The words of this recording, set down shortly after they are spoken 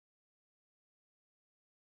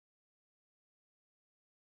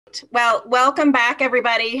Well, welcome back,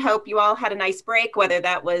 everybody. Hope you all had a nice break, whether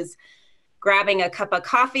that was grabbing a cup of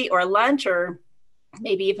coffee or lunch or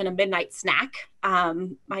maybe even a midnight snack.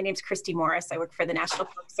 My name's Christy Morris. I work for the National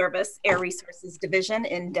Park Service Air Resources Division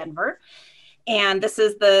in Denver. And this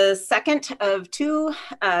is the second of two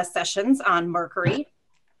sessions on Mercury.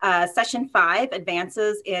 Session 5,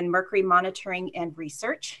 Advances in Mercury Monitoring and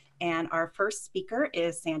Research. And our first speaker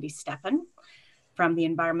is Sandy Steffen from the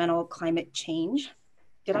Environmental Climate Change.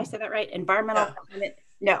 Did I say that right? Environmental Climate?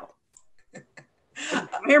 No.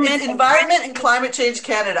 Environment and Climate Change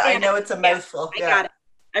Canada. I know it's a mouthful. I got it.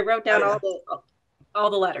 I wrote down all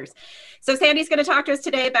the letters. So Sandy's going to talk to us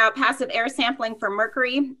today about passive air sampling for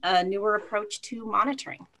mercury, a newer approach to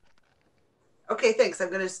monitoring. Okay, thanks.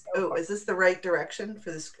 I'm going to, oh, is this the right direction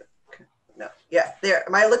for this? No, yeah, there.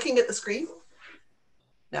 Am I looking at the screen?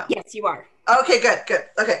 No. Yes, you are. Okay, good.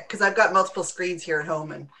 Okay, because I've got multiple screens here at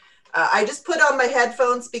home, and I just put on my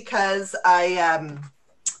headphones because I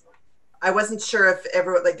wasn't sure if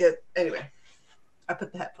everyone anyway, I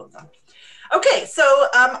put the headphones on. Okay, so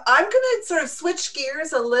I'm going to sort of switch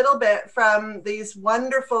gears a little bit from these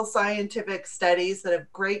wonderful scientific studies that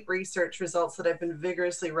have great research results that I've been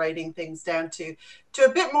vigorously writing things down to a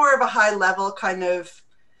bit more of a high level kind of,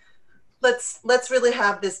 let's really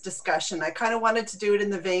have this discussion. I kind of wanted to do it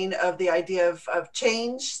in the vein of the idea of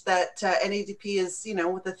change that NADP is,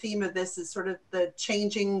 the theme of this is sort of the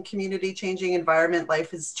changing community, changing environment.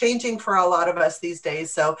 Life is changing for a lot of us these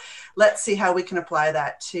days. So let's see how we can apply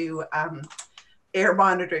that to air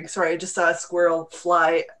monitoring. Sorry, I just saw a squirrel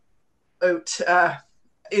fly out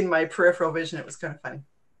in my peripheral vision. It was kind of funny.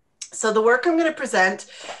 So the work I'm going to present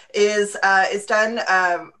is done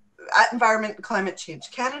at Environment and Climate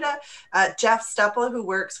Change Canada. Jeff Stuppel, who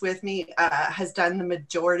works with me, has done the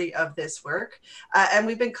majority of this work. And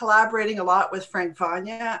we've been collaborating a lot with Frank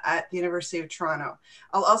Vanya at the University of Toronto.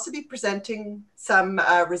 I'll also be presenting some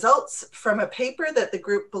results from a paper that the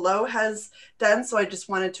group below has done. So I just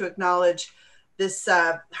wanted to acknowledge this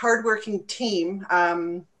hardworking team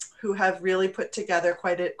who have really put together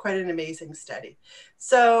quite an amazing study.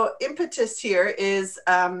 So impetus here is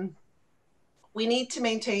we need to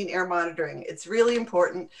maintain air monitoring. It's really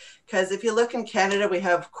important because if you look in Canada, we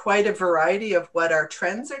have quite a variety of what our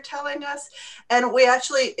trends are telling us. And we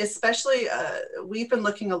actually, especially, we've been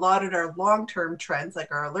looking a lot at our long-term trends,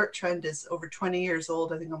 like our alert trend is over 20 years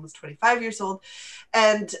old, I think almost 25 years old.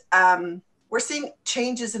 And we're seeing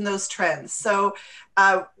changes in those trends. So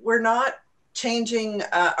we're not changing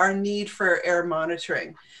our need for air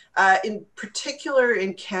monitoring. In particular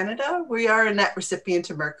in Canada, we are a net recipient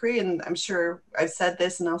of mercury, and I'm sure I've said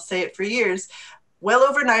this and I'll say it for years, well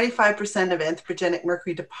over 95% of anthropogenic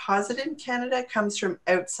mercury deposited in Canada comes from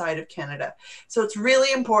outside of Canada. So it's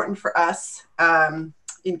really important for us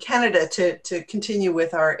in Canada to continue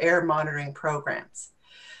with our air monitoring programs.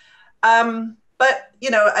 But,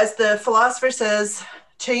 as the philosopher says,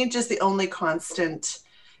 change is the only constant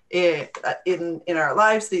in our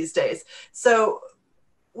lives these days. So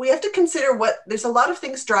we have to consider there's a lot of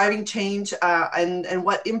things driving change and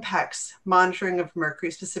what impacts monitoring of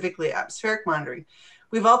mercury, specifically atmospheric monitoring.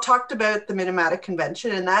 We've all talked about the Minamatic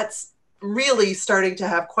Convention, and that's really starting to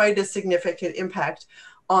have quite a significant impact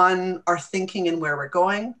on our thinking and where we're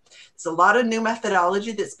going. There's a lot of new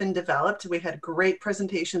methodology that's been developed. We had great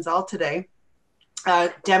presentations all today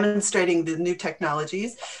demonstrating the new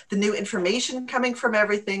technologies. The new information coming from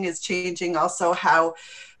everything is changing also how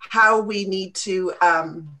we need to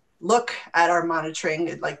look at our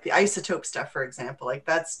monitoring, like the isotope stuff, for example. Like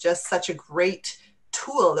that's just such a great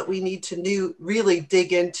tool that we need to really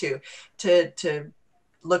dig into to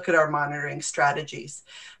look at our monitoring strategies.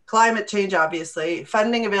 Climate change, obviously,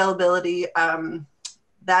 funding availability,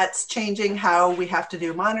 that's changing how we have to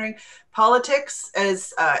do monitoring. Politics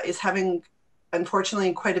is having,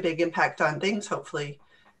 unfortunately, quite a big impact on things. Hopefully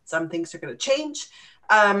some things are going to change.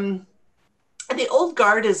 And the old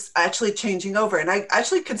guard is actually changing over, and I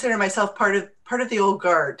actually consider myself part of the old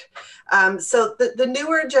guard. So the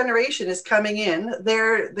newer generation is coming in.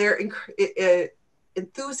 They're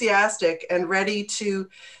enthusiastic and ready to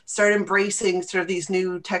start embracing sort of these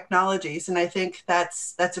new technologies, and I think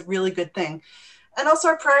that's a really good thing. And also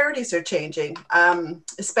our priorities are changing,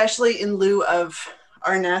 especially in lieu of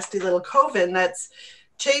our nasty little COVID that's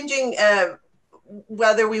changing.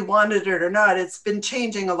 Whether we wanted it or not, it's been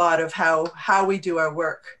changing a lot of how we do our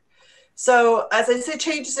work. So as I say,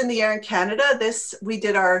 changes in the air in Canada, we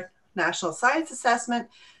did our national science assessment.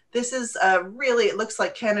 This is really, it looks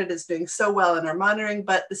like Canada is doing so well in our monitoring,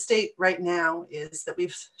 but the state right now is that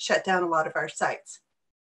we've shut down a lot of our sites.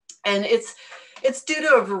 And it's due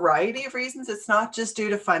to a variety of reasons. It's not just due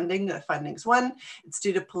to funding. The funding's one. It's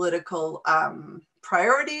due to political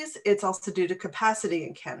priorities. It's also due to capacity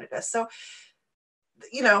in Canada. So,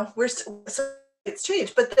 you know, so it's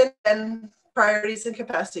changed, but then priorities and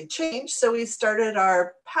capacity change. So we started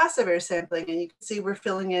our passive air sampling, and you can see we're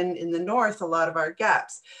filling in the north a lot of our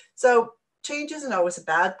gaps. So change isn't always a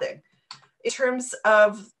bad thing. In terms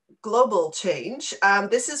of global change,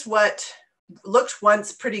 this is what looked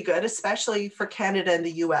once pretty good, especially for Canada and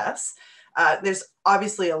the US. There's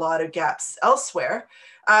obviously a lot of gaps elsewhere.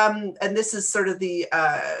 And this is sort of the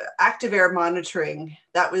active air monitoring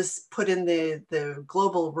that was put in the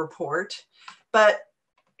global report. But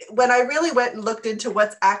when I really went and looked into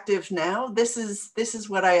what's active now, this is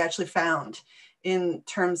what I actually found in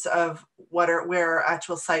terms of where our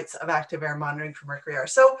actual sites of active air monitoring for mercury are.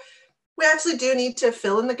 So we actually do need to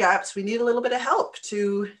fill in the gaps. We need a little bit of help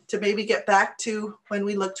to maybe get back to when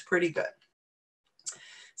we looked pretty good.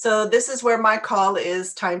 So this is where my call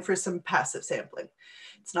is time for some passive sampling.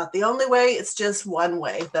 It's not the only way, it's just one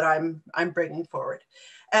way that I'm bringing forward.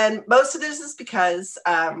 And most of this is because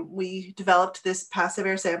we developed this passive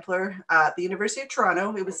air sampler at the University of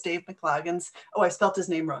Toronto. It was Dave McLagan's. Oh, I spelled his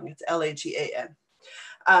name wrong. It's Lagan.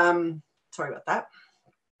 Sorry about that.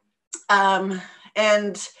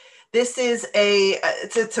 And this is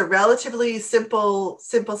it's a relatively simple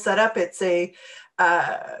setup. It's a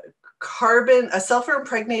sulfur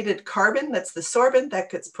impregnated carbon. That's the sorbent that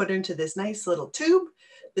gets put into this nice little tube.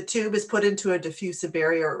 The tube is put into a diffusive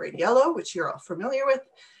barrier or radiello, which you're all familiar with.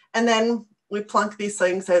 And then we plunk these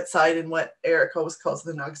things outside in what Eric always calls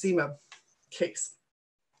the Noxzema case.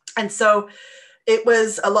 And so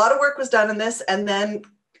a lot of work was done in this, and then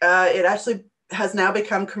it actually has now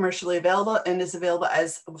become commercially available and is available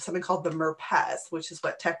as something called the MERPAS, which is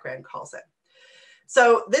what TechRand calls it.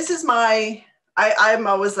 So this is I'm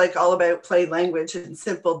always like all about plain language and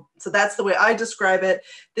simple. So that's the way I describe it.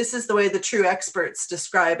 This is the way the true experts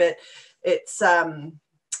describe it. It's,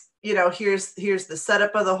 you know, here's the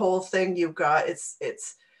setup of the whole thing. You've got, it's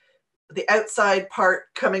the outside part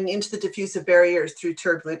coming into the diffusive barriers through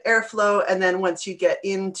turbulent airflow. And then once you get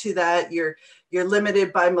into that, you're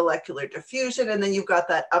limited by molecular diffusion. And then you've got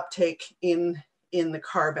that uptake in the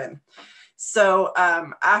carbon. So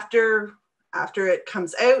after it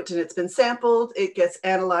comes out and it's been sampled, it gets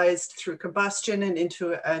analyzed through combustion and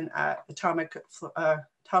into an atomic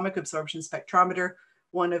absorption spectrometer,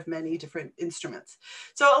 one of many different instruments.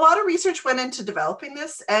 So a lot of research went into developing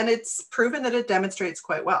this, and it's proven that it demonstrates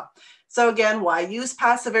quite well. So again, why use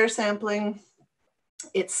passive air sampling?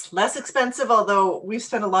 It's less expensive, although we've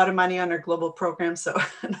spent a lot of money on our global program, so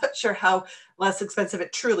I'm not sure how less expensive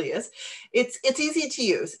it truly is. It's easy to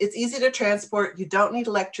use. It's easy to transport. You don't need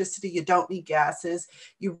electricity. You don't need gases.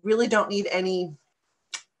 You really don't need any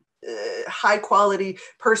high quality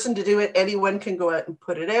person to do it. Anyone can go out and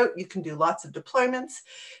put it out. You can do lots of deployments,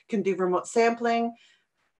 can do remote sampling.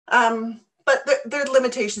 But there are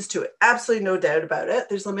limitations to it. Absolutely no doubt about it.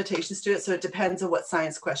 There's limitations to it. So it depends on what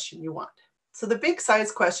science question you want. So the big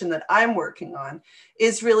science question that I'm working on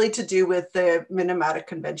is really to do with the Minamatic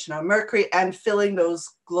Convention on Mercury and filling those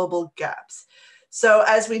global gaps. So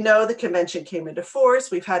as we know, the convention came into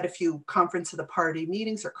force. We've had a few Conference of the Party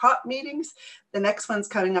meetings or COP meetings. The next one's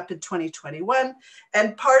coming up in 2021.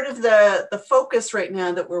 And part of the focus right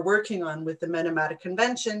now that we're working on with the Minamatic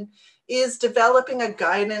Convention is developing a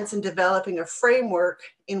guidance and developing a framework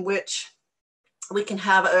in which we can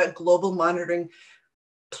have a global monitoring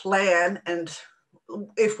plan. And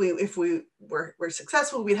if we were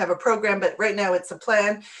successful, we'd have a program, but right now it's a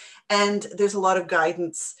plan. And there's a lot of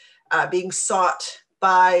guidance being sought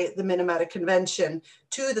by the Minamatic Convention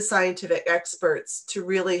to the scientific experts to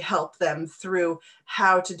really help them through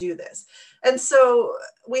how to do this. And so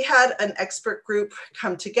we had an expert group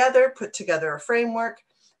come together, put together a framework,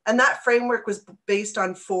 and that framework was based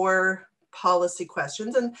on 4 policy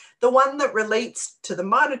questions. And the one that relates to the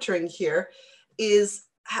monitoring here is,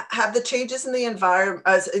 have the changes in the environment,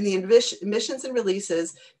 in the emissions and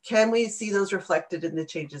releases, can we see those reflected in the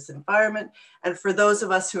changes in environment? And for those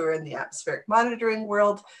of us who are in the atmospheric monitoring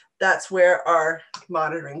world, that's where our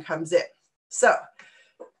monitoring comes in. So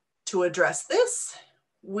to address this,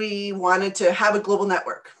 we wanted to have a global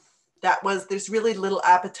network. There's really little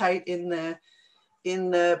appetite in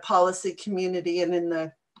the policy community and in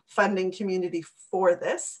the funding community for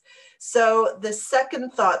this. So the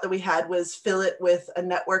second thought that we had was fill it with a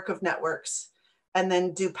network of networks, and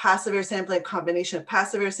then do passive air sampling, a combination of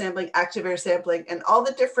passive air sampling, active air sampling, and all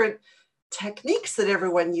the different techniques that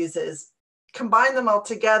everyone uses, combine them all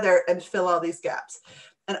together and fill all these gaps.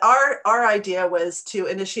 And our idea was to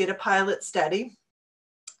initiate a pilot study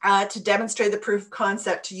to demonstrate the proof of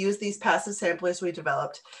concept to use these passive samplers we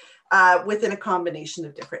developed within a combination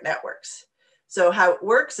of different networks. So how it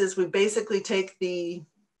works is we basically take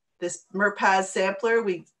this MERPAS sampler,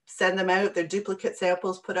 we send them out, they're duplicate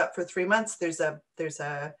samples put up for 3 months. There's a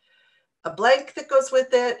blank that goes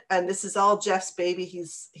with it. And this is all Jeff's baby.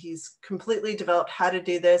 He's completely developed how to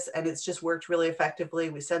do this, and it's just worked really effectively.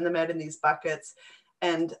 We send them out in these buckets,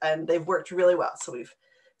 and they've worked really well. So we've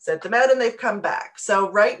sent them out and they've come back. So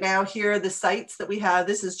right now, here are the sites that we have.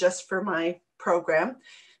 This is just for my program.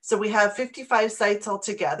 So we have 55 sites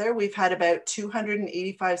altogether. We've had about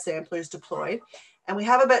 285 samplers deployed, and we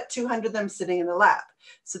have about 200 of them sitting in the lab.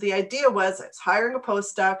 So the idea was I was hiring a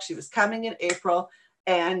postdoc. She was coming in April,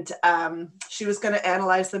 and she was going to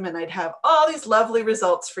analyze them, and I'd have all these lovely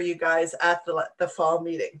results for you guys at the fall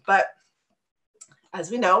meeting. But as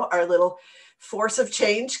we know, our little force of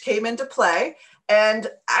change came into play. And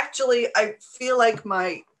actually, I feel like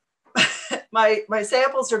my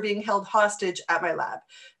samples are being held hostage at my lab,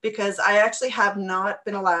 because I actually have not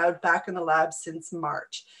been allowed back in the lab since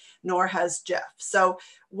March, nor has Jeff. So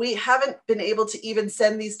we haven't been able to even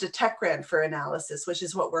send these to TechRAN for analysis, which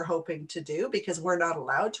is what we're hoping to do, because we're not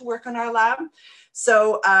allowed to work on our lab.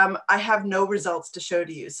 So I have no results to show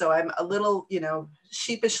to you. So I'm a little,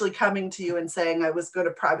 sheepishly coming to you and saying I was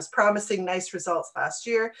promising nice results last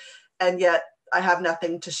year, and yet I have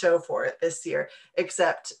nothing to show for it this year,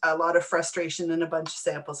 except a lot of frustration and a bunch of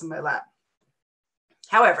samples in my lab.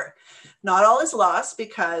 However, not all is lost,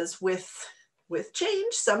 because with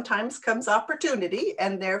change sometimes comes opportunity,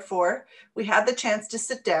 and therefore we had the chance to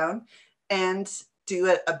sit down and do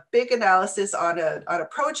a big analysis on a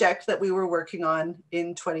project that we were working on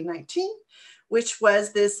in 2019, which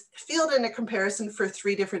was this field in a comparison for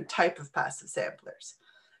 3 different types of passive samplers.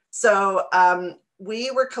 So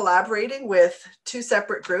we were collaborating with 2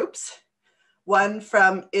 separate groups, one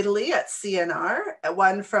from Italy at CNR,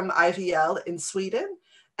 one from IVL in Sweden,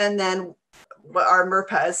 and then our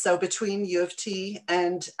MERPAS, so between U of T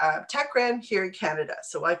and TechRAN here in Canada.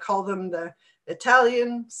 So I call them the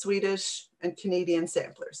Italian, Swedish, and Canadian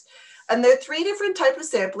samplers. And there are 3 different types of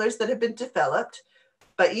samplers that have been developed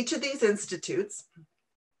by each of these institutes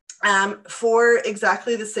for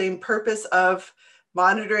exactly the same purpose of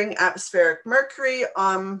monitoring atmospheric mercury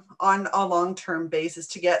on a long-term basis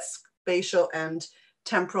to get spatial and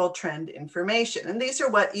temporal trend information. And these are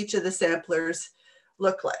what each of the samplers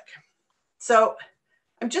look like. So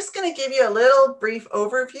I'm just going to give you a little brief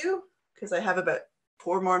overview, because I have about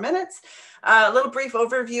 4 more minutes, a little brief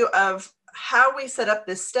overview of how we set up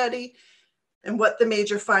this study and what the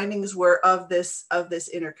major findings were of this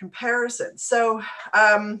inner comparison. So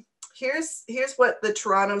here's what the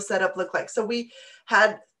Toronto setup looked like. So we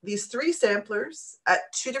had these 3 samplers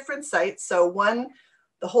at 2 different sites. So one,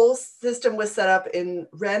 the whole system was set up in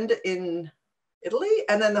Rennes in Italy,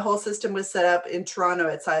 and then the whole system was set up in Toronto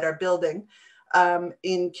outside our building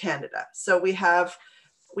in Canada. So we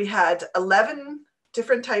had 11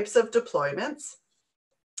 different types of deployments,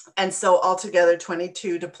 and so altogether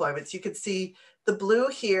 22 deployments. You could see the blue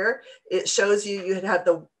here. It shows you had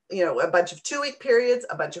the a bunch of 2-week periods,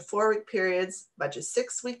 a bunch of 4-week periods, a bunch of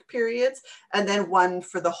 6-week periods, and then one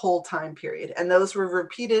for the whole time period. And those were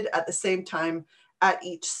repeated at the same time at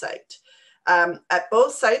each site. At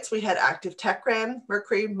both sites, we had active TechRAN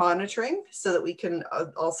Mercury monitoring, so that we can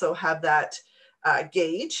also have that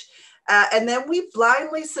gauge. And then we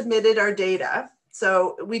blindly submitted our data.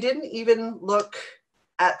 So we didn't even look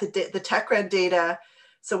at the TechRAN data.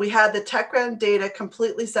 So we had the TechRAN data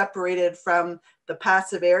completely separated from the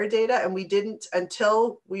passive air data, and we didn't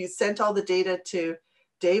until we sent all the data to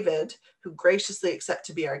David, who graciously accepted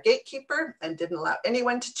to be our gatekeeper and didn't allow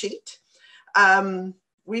anyone to cheat.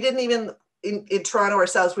 We didn't even, in Toronto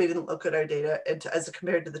ourselves, we didn't look at our data as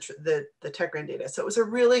compared to the TechRAN data. So it was a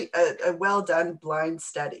really well done blind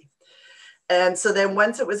study. And so then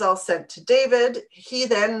once it was all sent to David, he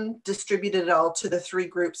then distributed it all to the 3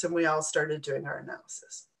 groups, and we all started doing our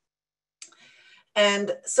analysis.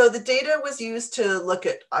 And so the data was used to look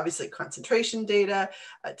at, obviously, concentration data,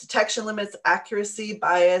 detection limits, accuracy,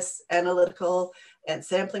 bias, analytical, and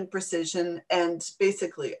sampling precision, and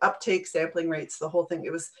basically uptake, sampling rates, the whole thing.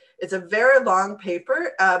 It's a very long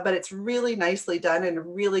paper, but it's really nicely done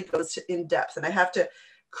and really goes in depth. And I have to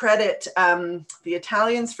credit the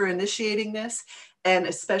Italians for initiating this, and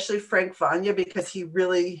especially Frank Vagna, because he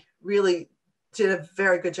really, really did a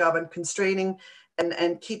very good job on constraining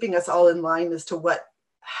and keeping us all in line as to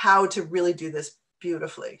how to really do this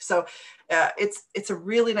beautifully. So it's a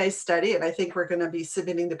really nice study, and I think we're going to be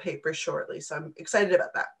submitting the paper shortly. So I'm excited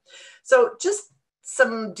about that. So just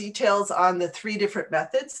some details on the 3 different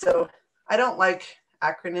methods. So I don't like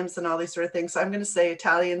acronyms and all these sort of things. So I'm going to say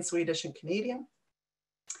Italian, Swedish, and Canadian.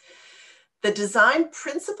 The design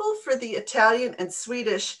principle for the Italian and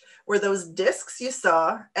Swedish were those discs you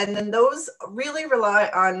saw, and then those really rely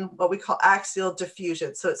on what we call axial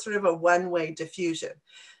diffusion. So it's sort of a one-way diffusion.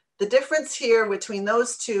 The difference here between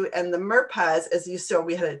those two and the MERPAS, as you saw,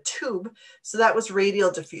 we had a tube, so that was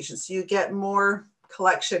radial diffusion. So you get more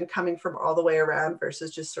collection coming from all the way around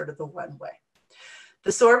versus just sort of the one way.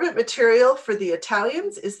 The sorbent material for the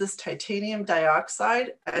Italians is this titanium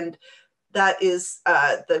dioxide, and that is,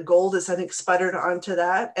 the gold is, I think, sputtered onto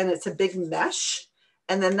that, and it's a big mesh.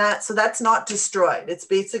 And then so that's not destroyed. It's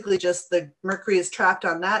basically just the mercury is trapped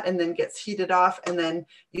on that and then gets heated off, and then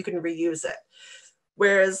you can reuse it.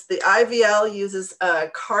 Whereas the IVL uses a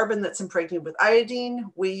carbon that's impregnated with iodine,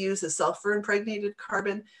 we use a sulfur impregnated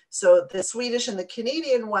carbon. So the Swedish and the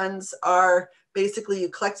Canadian ones are basically you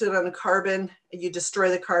collect it on a carbon and you destroy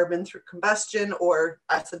the carbon through combustion or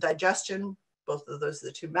acid digestion. Both of those are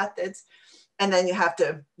the two methods. And then you have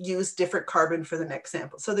to use different carbon for the next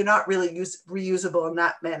sample. So they're not really reusable in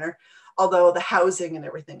that manner, although the housing and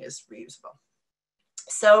everything is reusable.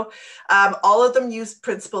 So all of them use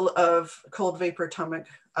principle of cold vapor atomic,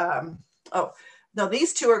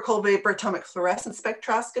 these two are cold vapor atomic fluorescence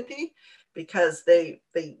spectroscopy, because they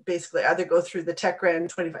basically either go through the Techran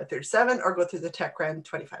 2537 or go through the Techran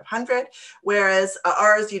 2500, whereas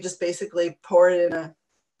ours, you just basically pour it in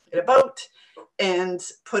a boat and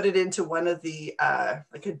put it into one of the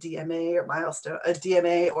like a DMA or milestone, a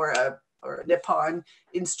DMA or a Nippon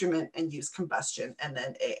instrument, and use combustion and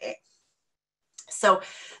then AA. So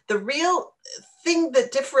the real thing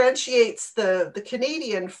that differentiates the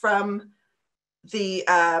Canadian from the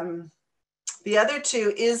other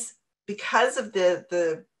two is because of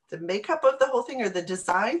the makeup of the whole thing, or the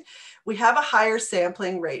design. We have a higher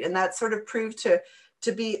sampling rate, and that sort of proved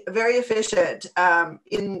to be very efficient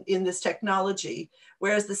in this technology,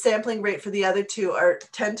 whereas the sampling rate for the other two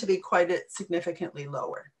tend to be quite significantly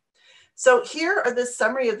lower. So here are the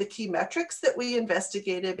summary of the key metrics that we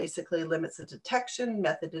investigated: basically limits of detection,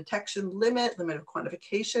 method detection, limit of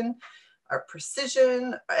quantification, our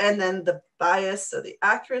precision, and then the bias, so the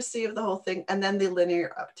accuracy of the whole thing, and then the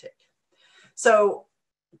linear uptake. So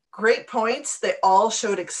great points. They all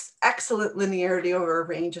showed excellent linearity over a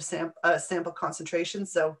range of sample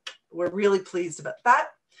concentrations. So we're really pleased about that.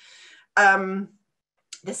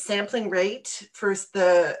 The sampling rate for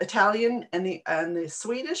the Italian and the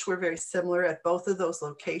Swedish were very similar at both of those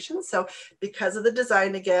locations. So because of the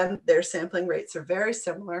design, again, their sampling rates are very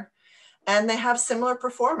similar, and they have similar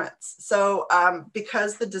performance. So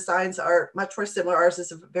because the designs are much more similar, ours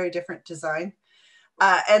is a very different design.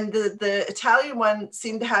 And the Italian one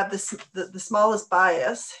seemed to have the smallest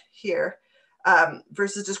bias here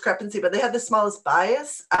versus discrepancy, but they had the smallest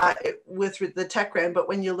bias with the Techran. But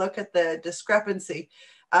when you look at the discrepancy,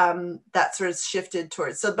 that sort of shifted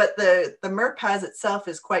towards. So, but the MERPAS itself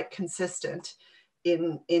is quite consistent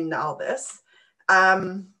in all this.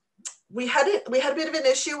 We had a bit of an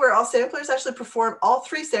issue where all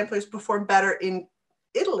three samplers performed better in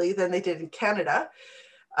Italy than they did in Canada.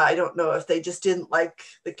 I don't know if they just didn't like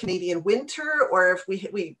the Canadian winter, or if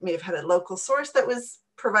we may have had a local source that was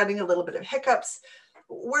providing a little bit of hiccups.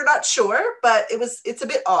 We're not sure, but it's a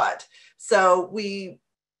bit odd. So we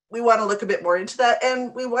want to look a bit more into that,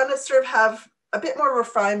 and we want to sort of have a bit more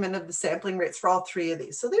refinement of the sampling rates for all three of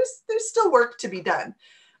these. So there's still work to be done.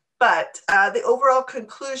 But the overall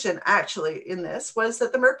conclusion actually in this was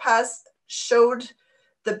that the MERPAS showed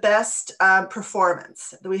the best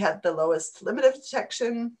performance. We had the lowest limit of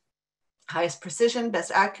detection, highest precision,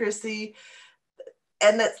 best accuracy,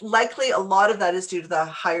 and that's likely a lot of that is due to the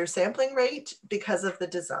higher sampling rate because of the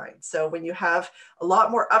design. So when you have a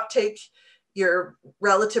lot more uptake, your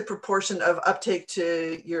relative proportion of uptake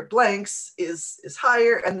to your blanks is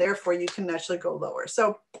higher, and therefore you can naturally go lower.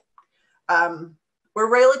 So we're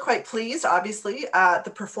really quite pleased, obviously,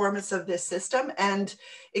 the performance of this system, and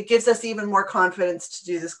it gives us even more confidence to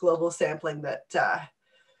do this global sampling that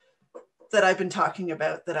I've been talking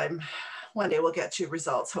about, that one day we'll get you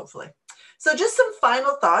results, hopefully. So just some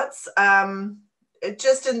final thoughts.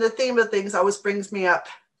 Just in the theme of things always brings me up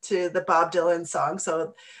to the Bob Dylan song.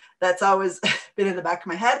 So that's always been in the back of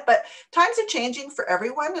my head, but times are changing for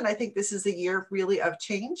everyone. And I think this is a year really of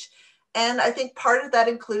change. And I think part of that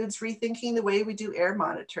includes rethinking the way we do air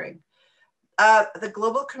monitoring. The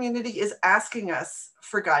global community is asking us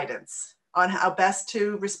for guidance on how best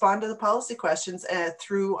to respond to the policy questions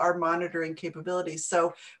through our monitoring capabilities.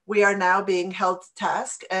 So we are now being held to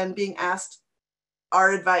task and being asked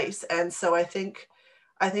our advice. And so I think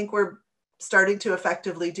we're starting to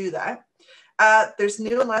effectively do that. There's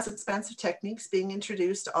new and less expensive techniques being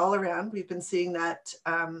introduced all around. We've been seeing that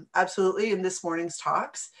absolutely in this morning's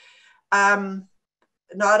talks.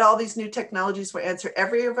 Not all these new technologies will answer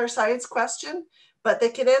every of our science question, but they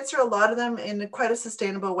can answer a lot of them in quite a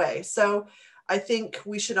sustainable way. So I think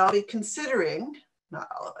we should all be considering, not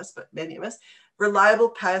all of us, but many of us, reliable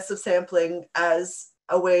passive sampling as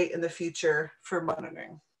a way in the future for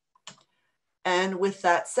monitoring. And with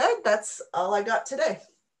that said, that's all I got today.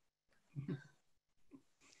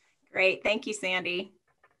 Great, thank you, Sandy.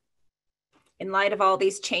 In light of all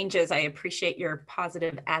these changes, I appreciate your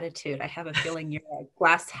positive attitude. I have a feeling you're a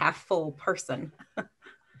glass half full person.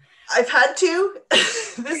 I've had to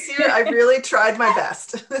this year. I've really tried my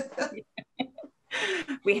best.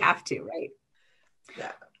 We have to, right?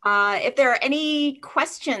 Yeah. If there are any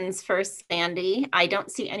questions for Sandy, I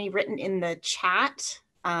don't see any written in the chat,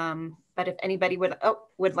 but if anybody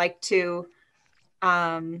would like to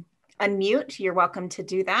unmute, you're welcome to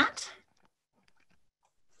do that.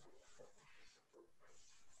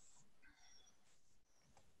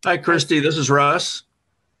 Hi, Christy. This is Russ.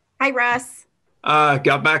 Hi, Russ.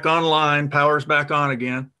 Got back online. Power's back on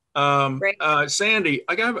again. Great. Sandy,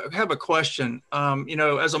 I have a question. You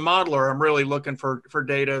know, as a modeler, I'm really looking for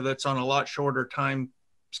data that's on a lot shorter time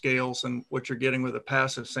scales than what you're getting with a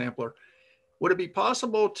passive sampler. Would it be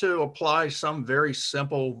possible to apply some very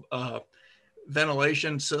simple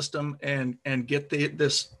ventilation system and get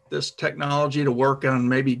this technology to work on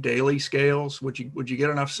maybe daily scales? Would you get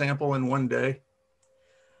enough sample in one day?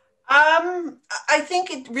 I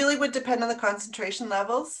think it really would depend on the concentration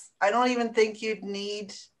levels. I don't even think you'd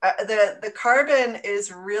need the carbon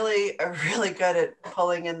is really good at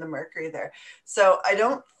pulling in the mercury there. So I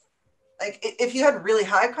don't like if you had really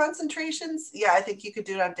high concentrations. Yeah, I think you could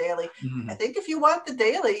do it on daily. Mm-hmm. I think if you want the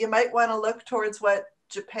daily, you might want to look towards what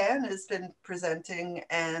Japan has been presenting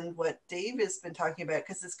and what Dave has been talking about,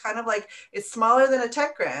 because it's kind of like it's smaller than a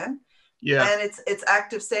TechGran, yeah, and it's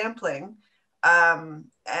active sampling.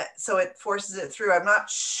 So it forces it through. I'm not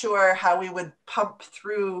sure how we would pump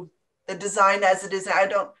through the design as it is. So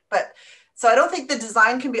I don't think the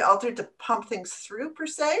design can be altered to pump things through per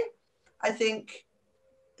se. I think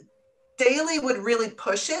daily would really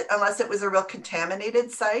push it unless it was a real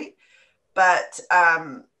contaminated site. But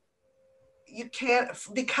you can't,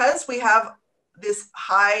 because we have this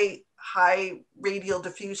high radial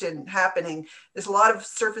diffusion happening. There's a lot of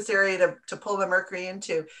surface area to pull the mercury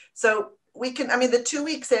into. So we can, I mean, the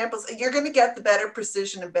 2-week samples, you're going to get the better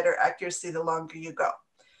precision and better accuracy the longer you go.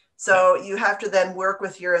 So you have to then work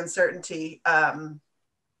with your uncertainty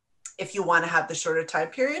if you want to have the shorter time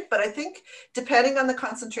period. But I think depending on the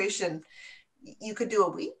concentration, you could do a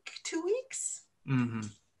week, 2 weeks. Mm-hmm.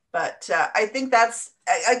 But I think that's,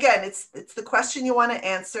 again, it's the question you want to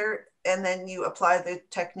answer, and then you apply the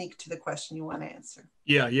technique to the question you want to answer.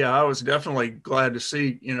 Yeah. I was definitely glad to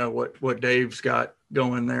see, you know, what Dave's got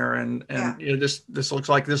going there. And you know, this looks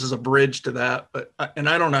like this is a bridge to that. But I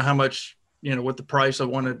don't know how much, you know, what the price of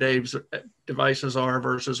one of Dave's devices are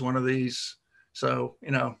versus one of these. So,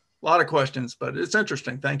 you know, a lot of questions, but it's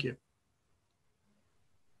interesting. Thank you.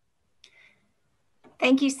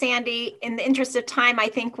 Thank you, Sandy. In the interest of time, I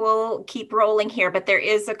think we'll keep rolling here, but there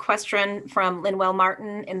is a question from Linwell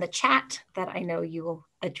Martin in the chat that I know you will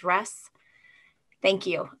address. Thank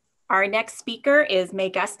you. Our next speaker is May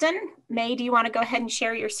Gustin. May, do you want to go ahead and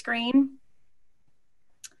share your screen?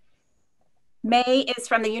 May is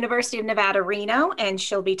from the University of Nevada, Reno, and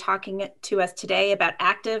she'll be talking to us today about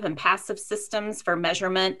active and passive systems for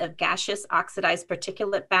measurement of gaseous oxidized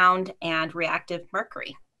particulate bound and reactive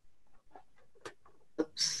mercury.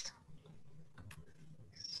 Oops.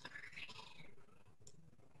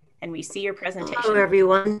 And we see your presentation. Hello,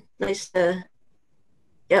 everyone. Nice to,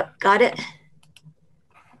 yep, got it.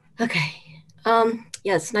 Okay.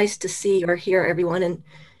 Yeah, it's nice to see or hear everyone and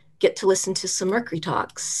get to listen to some mercury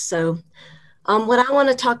talks. So what I want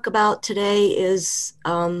to talk about today is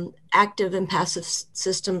active and passive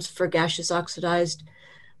systems for gaseous oxidized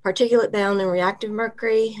particulate bound and reactive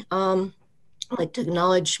mercury. I'd like to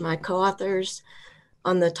acknowledge my co-authors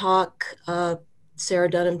on the talk, Sarah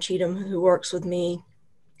Dunham-Cheatham, who works with me,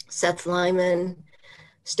 Seth Lyman,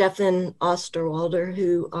 Stefan Osterwalder,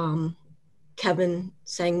 who Kevin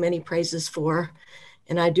sang many praises for,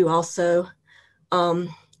 and I do also.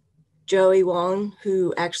 Joey Wong,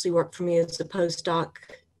 who actually worked for me as a postdoc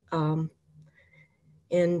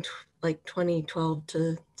in like 2012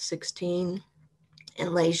 to 16,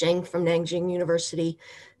 and Lei Zhang from Nanjing University,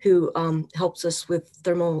 who helps us with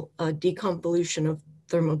thermal deconvolution of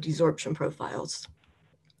thermal desorption profiles.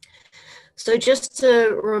 So just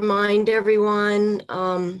to remind everyone,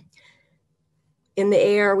 In the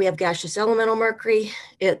air, we have gaseous elemental mercury.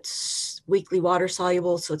 It's weakly water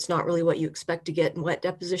soluble, so it's not really what you expect to get in wet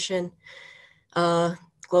deposition.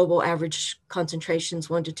 Global average concentrations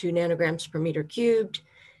 1 to 2 nanograms per meter cubed.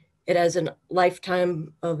 It has a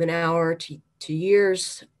lifetime of an hour to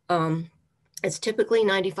years. It's typically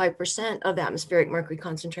 95% of atmospheric mercury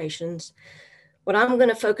concentrations. What I'm going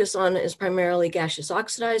to focus on is primarily gaseous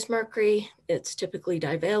oxidized mercury. It's typically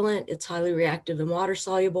divalent. It's highly reactive and water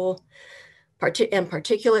soluble. And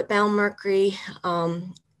particulate bound mercury.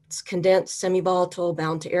 It's condensed, semi-volatile,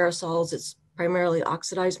 bound to aerosols. It's primarily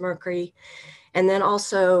oxidized mercury. And then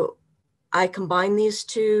also, I combine these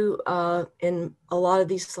two in a lot of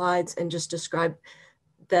these slides and just describe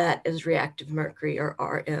that as reactive mercury, or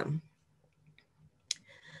RM.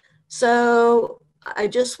 So I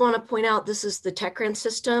just want to point out, this is the TECRAN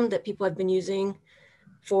system that people have been using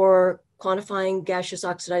for quantifying gaseous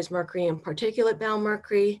oxidized mercury and particulate bound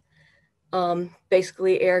mercury.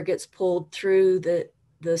 Basically, air gets pulled through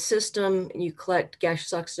the system, and you collect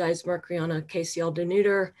gaseous oxidized mercury on a KCl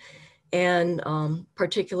denuder and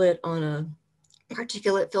particulate on a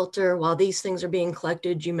particulate filter. While these things are being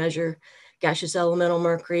collected, you measure gaseous elemental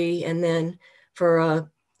mercury, and then for a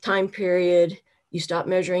time period, you stop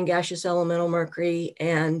measuring gaseous elemental mercury,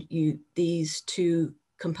 and these two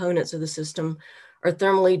components of the system are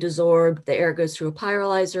thermally desorbed. The air goes through a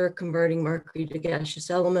pyrolyzer, converting mercury to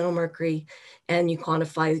gaseous elemental mercury, and you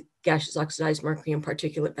quantify gaseous oxidized mercury and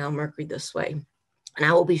particulate bound mercury this way. And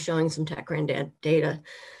I will be showing some TECRAN data.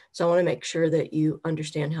 So I want to make sure that you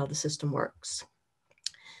understand how the system works.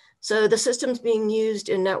 So the system's being used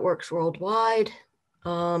in networks worldwide.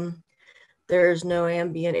 There's no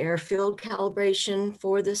ambient air field calibration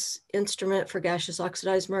for this instrument for gaseous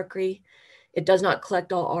oxidized mercury. It does not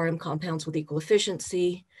collect all RM compounds with equal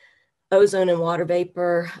efficiency. Ozone and water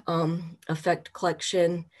vapor affect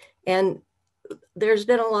collection. And there's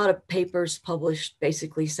been a lot of papers published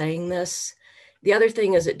basically saying this. The other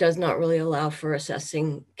thing is it does not really allow for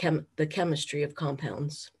assessing the chemistry of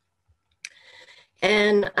compounds.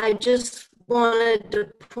 And I just wanted to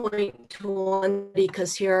point to one,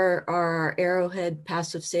 because here are our Arrowhead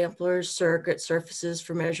passive samplers, surrogate surfaces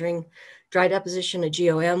for measuring dry deposition of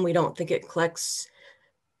GOM. We don't think it collects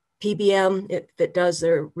PBM. If it does,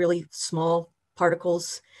 they're really small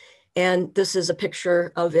particles. And this is a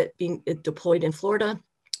picture of it being deployed in Florida.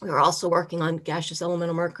 We are also working on gaseous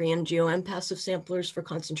elemental mercury and GOM passive samplers for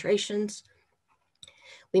concentrations.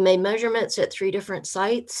 We made measurements at 3 different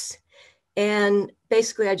sites. And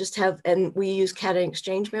basically I just have, and we use cation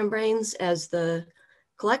exchange membranes as the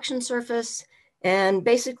collection surface. And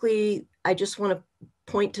basically, I just want to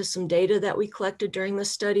point to some data that we collected during this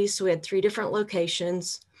study. So we had 3 different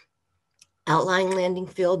locations: outlying landing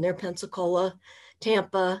field near Pensacola,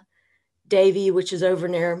 Tampa, Davie, which is over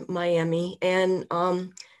near Miami. And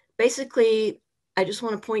basically, I just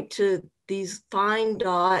want to point to these fine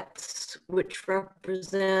dots, which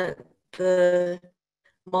represent the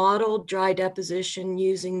modeled dry deposition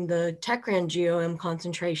using the TECRAN GOM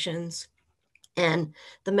concentrations, and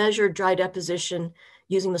the measured dry deposition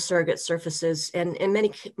using the surrogate surfaces. And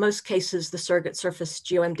in most cases, the surrogate surface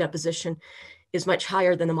GOM deposition is much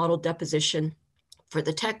higher than the modeled deposition for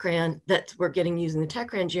the TECRAN that we're getting using the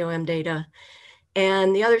TECRAN GOM data.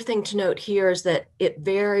 And the other thing to note here is that it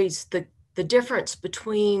varies, the difference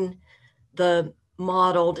between the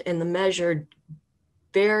modeled and the measured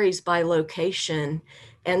varies by location.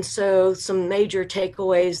 And so some major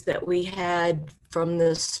takeaways that we had from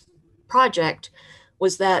this project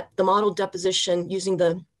was that the modeled deposition using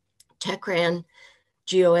the TECRAN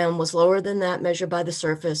GOM was lower than that measured by the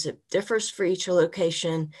surface. It differs for each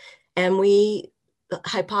location. And we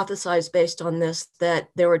hypothesized based on this that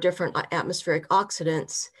there were different atmospheric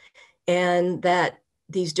oxidants, and that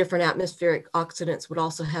these different atmospheric oxidants would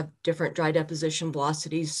also have different dry deposition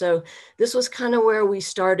velocities. So this was kind of where we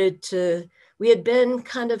started to, we had been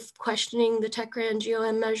kind of questioning the TECRAN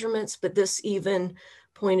GOM measurements, but this even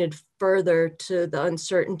pointed further to the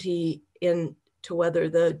uncertainty into whether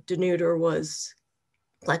the denuder was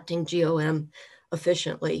collecting GOM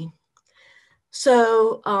efficiently.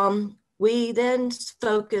 So we then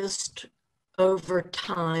focused over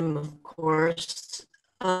time, of course,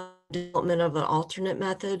 development of an alternate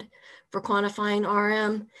method for quantifying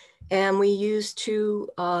RM. And we use 2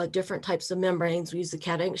 different types of membranes. We use the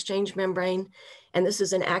cation exchange membrane, and this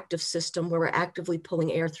is an active system where we're actively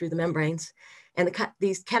pulling air through the membranes. And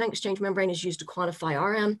these cation exchange membrane is used to quantify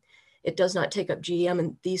RM. It does not take up GEM,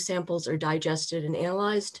 and these samples are digested and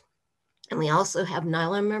analyzed. And we also have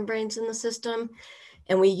nylon membranes in the system,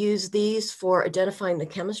 and we use these for identifying the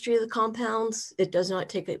chemistry of the compounds. It does not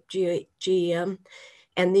take up GEM.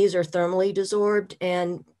 And these are thermally desorbed,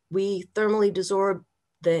 and we thermally desorb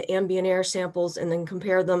the ambient air samples and then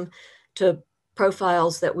compare them to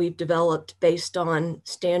profiles that we've developed based on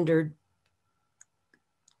standard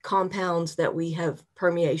compounds that we have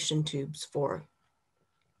permeation tubes for.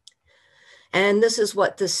 And this is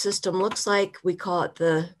what this system looks like. We call it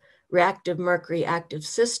the reactive mercury active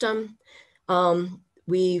system.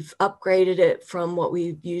 We've upgraded it from what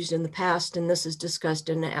we've used in the past, and this is discussed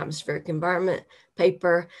in the atmospheric environment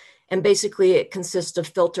paper. And basically it consists of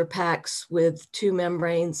filter packs with 2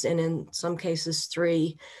 membranes, and in some cases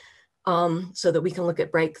 3, so that we can look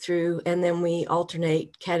at breakthrough. And then we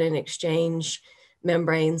alternate cation exchange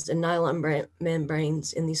membranes and nylon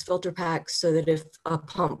membranes in these filter packs, so that if a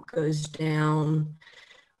pump goes down,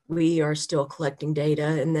 we are still collecting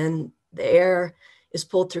data. And then the air is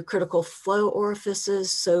pulled through critical flow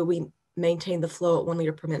orifices, so we maintain the flow at 1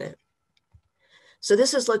 liter per minute. So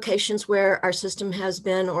this is locations where our system has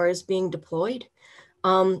been or is being deployed.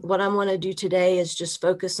 What I want to do today is just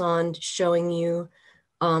focus on showing you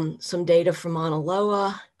some data from Mauna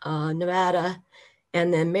Loa, Nevada,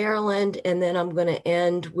 and then Maryland. And then I'm going to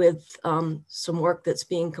end with some work that's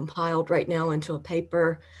being compiled right now into a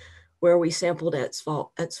paper where we sampled at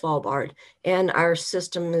Svalbard. And our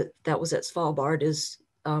system that was at Svalbard is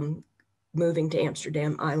moving to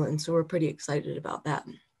Amsterdam Island. So we're pretty excited about that.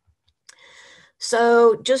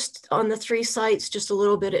 So just on the 3 sites, just a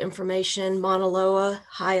little bit of information. Mauna Loa,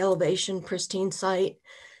 high elevation, pristine site.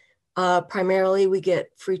 Primarily we get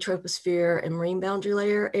free troposphere and marine boundary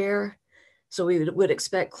layer air. So we would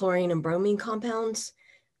expect chlorine and bromine compounds.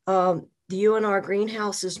 The UNR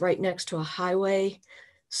greenhouse is right next to a highway.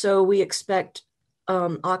 So we expect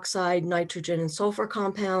oxide, nitrogen, and sulfur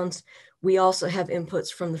compounds. We also have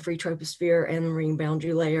inputs from the free troposphere and the marine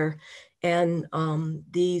boundary layer. And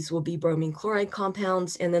these will be bromine chloride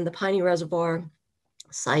compounds. And then the Piney Reservoir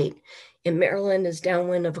site in Maryland is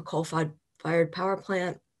downwind of a coal-fired power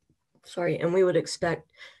plant. And we would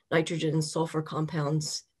expect nitrogen and sulfur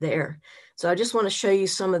compounds there. So I just want to show you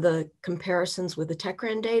some of the comparisons with the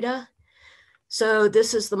TECRAN data. So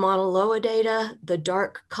this is the Mauna Loa data. The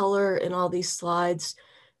dark color in all these slides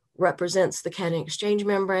represents the cation exchange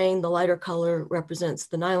membrane. The lighter color represents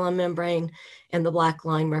the nylon membrane, and the black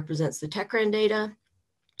line represents the TECRAN data.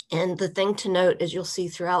 And the thing to note, as you'll see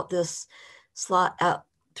throughout this slide,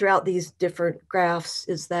 throughout these different graphs,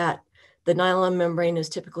 is that the nylon membrane is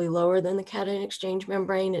typically lower than the cation exchange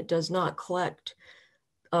membrane. It does not collect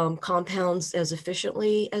compounds as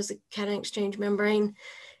efficiently as the cation exchange membrane.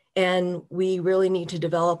 And we really need to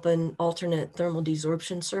develop an alternate thermal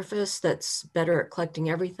desorption surface that's better at collecting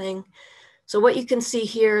everything. So what you can see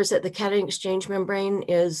here is that the cation exchange membrane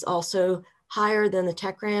is also higher than the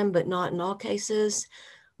TECRAN, but not in all cases.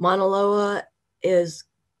 Mauna Loa is,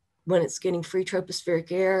 when it's getting free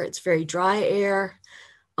tropospheric air, it's very dry air.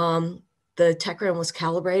 The TECRAN was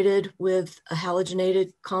calibrated with a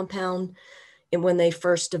halogenated compound and when they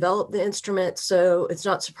first developed the instrument. So it's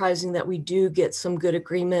not surprising that we do get some good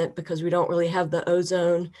agreement, because we don't really have the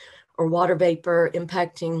ozone or water vapor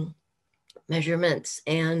impacting measurements,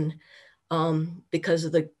 and because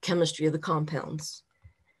of the chemistry of the compounds.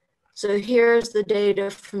 So here's the data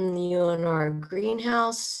from the UNR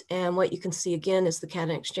greenhouse. And what you can see again is the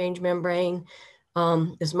cation exchange membrane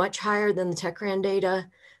is much higher than the TECRAN data.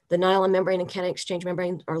 The nylon membrane and cation exchange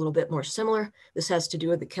membrane are a little bit more similar. This has to do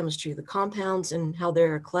with the chemistry of the compounds and how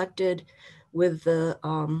they're collected with the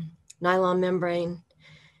nylon membrane.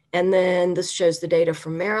 And then this shows the data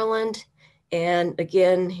from Maryland. And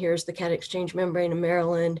again, here's the cation exchange membrane in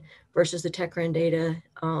Maryland versus the TECRAN data.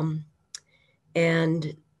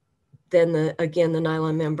 And then again, the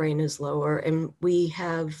nylon membrane is lower. And we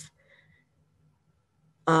have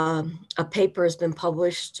a paper has been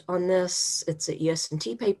published on this. It's an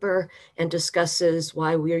ES&T paper and discusses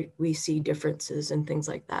why we see differences and things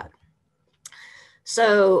like that.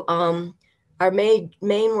 So our main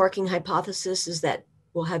working hypothesis is that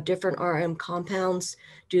we'll have different RM compounds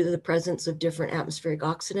due to the presence of different atmospheric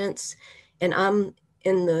oxidants. And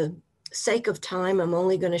in the sake of time, I'm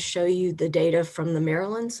only going to show you the data from the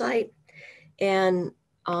Maryland site. And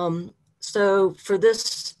so for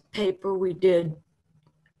this paper, we did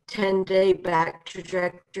 10-day back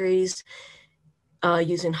trajectories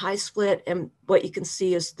using high split. And what you can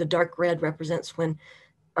see is the dark red represents when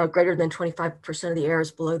greater than 25% of the air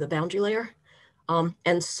is below the boundary layer.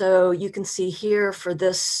 And so you can see here for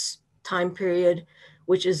this time period,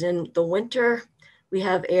 which is in the winter, we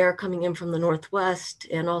have air coming in from the northwest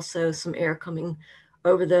and also some air coming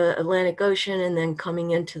over the Atlantic Ocean and then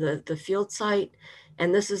coming into the field site.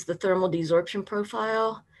 And this is the thermal desorption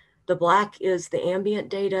profile. The black is the ambient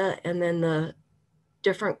data, and then the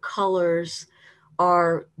different colors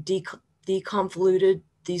are deconvoluted.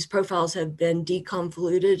 These profiles have been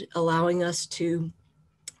deconvoluted, allowing us to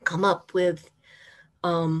come up with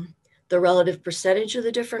the relative percentage of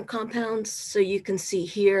the different compounds. So you can see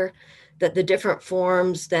here that the different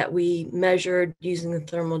forms that we measured using the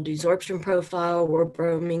thermal desorption profile were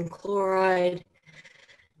bromine chloride,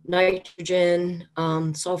 nitrogen,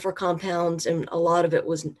 sulfur compounds, and a lot of it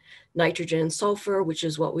was nitrogen and sulfur, which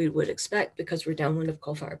is what we would expect because we're downwind of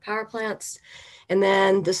coal-fired power plants. And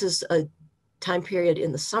then this is a time period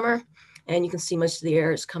in the summer, and you can see most of the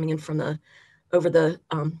air is coming in from over the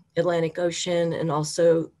Atlantic Ocean and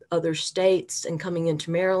also other states and coming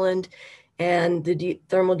into Maryland. And the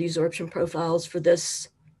thermal desorption profiles for this,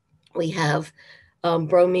 we have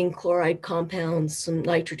bromine chloride compounds, some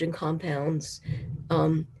nitrogen compounds.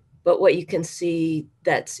 But what you can see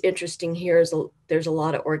that's interesting here is there's a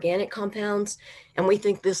lot of organic compounds. And we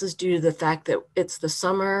think this is due to the fact that it's the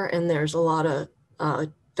summer and there's a lot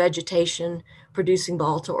of vegetation producing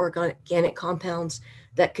volatile organic compounds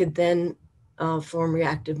that could then form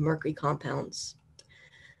reactive mercury compounds.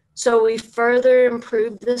 So we further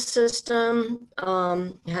improved this system,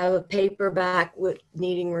 have a paper back with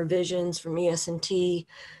needing revisions from ES&T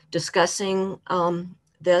discussing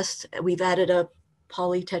this. We've added a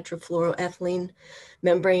polytetrafluoroethylene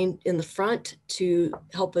membrane in the front to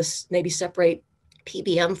help us maybe separate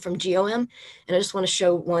PBM from GOM. And I just want to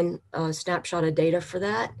show one snapshot of data for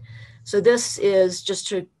that. So this is just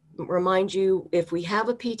to remind you, if we have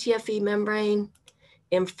a PTFE membrane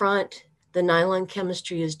in front, the nylon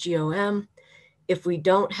chemistry is GOM. If we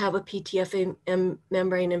don't have a PTFE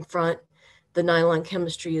membrane in front, the nylon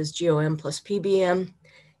chemistry is GOM plus PBM.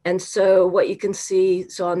 And so what you can see,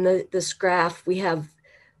 so on this graph, we have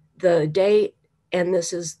the date, and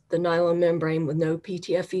this is the nylon membrane with no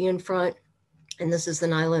PTFE in front. And this is the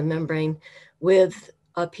nylon membrane with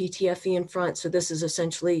a PTFE in front. So this is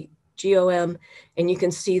essentially GOM. And you can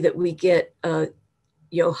see that we get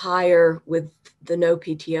higher with the no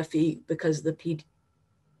PTFE because of the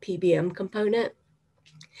PBM component.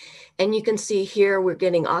 And you can see here we're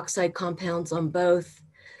getting oxide compounds on both.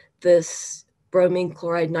 This bromine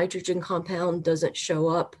chloride nitrogen compound doesn't show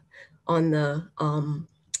up on the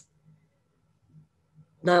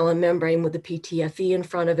nylon membrane with the PTFE in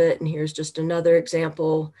front of it. And here's just another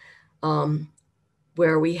example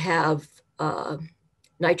where we have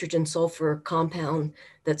nitrogen sulfur compound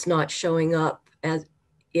that's not showing up as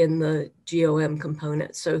in the GOM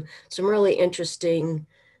component. So some really interesting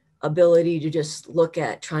ability to just look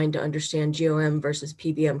at trying to understand GOM versus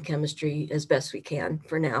PBM chemistry as best we can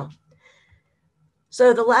for now.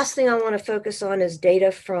 So the last thing I want to focus on is data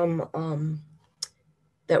from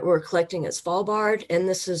that we're collecting at Svalbard. And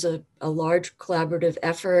this is a large collaborative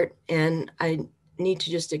effort. And I need to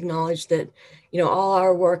just acknowledge that, all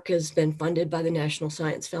our work has been funded by the National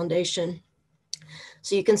Science Foundation.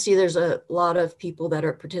 So you can see there's a lot of people that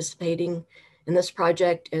are participating in this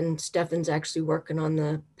project, and Stefan's actually working on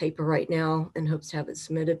the paper right now and hopes to have it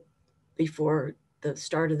submitted before the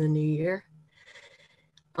start of the new year.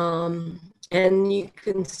 And you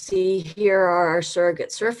can see here are our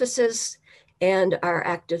surrogate surfaces and our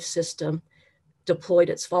active system deployed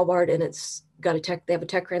at Svalbard, and it's got they have a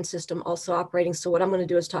TechRAN system also operating. So what I'm going to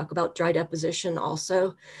do is talk about dry deposition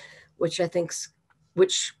also, which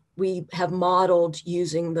we have modeled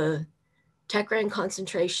using the TechRAN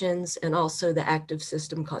concentrations and also the active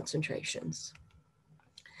system concentrations.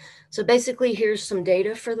 So basically, here's some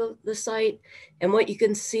data for the site. And what you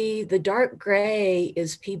can see, the dark gray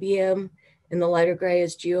is PBM and the lighter gray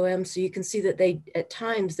is GOM. So you can see that at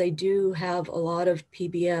times they do have a lot of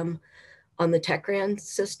PBM on the TechRAN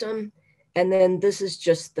system. And then this is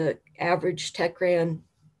just the average TechRAN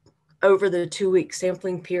over the 2-week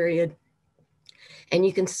sampling period. And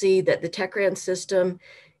you can see that the TechRAN system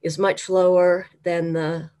is much lower than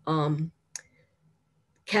the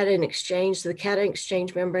cation exchange. So the cation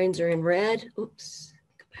exchange membranes are in red. Oops,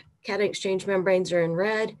 cation exchange membranes are in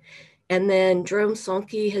red. And then Jerome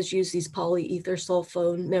Sankey has used these polyether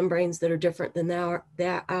sulfone membranes that are different than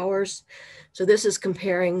ours. So this is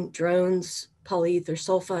comparing drones polyether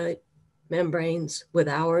sulfide membranes with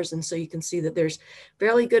ours. And so you can see that there's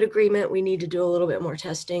fairly good agreement. We need to do a little bit more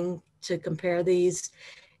testing to compare these.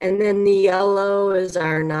 And then the yellow is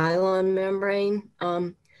our nylon membrane,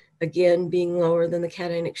 again, being lower than the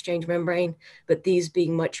cation exchange membrane, but these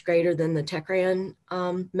being much greater than the TechRAN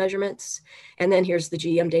measurements. And then here's the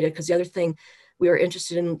GM data, because the other thing we were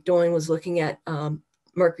interested in doing was looking at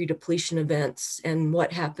mercury depletion events and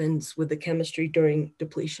what happens with the chemistry during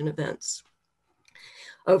depletion events.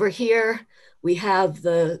 Over here, we have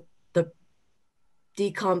the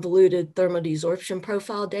deconvoluted thermodesorption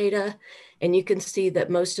profile data. And you can see that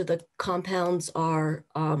most of the compounds are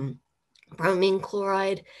bromine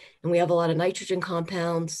chloride, and we have a lot of nitrogen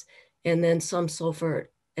compounds, and then some sulfur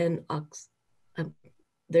and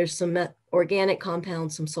there's some organic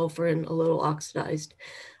compounds, some sulfur, and a little oxidized.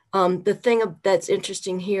 The thing that's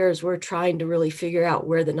interesting here is we're trying to really figure out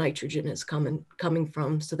where the nitrogen is coming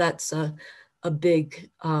from. So that's a big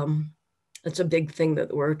thing that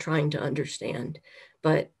we're trying to understand.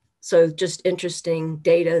 But so just interesting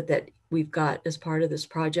data that we've got as part of this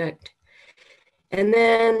project. And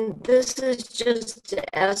then this is just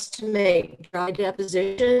to estimate dry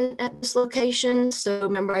deposition at this location. So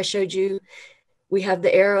remember I showed you, we have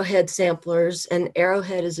the Arrowhead samplers, and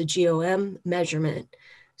Arrowhead is a GOM measurement.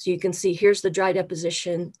 So you can see here's the dry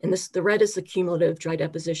deposition, and the red is the cumulative dry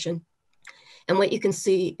deposition. And what you can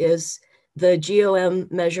see is the GOM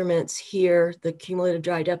measurements here, the cumulative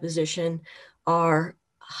dry deposition, are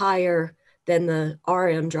higher than the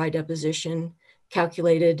RM dry deposition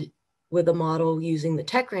calculated with a model using the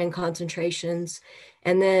TECRAN concentrations.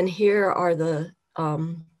 And then here are the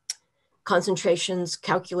concentrations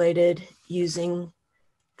calculated using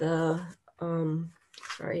the,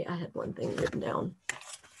 sorry, I had one thing written down.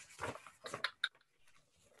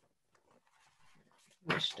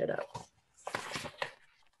 Meshed it up.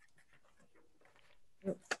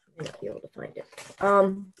 I may not be able to find it.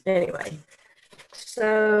 Anyway,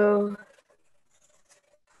 so,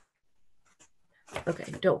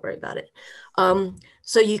 okay, don't worry about it.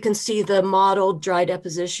 So you can see the modeled dry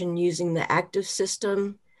deposition using the active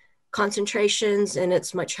system concentrations, and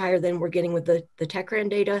it's much higher than we're getting with the TECRAN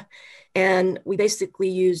data. And we basically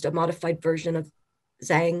used a modified version of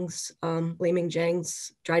Zhang's,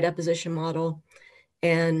 Li-Ming-Zhang's dry deposition model,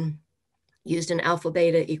 and used an alpha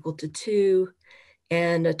beta equal to 2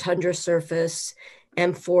 and a tundra surface.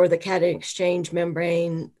 And for the cation exchange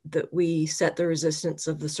membrane, that we set the resistance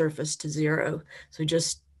of the surface to 0. So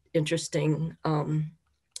just interesting.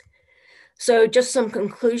 So just some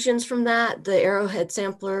conclusions from that. The Arrowhead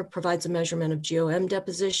sampler provides a measurement of GOM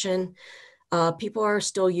deposition. People are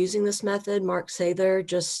still using this method. Mark Sather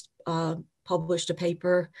just published a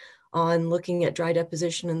paper on looking at dry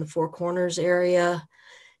deposition in the Four Corners area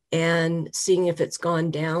and seeing if it's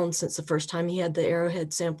gone down since the first time he had the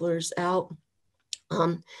Arrowhead samplers out.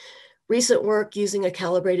 Recent work using a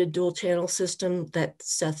calibrated dual channel system that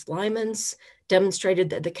Seth Lyman's demonstrated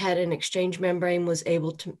that the cation exchange membrane was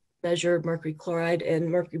able to measure mercury chloride and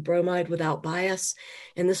mercury bromide without bias.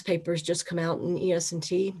 And this paper has just come out in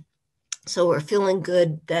ES&T. So we're feeling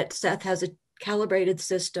good that Seth has a calibrated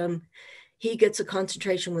system. He gets a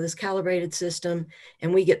concentration with his calibrated system,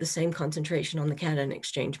 and we get the same concentration on the cation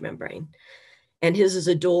exchange membrane. And his is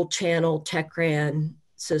a dual channel TECRAN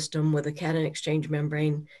system with a cation exchange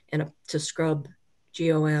membrane and to scrub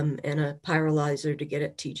GOM and a pyrolyzer to get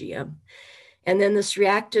at TGM. And then this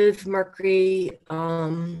reactive mercury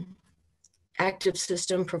active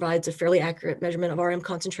system provides a fairly accurate measurement of RM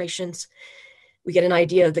concentrations. We get an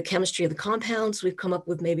idea of the chemistry of the compounds. We've come up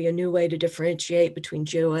with maybe a new way to differentiate between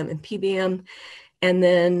GOM and PBM. And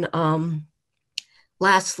then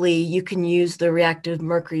lastly, you can use the reactive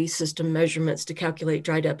mercury system measurements to calculate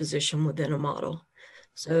dry deposition within a model.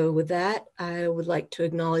 So with that, I would like to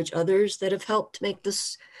acknowledge others that have helped make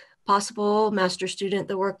this possible, master student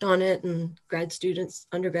that worked on it, and grad students,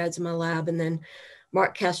 undergrads in my lab. And then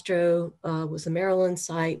Mark Castro was the Maryland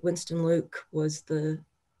site. Winston Luke was the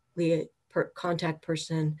contact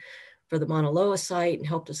person for the Mauna Loa site and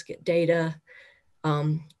helped us get data.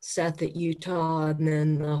 Seth at Utah, and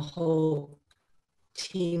then the whole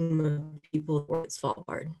team of people at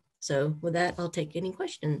Svalbard. So with that, I'll take any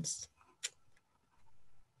questions.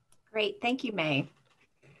 Great, thank you, May.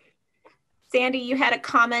 Sandy, you had a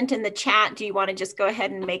comment in the chat. Do you want to just go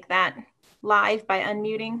ahead and make that live by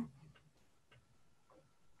unmuting?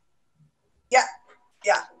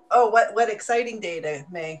 Yeah. Oh, what exciting data,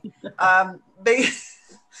 May.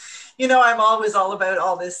 You know, I'm always all about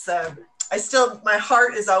all this. My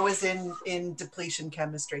heart is always in depletion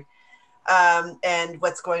chemistry and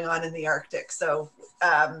what's going on in the Arctic. So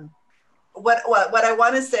what I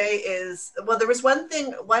want to say is, well, there was one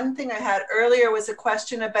thing I had earlier was a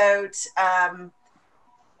question about,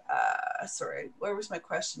 sorry, where was my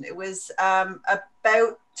question? It was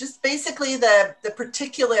about just basically the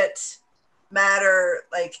particulate matter,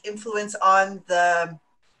 like influence on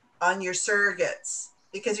your surrogates,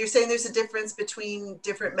 because you're saying there's a difference between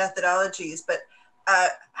different methodologies, but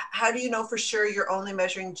how do you know for sure you're only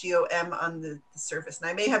measuring GOM on the surface? And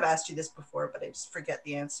I may have asked you this before, but I just forget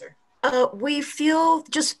the answer. We feel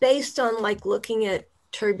just based on like looking at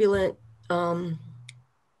turbulent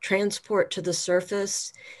transport to the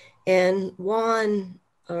surface. And Juan,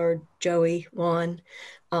 or Joey Juan,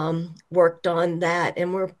 worked on that,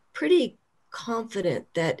 and we're pretty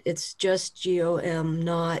confident that it's just GOM,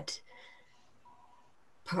 not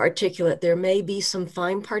particulate. There may be some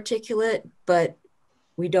fine particulate, but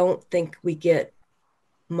we don't think we get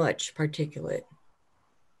much particulate.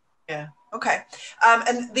 Yeah. Okay.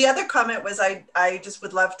 And the other comment was I just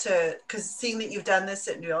would love to, because seeing that you've done this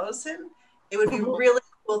at New Olson, it would be really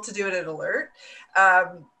cool to do it at Alert,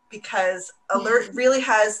 because Alert really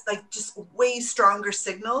has like just way stronger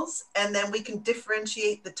signals, and then we can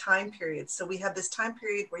differentiate the time periods. So we have this time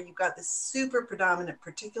period where you've got this super predominant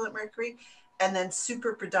particulate mercury and then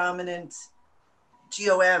super predominant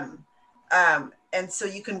GOM. And so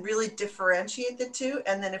you can really differentiate the two.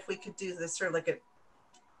 And then if we could do this sort of like a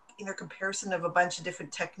comparison of a bunch of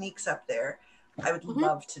different techniques up there, I would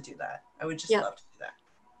love to do that. I would just love to do that.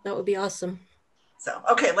 That would be awesome. So,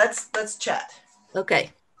 okay, let's chat.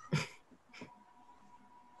 Okay.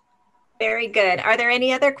 Very good. Are there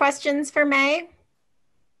any other questions for May?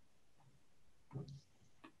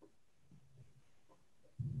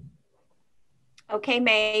 Okay,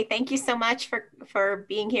 May, thank you so much for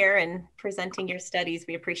being here and presenting your studies.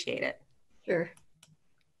 We appreciate it. Sure.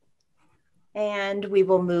 And we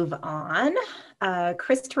will move on.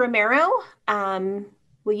 Krista Romero,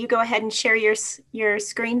 will you go ahead and share your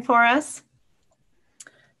screen for us?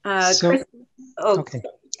 Okay.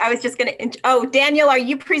 I was just going to, Daniel, are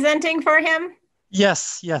you presenting for him?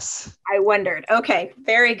 Yes. I wondered. Okay,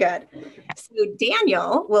 very good. So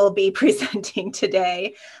Daniel will be presenting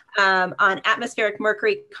today on atmospheric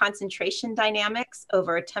mercury concentration dynamics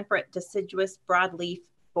over a temperate deciduous broadleaf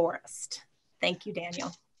forest. Thank you,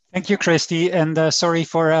 Daniel. Thank you, Christy, and sorry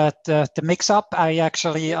for the mix-up. I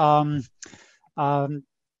actually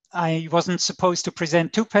I wasn't supposed to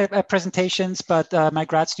present two presentations, but my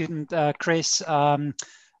grad student Chris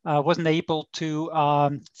wasn't able to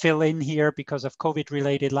fill in here because of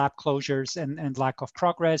COVID-related lab closures and lack of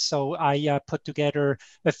progress. So I put together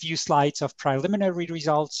a few slides of preliminary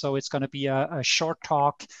results. So it's going to be a short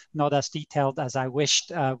talk, not as detailed as I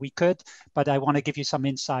wished we could, but I want to give you some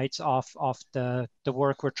insights of the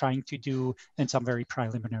work we're trying to do and some very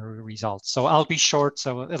preliminary results. So I'll be short,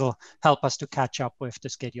 so it'll help us to catch up with the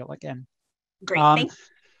schedule again. Great, thank you.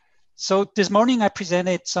 So this morning I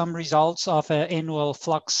presented some results of an annual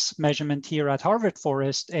flux measurement here at Harvard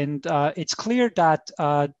Forest, and it's clear that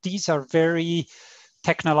these are very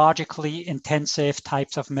technologically intensive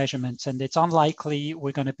types of measurements, and it's unlikely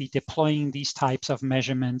we're going to be deploying these types of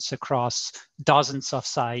measurements across dozens of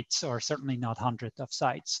sites, or certainly not hundreds of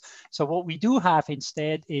sites. So what we do have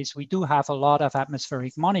instead is we do have a lot of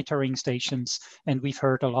atmospheric monitoring stations, and we've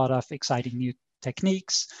heard a lot of exciting new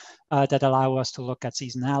techniques that allow us to look at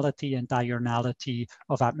seasonality and diurnality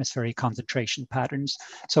of atmospheric concentration patterns.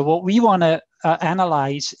 So what we want to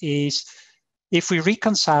analyze is, if we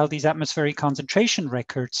reconcile these atmospheric concentration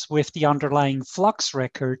records with the underlying flux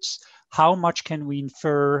records, how much can we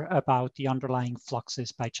infer about the underlying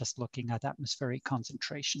fluxes by just looking at atmospheric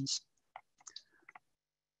concentrations?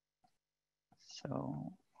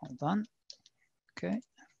 So hold on.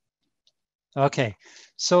 Okay,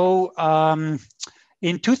 so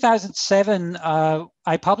in 2007,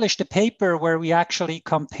 I published a paper where we actually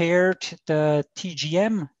compared the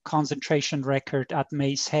TGM concentration record at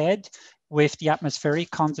Mace Head with the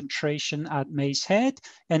atmospheric concentration at Mace Head,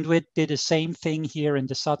 and we did the same thing here in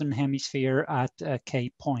the Southern Hemisphere at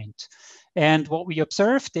Cape Point. And what we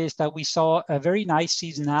observed is that we saw a very nice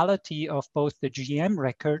seasonality of both the GM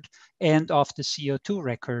record and of the CO2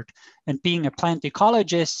 record. And being a plant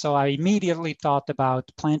ecologist, so I immediately thought about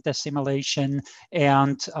plant assimilation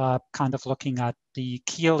and kind of looking at the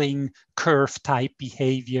Keeling curve type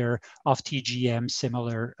behavior of TGM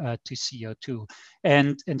similar to CO2.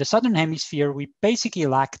 And in the Southern Hemisphere, we basically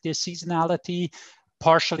lack this seasonality,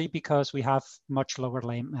 partially because we have much lower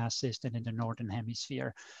land masses than in the Northern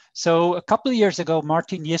Hemisphere. So a couple of years ago,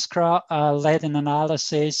 Martin Jiskra led an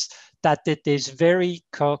analysis that did this very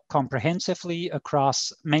comprehensively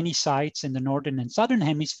across many sites in the Northern and Southern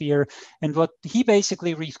Hemisphere. And what he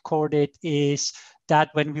basically recorded is that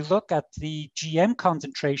when we look at the GM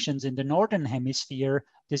concentrations in the Northern Hemisphere,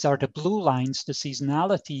 these are the blue lines, the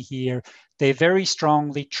seasonality here, they very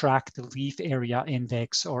strongly track the leaf area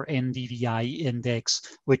index, or NDVI index,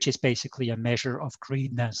 which is basically a measure of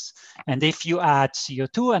greenness. And if you add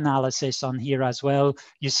CO2 analysis on here as well,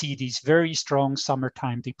 you see these very strong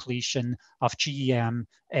summertime depletion concentration of GEM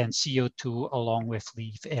and CO2 along with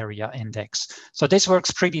leaf area index. So this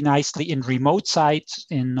works pretty nicely in remote sites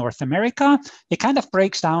in North America. It kind of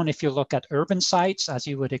breaks down if you look at urban sites, as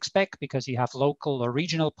you would expect, because you have local or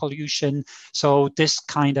regional pollution. So this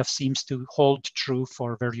kind of seems to hold true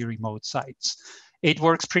for very remote sites. It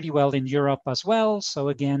works pretty well in Europe as well. So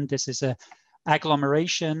again, this is a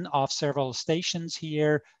agglomeration of several stations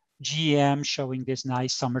here. GEM showing this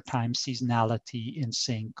nice summertime seasonality in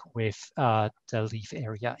sync with the leaf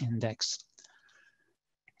area index.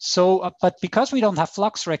 So, but because we don't have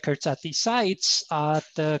flux records at these sites,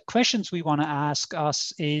 the questions we want to ask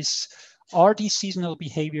us is, are these seasonal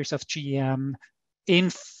behaviors of GEM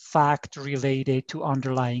in fact related to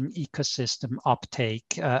underlying ecosystem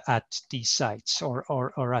uptake at these sites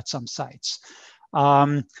or at some sites?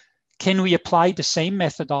 Can we apply the same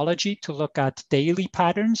methodology to look at daily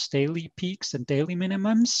patterns, daily peaks and daily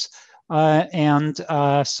minimums?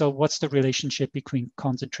 So what's the relationship between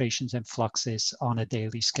concentrations and fluxes on a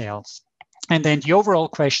daily scale? And then the overall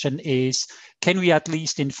question is, can we at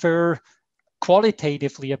least infer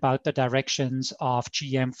qualitatively about the directions of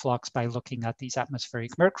GM flux by looking at these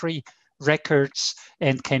atmospheric mercury records?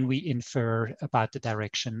 And can we infer about the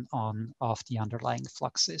direction of the underlying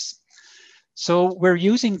fluxes? So we're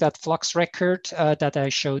using that flux record that I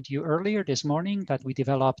showed you earlier this morning that we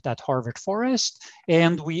developed at Harvard Forest,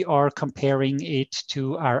 and we are comparing it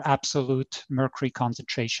to our absolute mercury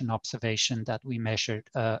concentration observation that we measured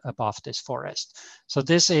above this forest. So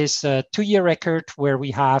this is a 2-year record where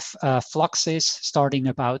we have fluxes starting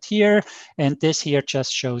about here, and this here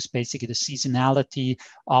just shows basically the seasonality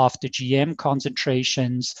of the GM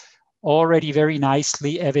concentrations. Already very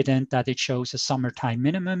nicely evident that it shows a summertime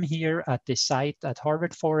minimum here at this site at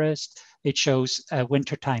Harvard Forest. It shows a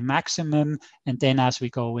wintertime maximum. And then as we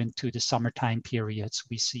go into the summertime periods,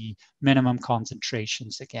 we see minimum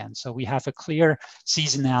concentrations again. So we have a clear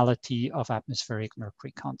seasonality of atmospheric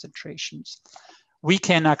mercury concentrations. We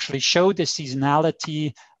can actually show the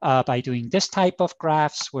seasonality by doing this type of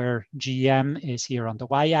graphs where GM is here on the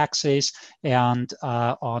y-axis, and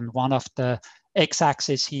on one of the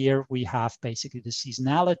x-axis here, we have basically the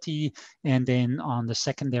seasonality, and then on the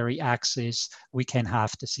secondary axis, we can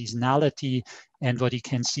have the seasonality. And what you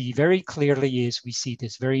can see very clearly is we see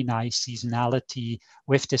this very nice seasonality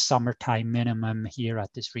with the summertime minimum here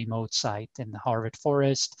at this remote site in the Harvard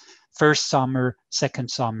Forest. First summer, second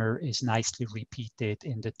summer is nicely repeated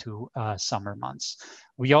in the 2 summer months.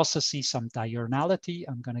 We also see some diurnality.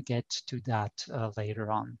 I'm going to get to that later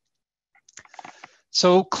on.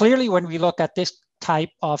 So clearly, when we look at this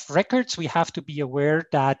type of records, we have to be aware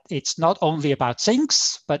that it's not only about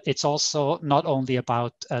sinks, but it's also not only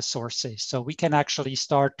about sources. So we can actually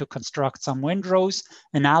start to construct some windrows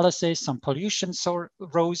analysis, some pollution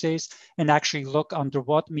roses, and actually look under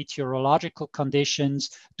what meteorological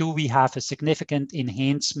conditions do we have a significant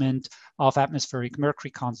enhancement of atmospheric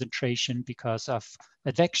mercury concentration because of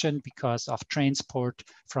advection, because of transport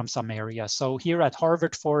from some area. So here at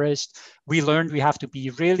Harvard Forest, we learned we have to be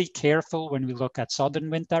really careful when we look at southern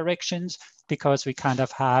wind directions, because we kind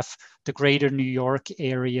of have the greater New York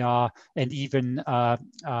area and even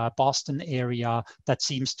Boston area that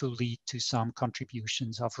seems to lead to some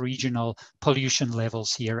contributions of regional pollution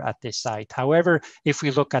levels here at this site. However, if we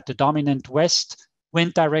look at the dominant west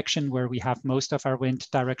wind direction, where we have most of our wind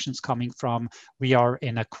directions coming from, we are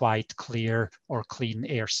in a quite clear or clean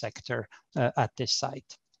air sector at this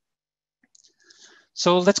site.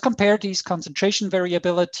 So let's compare these concentration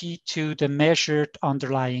variability to the measured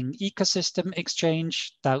underlying ecosystem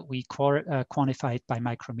exchange that we quantified by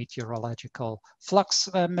micrometeorological flux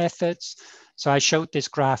methods. So I showed this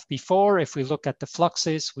graph before. If we look at the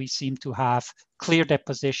fluxes, we seem to have clear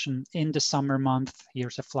deposition in the summer month.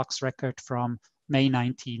 Here's a flux record from May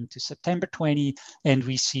 19 to September 20, and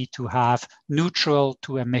we see to have neutral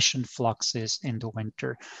to emission fluxes in the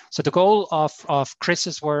winter. So the goal of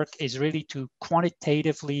Chris's work is really to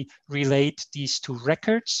quantitatively relate these two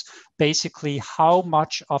records, basically how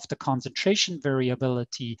much of the concentration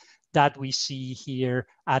variability that we see here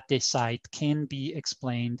at this site can be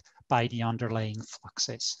explained by the underlying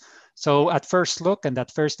fluxes. So at first look and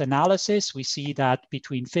at first analysis, we see that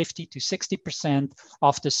between 50 to 60%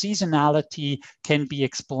 of the seasonality can be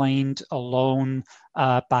explained alone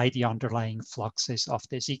by the underlying fluxes of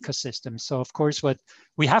this ecosystem. So of course, what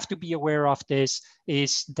we have to be aware of this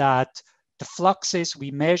is that the fluxes we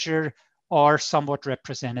measure are somewhat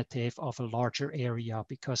representative of a larger area,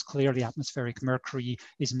 because clearly atmospheric mercury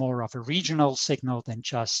is more of a regional signal than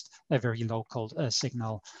just a very local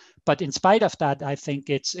signal. But in spite of that, I think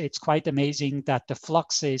it's quite amazing that the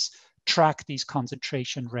fluxes track these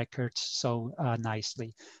concentration records so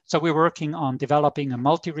nicely. So we're working on developing a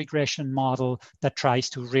multi-regression model that tries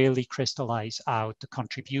to really crystallize out the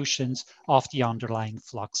contributions of the underlying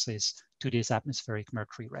fluxes to this atmospheric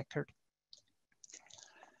mercury record.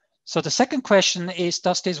 So the second question is,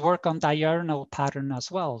 does this work on diurnal pattern as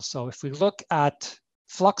well? So if we look at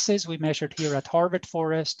fluxes we measured here at Harvard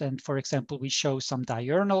Forest, and for example, we show some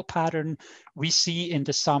diurnal pattern, we see in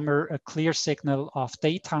the summer a clear signal of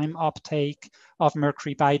daytime uptake of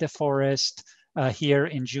mercury by the forest here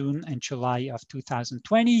in June and July of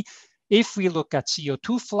 2020. If we look at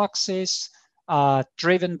CO2 fluxes,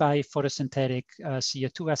 driven by photosynthetic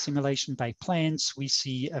CO2 assimilation by plants, we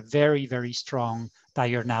see a very, very strong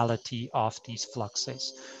diurnality of these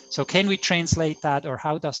fluxes. So can we translate that, or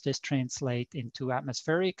how does this translate into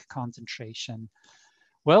atmospheric concentration?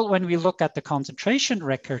 Well, when we look at the concentration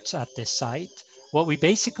records at this site, what we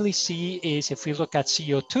basically see is if we look at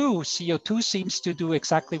CO2, CO2 seems to do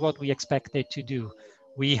exactly what we expect it to do.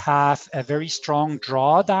 We have a very strong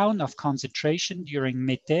drawdown of concentration during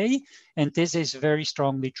midday, and this is very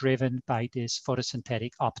strongly driven by this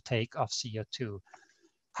photosynthetic uptake of CO2.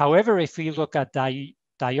 However, if we look at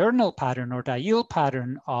diurnal pattern or diel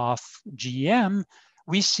pattern of GEM,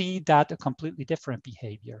 we see that a completely different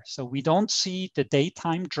behavior. So we don't see the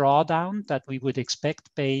daytime drawdown that we would expect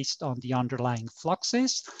based on the underlying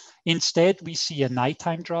fluxes. Instead, we see a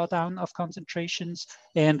nighttime drawdown of concentrations,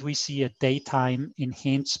 and we see a daytime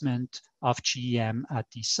enhancement of GEM at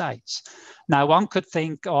these sites. Now, one could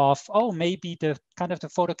think of, oh, maybe the kind of the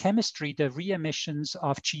photochemistry, the re-emissions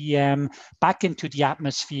of GEM back into the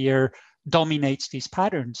atmosphere dominates these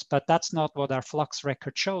patterns, but that's not what our flux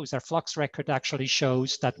record shows. Our flux record actually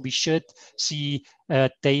shows that we should see a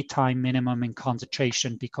daytime minimum in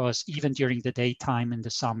concentration, because even during the daytime in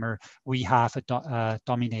the summer, we have a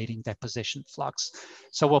dominating deposition flux.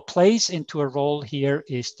 So what plays into a role here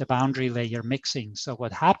is the boundary layer mixing. So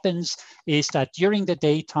what happens is that during the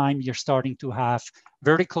daytime, you're starting to have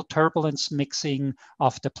vertical turbulence mixing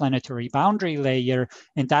of the planetary boundary layer,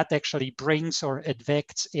 and that actually brings or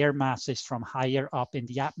advects air masses from higher up in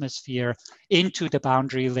the atmosphere into the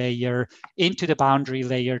boundary layer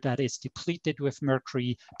that is depleted with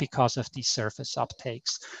mercury because of these surface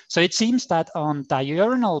uptakes. So it seems that on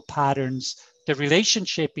diurnal patterns, the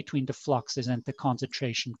relationship between the fluxes and the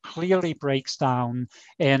concentration clearly breaks down,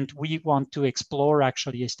 and we want to explore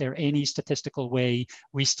actually, is there any statistical way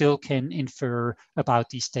we still can infer about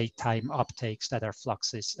these daytime uptakes that our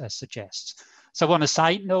fluxes suggests. So on a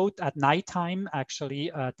side note, at nighttime, actually,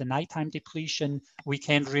 the nighttime depletion, we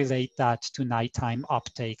can relate that to nighttime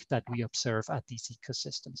uptake that we observe at these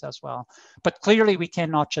ecosystems as well. But clearly, we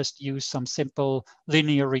cannot just use some simple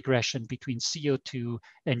linear regression between CO2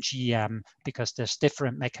 and GEM, because there's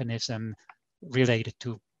different mechanism related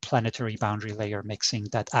to planetary boundary layer mixing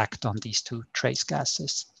that act on these two trace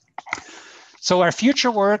gases. So our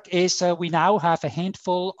future work is we now have a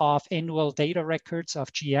handful of annual data records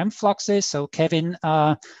of GEM fluxes. So Kevin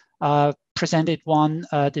presented one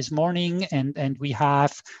this morning, and we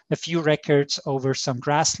have a few records over some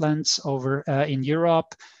grasslands over in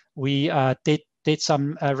Europe. We did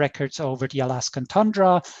some records over the Alaskan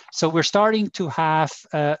tundra. So we're starting to have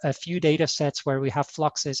a few data sets where we have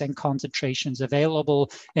fluxes and concentrations available,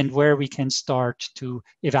 and where we can start to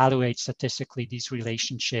evaluate statistically these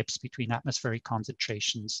relationships between atmospheric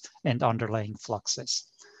concentrations and underlying fluxes.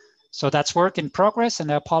 So that's work in progress, and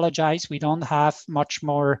I apologize, we don't have much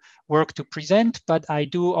more work to present, but I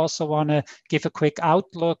do also want to give a quick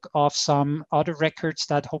outlook of some other records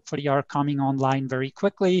that hopefully are coming online very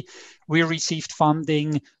quickly. We received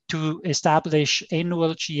funding to establish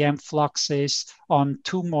annual GEM fluxes on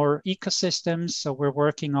 2 more ecosystems. So we're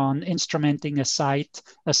working on instrumenting a site,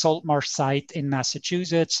 a salt marsh site in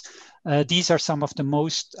Massachusetts. These are some of the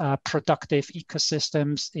most productive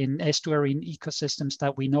ecosystems in estuarine ecosystems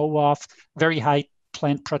that we know of, very high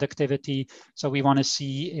plant productivity. So we want to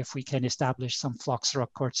see if we can establish some flux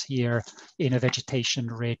records here in a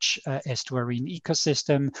vegetation-rich estuarine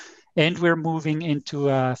ecosystem. And we're moving into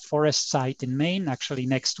a forest site in Maine, actually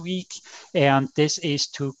next week. And this is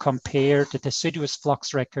to compare the deciduous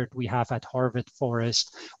flux record we have at Harvard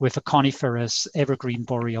Forest with a coniferous evergreen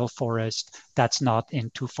boreal forest that's not in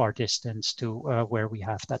too far distance to where we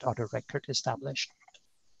have that other record established.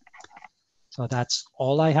 So that's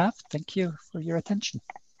all I have. Thank you for your attention.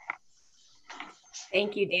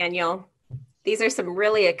 Thank you, Daniel. These are some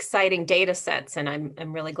really exciting data sets, and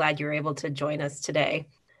I'm really glad you were able to join us today.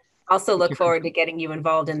 Also look forward to getting you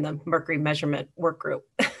involved in the mercury measurement work group.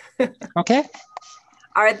 Okay.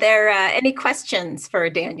 Are there any questions for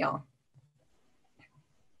Daniel?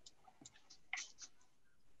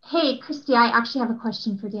 Hey, Christy, I actually have a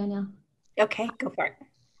question for Daniel. Okay, go for it.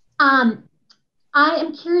 I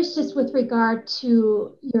am curious just with regard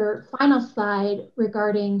to your final slide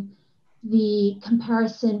regarding the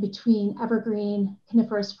comparison between evergreen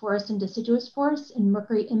coniferous forest and deciduous forest and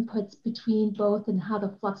mercury inputs between both and how the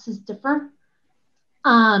fluxes differ.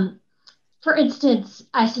 For instance,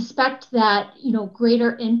 I suspect that,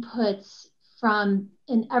 greater inputs from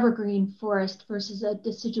an evergreen forest versus a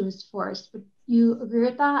deciduous forest. Would you agree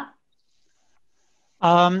with that?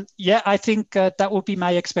 Yeah, I think that would be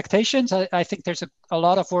my expectations. I think there's a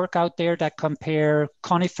lot of work out there that compare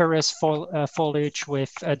coniferous foliage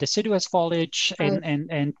with deciduous foliage, Right.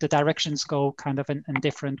 and the directions go kind of in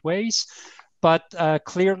different ways. But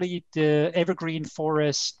clearly, the evergreen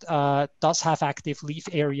forest does have active leaf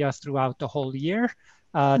area throughout the whole year.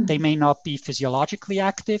 They may not be physiologically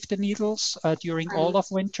active, the needles, during all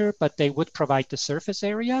of winter, but they would provide the surface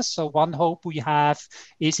area. So one hope we have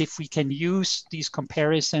is if we can use these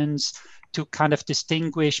comparisons to kind of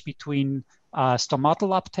distinguish between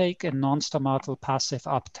stomatal uptake and non-stomatal passive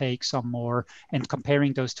uptake some more, and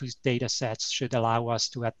comparing those two data sets should allow us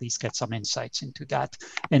to at least get some insights into that.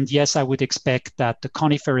 And yes, I would expect that the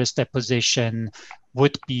coniferous deposition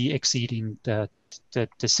would be exceeding the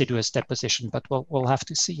deciduous deposition, but we'll have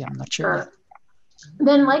to see. I'm not sure. Sure.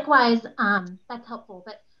 Then likewise, that's helpful,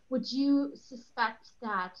 but would you suspect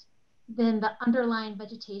that then the underlying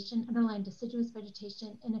deciduous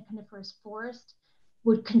vegetation in a coniferous forest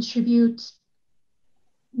would contribute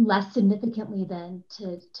less significantly than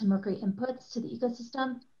to mercury inputs to the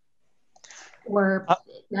ecosystem, or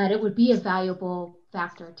that it would be a valuable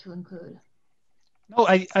factor to include? No,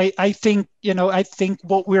 I think, I think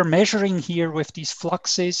what we're measuring here with these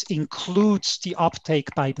fluxes includes the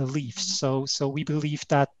uptake by the leaves. So we believe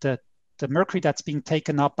that the mercury that's being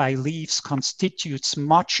taken up by leaves constitutes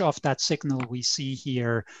much of that signal we see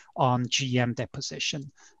here on GM deposition.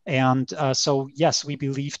 And so, yes, we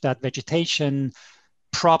believe that vegetation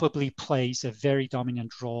probably plays a very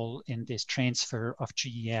dominant role in this transfer of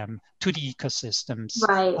GM to the ecosystems.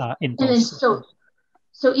 Right. In and those then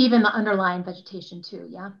so even the underlying vegetation too,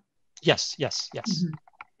 yeah? Yes. Mm-hmm.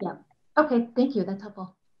 Yeah. Okay, thank you. That's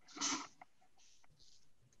helpful.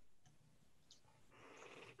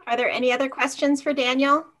 Are there any other questions for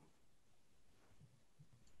Daniel?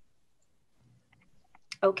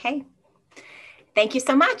 Okay. Thank you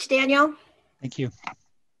so much, Daniel. Thank you.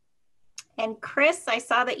 And Chris, I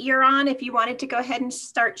saw that you're on. If you wanted to go ahead and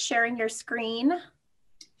start sharing your screen.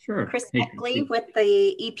 Sure. Chris Beckley with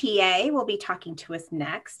the EPA will be talking to us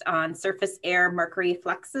next on surface air mercury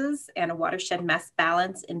fluxes and a watershed mass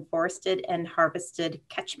balance in forested and harvested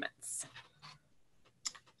catchments.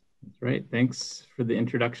 That's right. Thanks for the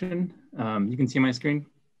introduction. You can see my screen?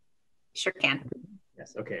 Sure can.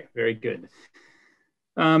 Yes. Okay. Very good.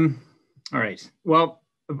 All right. Well,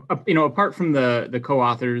 apart from the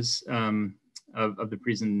co-authors of the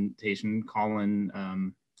presentation,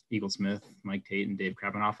 Colin Eaglesmith, Mike Tate, and Dave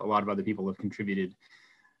Krabanoff, a lot of other people have contributed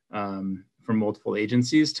from multiple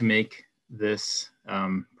agencies to make this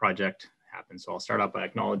project happen. So I'll start out by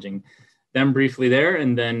acknowledging them briefly there,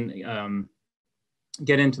 and then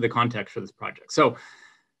get into the context for this project. So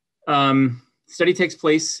study takes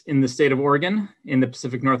place in the state of Oregon in the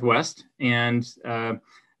Pacific Northwest, and a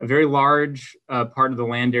very large part of the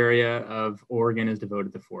land area of Oregon is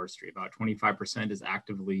devoted to forestry. About 25% is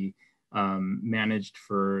actively managed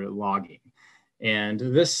for logging. And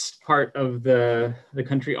this part of the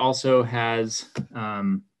country also has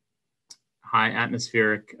high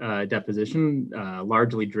atmospheric deposition,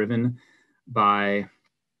 largely driven by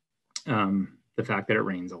the fact that it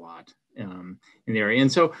rains a lot in the area.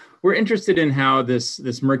 And so we're interested in how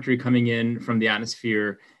this mercury coming in from the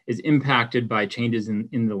atmosphere is impacted by changes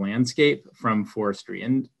in the landscape from forestry.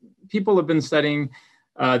 And people have been studying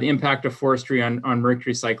the impact of forestry on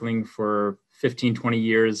mercury cycling for 15, 20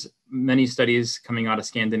 years. Many studies coming out of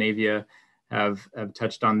Scandinavia have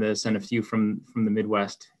touched on this, and a few from the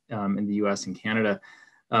Midwest in the US and Canada.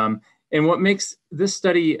 And what makes this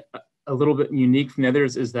study a little bit unique from the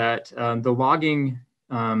others is that the logging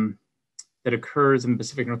that occurs in the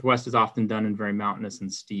Pacific Northwest is often done in very mountainous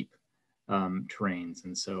and steep terrains.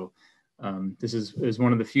 And so this is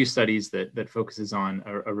one of the few studies that focuses on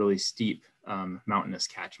a really steep mountainous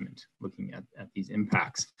catchment, looking at these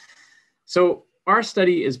impacts. So our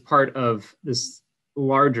study is part of this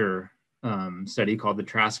larger study called the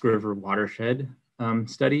Trask River Watershed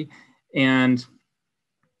Study. And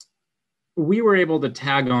we were able to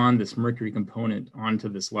tag on this mercury component onto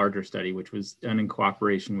this larger study, which was done in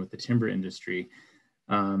cooperation with the timber industry.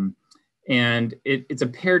 And it's a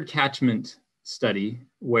paired catchment study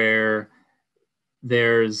where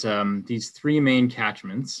there's these three main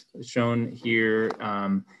catchments shown here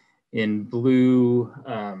in blue,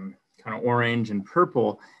 kind of orange, and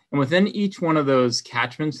purple. And within each one of those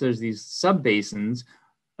catchments, there's these sub-basins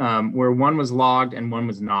where one was logged and one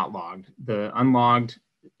was not logged. The unlogged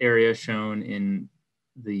area shown in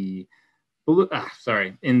the blue,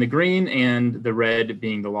 in the green, and the red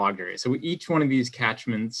being the logged area. So each one of these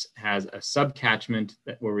catchments has a sub-catchment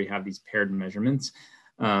where we have these paired measurements.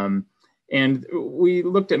 And we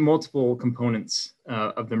looked at multiple components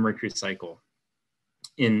of the mercury cycle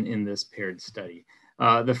in this paired study.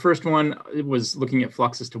 The first one was looking at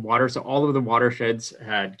fluxes to water. So all of the watersheds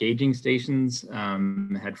had gauging stations,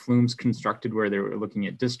 had flumes constructed where they were looking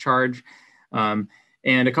at discharge.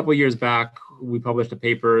 And a couple of years back, we published a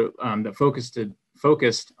paper that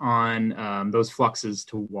focused on those fluxes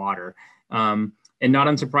to water. And not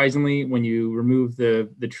unsurprisingly, when you remove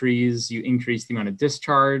the trees, you increase the amount of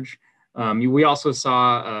discharge. We also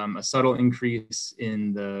saw a subtle increase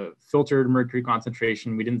in the filtered mercury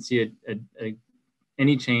concentration. We didn't see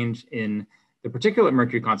any change in the particulate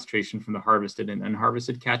mercury concentration from the harvested and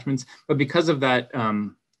unharvested catchments. But because of that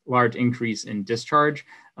large increase in discharge,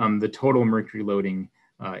 the total mercury loading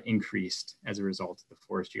increased as a result of the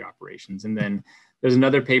forestry operations. And then there's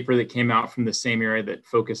another paper that came out from the same area that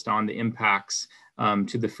focused on the impacts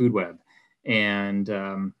to the food web,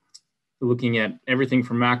 and looking at everything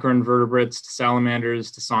from macroinvertebrates to salamanders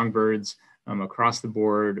to songbirds. Across the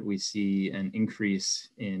board, we see an increase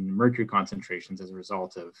in mercury concentrations as a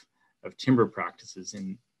result of timber practices.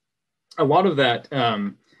 And a lot of that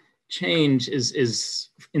change is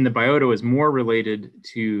in the biota is more related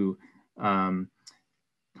to kind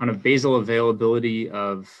of basal availability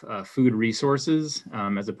of food resources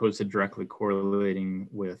as opposed to directly correlating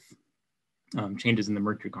with changes in the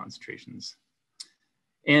mercury concentrations.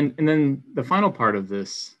 And then the final part of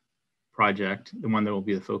this project, the one that will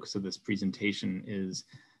be the focus of this presentation, is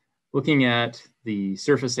looking at the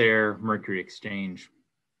surface air mercury exchange.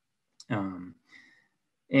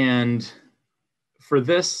 And for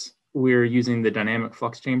this, we're using the dynamic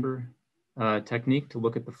flux chamber technique to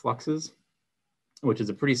look at the fluxes, which is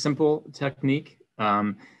a pretty simple technique.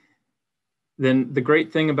 Then the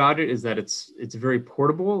great thing about it is that it's very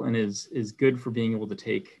portable and is good for being able to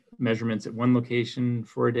take measurements at one location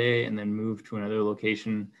for a day and then move to another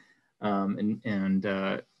location,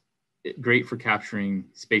 and great for capturing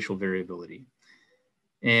spatial variability.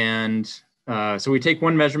 And so we take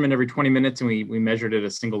one measurement every 20 minutes and we measured at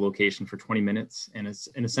a single location for 20 minutes. And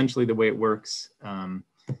essentially the way it works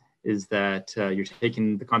is that you're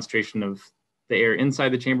taking the concentration of the air inside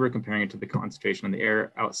the chamber, comparing it to the concentration of the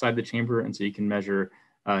air outside the chamber. And so you can measure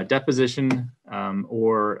deposition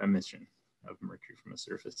or emission of mercury from a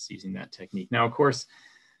surface using that technique. Now, of course,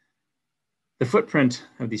 the footprint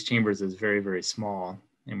of these chambers is very, very small,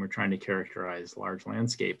 and we're trying to characterize large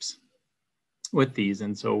landscapes with these.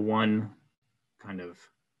 And so one kind of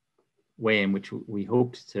way in which we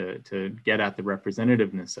hoped to get at the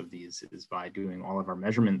representativeness of these is by doing all of our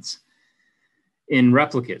measurements in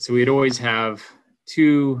replicate. So we'd always have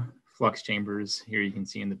two flux chambers. Here you can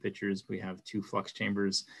see in the pictures, we have two flux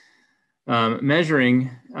chambers measuring.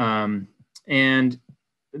 And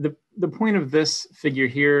the point of this figure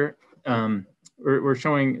here, we're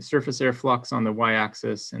showing surface air flux on the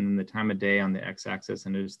y-axis and then the time of day on the x-axis,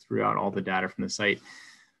 and it is throughout all the data from the site.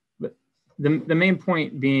 But the main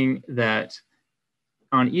point being that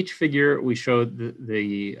on each figure, we showed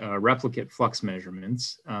the replicate flux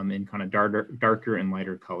measurements in kind of darker and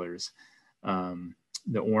lighter colors.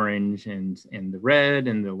 The orange and the red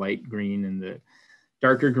and the light green and the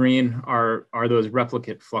darker green are those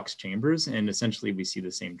replicate flux chambers. And essentially we see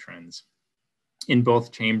the same trends in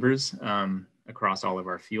both chambers across all of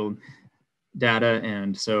our field data.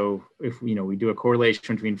 And so if we do a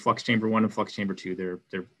correlation between flux chamber 1 and flux chamber 2,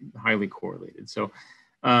 they're highly correlated. So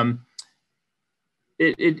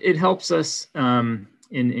it helps us in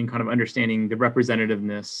kind of understanding the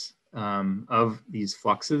representativeness of these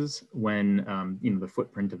fluxes when the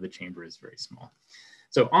footprint of the chamber is very small.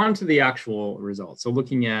 So on to the actual results. So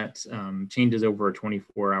looking at changes over a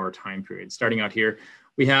 24-hour time period. Starting out here,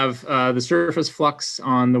 we have the surface flux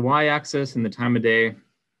on the y-axis and the time of day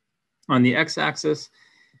on the x-axis,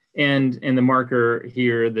 and the marker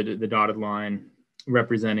here, the dotted line,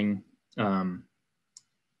 representing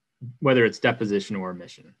whether it's deposition or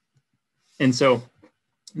emission. And so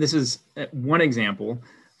this is one example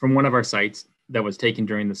from one of our sites that was taken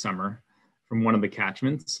during the summer from one of the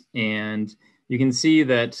catchments. And you can see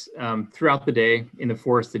that throughout the day in the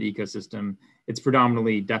forested ecosystem, it's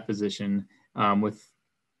predominantly deposition with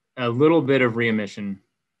a little bit of re-emission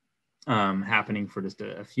happening for just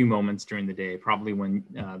a few moments during the day, probably when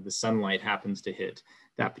the sunlight happens to hit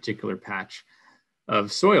that particular patch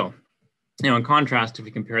of soil. Now, in contrast, if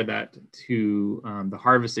we compare that to the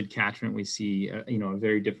harvested catchment, we see a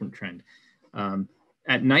very different trend.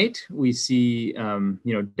 At night, we see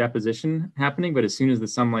deposition happening, but as soon as the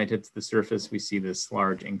sunlight hits the surface, we see this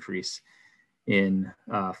large increase in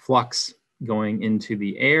flux going into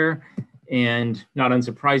the air. And not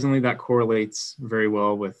unsurprisingly, that correlates very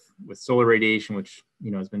well with solar radiation, which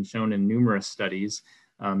has been shown in numerous studies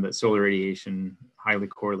that solar radiation highly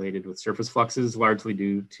correlated with surface fluxes, largely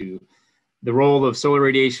due to the role of solar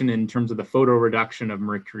radiation in terms of the photoreduction of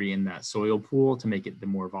mercury in that soil pool to make it the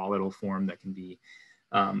more volatile form that can be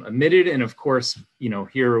emitted. And of course,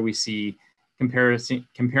 here we see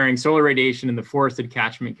comparing solar radiation in the forested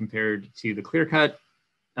catchment compared to the clear cut.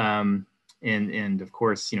 And of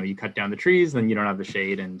course, you cut down the trees, then you don't have the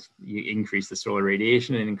shade, and you increase the solar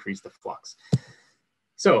radiation and increase the flux.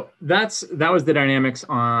 So that was the dynamics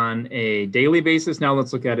on a daily basis. Now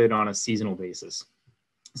let's look at it on a seasonal basis.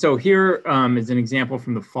 So here is an example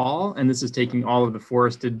from the fall, and this is taking all of the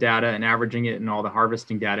forested data and averaging it, and all the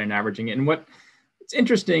harvesting data and averaging it. And what's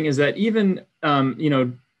interesting is that even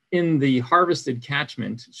in the harvested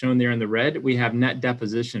catchment shown there in the red, we have net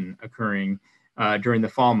deposition occurring during the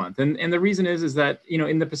fall month. And the reason is that,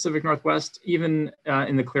 in the Pacific Northwest, even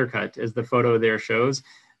in the clear cut, as the photo there shows,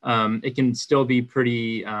 it can still be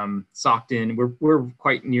pretty socked in. We're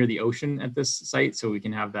quite near the ocean at this site, so we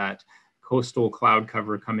can have that coastal cloud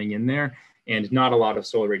cover coming in there and not a lot of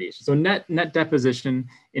solar radiation. So net deposition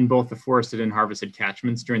in both the forested and harvested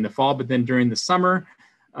catchments during the fall, but then during the summer,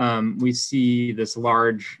 we see this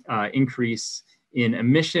large increase in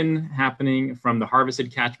emission happening from the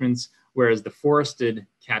harvested catchments, whereas the forested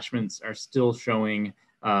catchments are still showing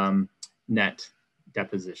net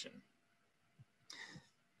deposition.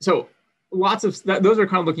 So those are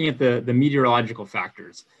kind of looking at the meteorological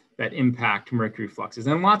factors that impact mercury fluxes.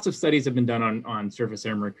 And lots of studies have been done on surface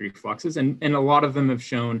air mercury fluxes, and a lot of them have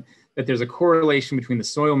shown that there's a correlation between the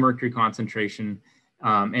soil mercury concentration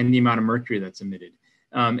and the amount of mercury that's emitted.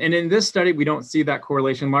 And in this study, we don't see that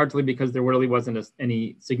correlation, largely because there really wasn't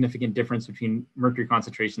any significant difference between mercury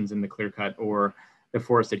concentrations in the clear cut or the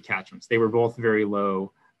forested catchments. They were both very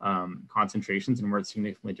low concentrations and weren't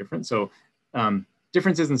significantly different. So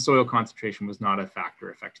differences in soil concentration was not a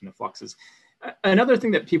factor affecting the fluxes. Another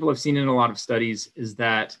thing that people have seen in a lot of studies is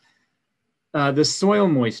that the soil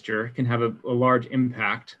moisture can have a large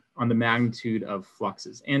impact on the magnitude of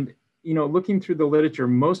fluxes. And looking through the literature,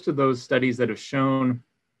 most of those studies that have shown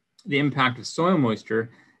the impact of soil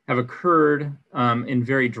moisture have occurred in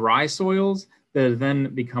very dry soils that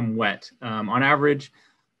then become wet. On average,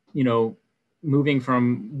 moving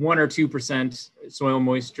from 1 or 2% soil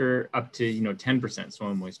moisture up to 10%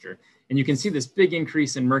 soil moisture. And you can see this big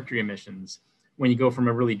increase in mercury emissions when you go from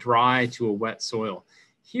a really dry to a wet soil.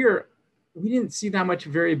 Here, we didn't see that much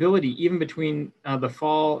variability, even between the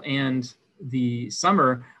fall and the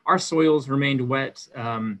summer. Our soils remained wet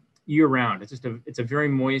year round. It's a very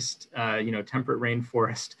moist, temperate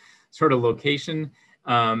rainforest sort of location.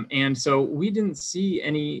 And so we didn't see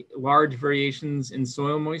any large variations in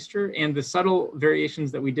soil moisture, and the subtle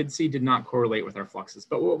variations that we did see did not correlate with our fluxes.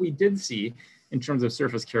 But what we did see in terms of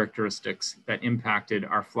surface characteristics that impacted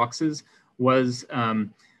our fluxes was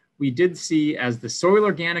we did see, as the soil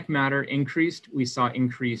organic matter increased, we saw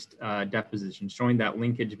increased deposition, showing that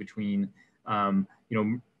linkage between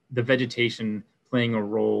the vegetation playing a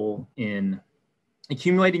role in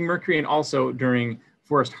accumulating mercury, and also during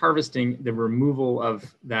forest harvesting, the removal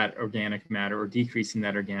of that organic matter or decreasing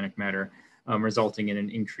that organic matter, resulting in an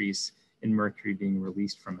increase in mercury being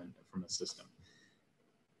released from a system.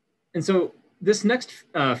 And so this next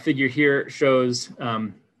figure here shows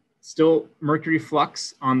still mercury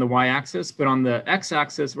flux on the y-axis, but on the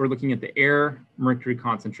x-axis, we're looking at the air mercury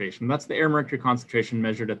concentration. That's the air mercury concentration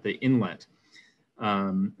measured at the inlet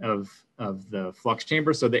of the flux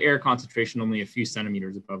chamber. So the air concentration only a few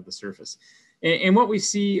centimeters above the surface. And what we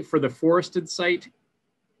see for the forested site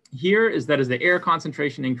here is that as the air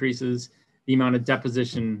concentration increases, the amount of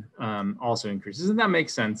deposition also increases. And that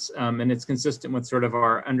makes sense. And it's consistent with sort of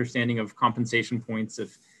our understanding of compensation points.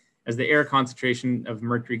 As the air concentration of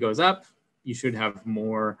mercury goes up, you should have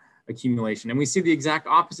more accumulation. And we see the exact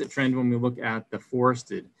opposite trend when we look at the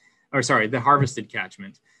the harvested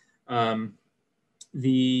catchment.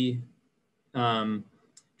 The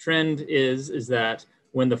trend is that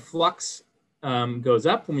when the flux goes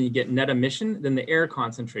up, when you get net emission, then the air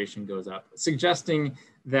concentration goes up, suggesting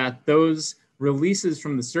that those releases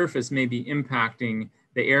from the surface may be impacting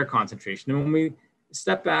the air concentration. And when we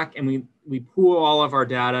step back and we pool all of our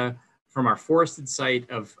data from our forested site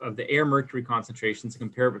of the air mercury concentrations, to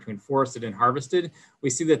compare it between forested and harvested, we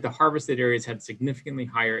see that the harvested areas had significantly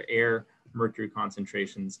higher air mercury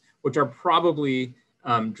concentrations, which are probably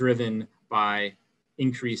driven by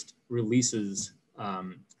increased releases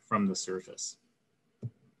from the surface.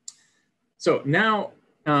 So now,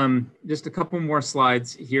 just a couple more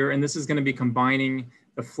slides here, and this is going to be combining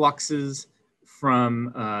the fluxes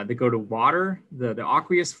from that go to water, the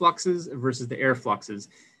aqueous fluxes versus the air fluxes.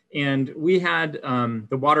 And we had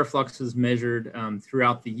the water fluxes measured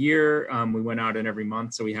throughout the year. We went out in every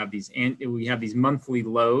month, so we have these monthly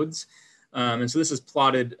loads. And so this is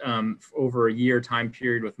plotted over a year time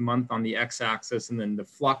period with month on the x-axis, and then the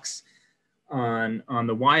flux on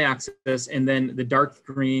the y-axis, and then the dark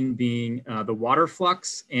green being the water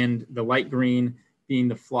flux, and the light green being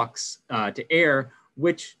the flux to air,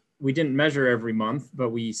 which we didn't measure every month,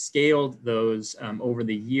 but we scaled those over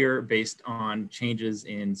the year based on changes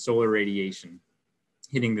in solar radiation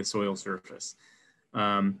hitting the soil surface.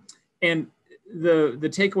 And the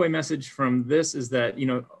takeaway message from this is that, you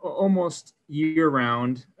know, almost year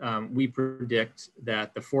round, we predict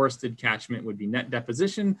that the forested catchment would be net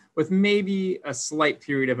deposition, with maybe a slight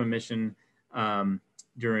period of emission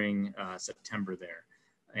during September there.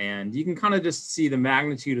 And you can kind of just see the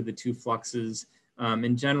magnitude of the two fluxes.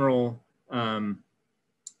 In general, the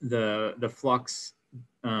flux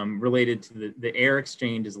related to the air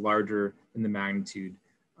exchange is larger than the magnitude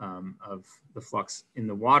of the flux in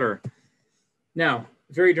the water. Now,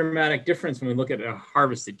 very dramatic difference when we look at a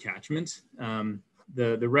harvested catchment.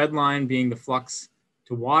 The red line being the flux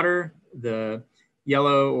to water, the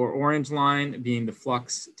yellow or orange line being the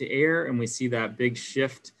flux to air, and we see that big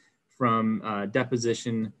shift from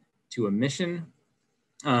deposition to emission.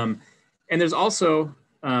 And there's also,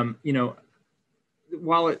 you know,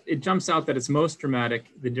 while it jumps out that it's most dramatic,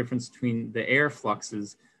 the difference between the air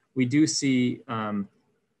fluxes, we do see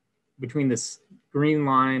between this green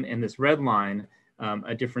line and this red line,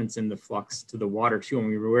 a difference in the flux to the water too. And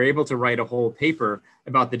we were able to write a whole paper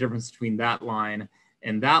about the difference between that line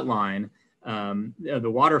and that line, the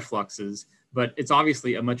water fluxes, but it's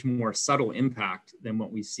obviously a much more subtle impact than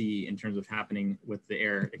what we see in terms of happening with the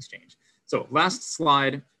air exchange. So last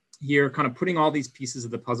slide here, kind of putting all these pieces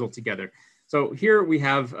of the puzzle together. So here we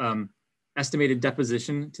have estimated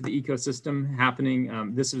deposition to the ecosystem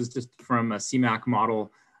happening. This was just from a CMAQ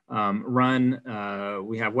model run.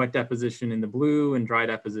 We have wet deposition in the blue and dry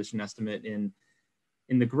deposition estimate in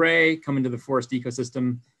the gray coming to the forest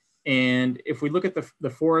ecosystem. And if we look at the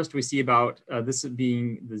forest, we see about this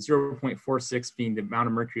being the 0.46 being the amount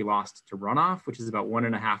of mercury lost to runoff, which is about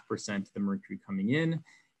 1.5% of the mercury coming in.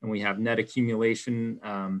 And we have net accumulation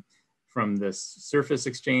from this surface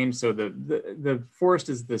exchange. So the forest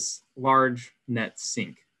is this large net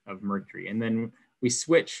sink of mercury. And then we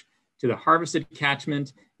switch to the harvested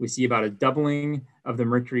catchment. We see about a doubling of the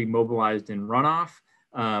mercury mobilized in runoff.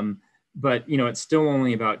 But you know, it's still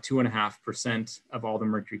only about 2.5% of all the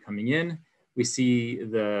mercury coming in. We see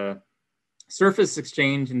the surface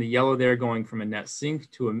exchange in the yellow there going from a net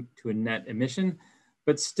sink to a net emission.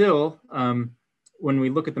 But still, when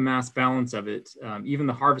we look at the mass balance of it, even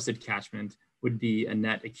the harvested catchment would be a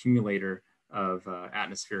net accumulator of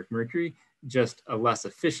atmospheric mercury, just a less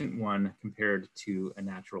efficient one compared to a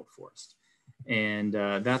natural forest. And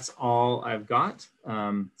that's all I've got.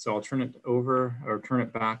 So I'll turn it over or turn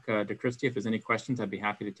it back to Christy. If there's any questions, I'd be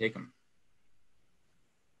happy to take them.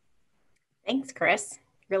 Thanks, Chris.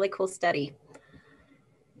 Really cool study.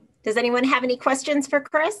 Does anyone have any questions for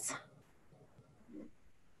Chris?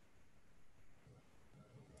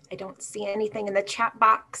 I don't see anything in the chat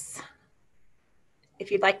box.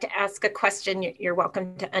 If you'd like to ask a question, you're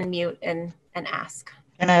welcome to unmute and ask.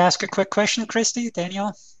 Can I ask a quick question, Christy,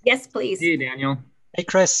 Daniel? Yes, please. Hey, Daniel. Hey,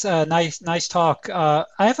 Chris, nice talk. I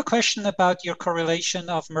have a question about your correlation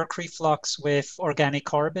of mercury flux with organic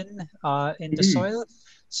carbon in the soil.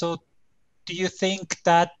 So do you think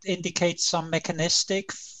that indicates some mechanism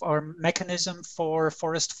for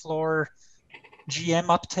forest floor GM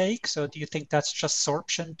uptake? So do you think that's just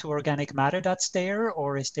sorption to organic matter that's there,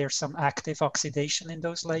 or is there some active oxidation in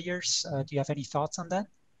those layers? Do you have any thoughts on that?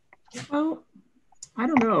 Well, I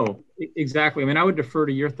don't know exactly. I mean, I would defer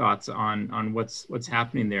to your thoughts on what's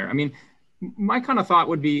happening there. I mean, my kind of thought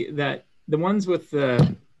would be that the ones with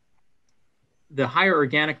the higher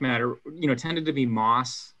organic matter, you know, tended to be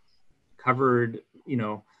moss covered, you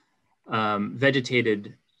know,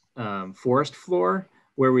 vegetated forest floor,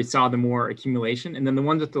 where we saw the more accumulation. And then the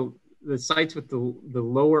ones with the sites with the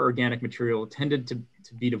lower organic material tended to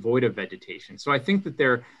be devoid of vegetation. So I think that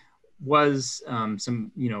there was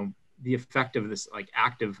some, you know, the effect of this like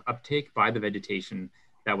active uptake by the vegetation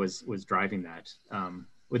that was driving that.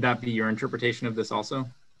 Would that be your interpretation of this also?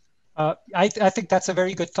 I think that's a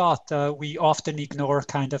very good thought. We often ignore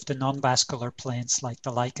kind of the non-vascular planes like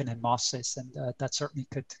the lichen and mosses, and that certainly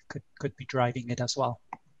could be driving it as well.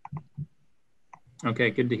 Okay,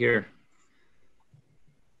 good to hear.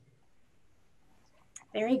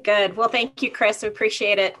 Very good. Well, thank you, Chris. We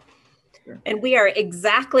appreciate it. Sure. And we are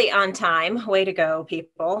exactly on time. Way to go,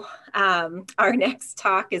 people. Our next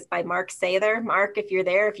talk is by Mark Sather. Mark, if you're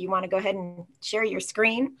there, if you want to go ahead and share your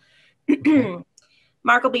screen.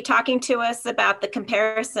 Mark will be talking to us about the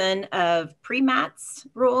comparison of pre-MATS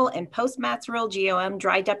rule and post-MATS rule GOM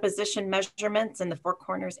dry deposition measurements in the Four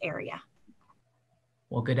Corners area.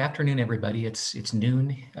 Well, good afternoon, everybody. It's noon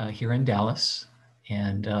here in Dallas,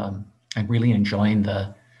 and I'm really enjoying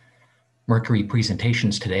the Mercury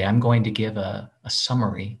presentations today. I'm going to give a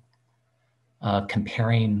summary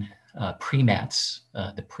comparing pre-MATS,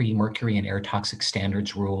 the pre-Mercury and air toxic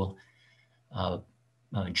standards rule,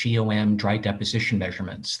 GOM dry deposition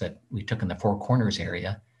measurements that we took in the Four Corners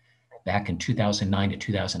area back in 2009 to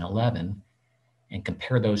 2011, and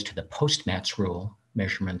compare those to the post-MATS rule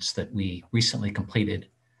measurements that we recently completed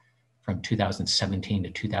from 2017 to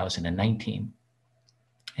 2019.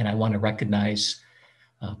 And I want to recognize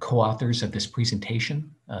co-authors of this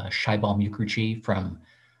presentation, Shaibal Mukherjee from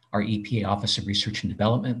our EPA Office of Research and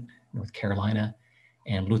Development, North Carolina,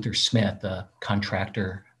 and Luther Smith, a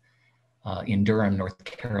contractor in Durham, North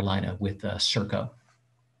Carolina with CERCO.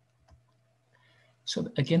 So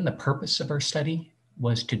again, the purpose of our study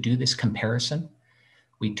was to do this comparison.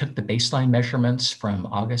 We took the baseline measurements from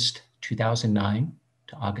August 2009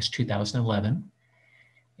 to August 2011,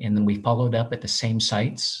 and then we followed up at the same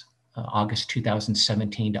sites, August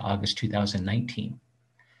 2017 to August 2019.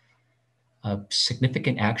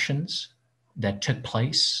 Significant actions that took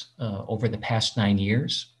place over the past 9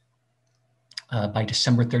 years. By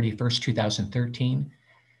December 31st, 2013,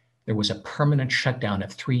 there was a permanent shutdown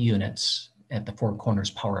of 3 units at the Four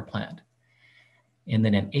Corners power plant. And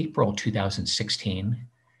then in April 2016,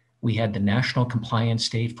 we had the national compliance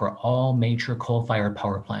date for all major coal-fired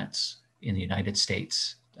power plants in the United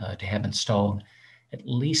States to have installed at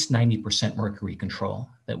least 90% mercury control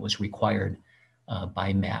that was required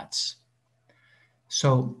by MATS.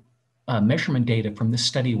 So measurement data from this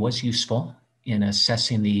study was useful in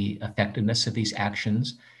assessing the effectiveness of these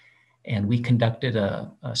actions. And we conducted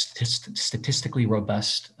a statistically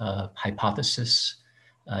robust hypothesis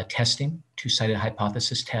testing, two-sided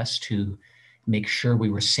hypothesis test to make sure we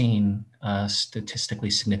were seeing statistically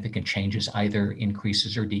significant changes, either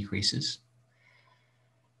increases or decreases.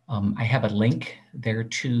 I have a link there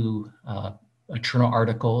to a journal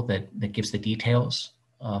article that gives the details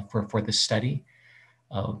for this study.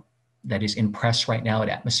 That is in press right now at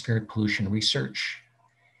Atmospheric Pollution Research.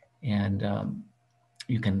 And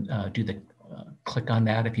you can click on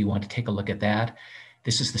that if you want to take a look at that.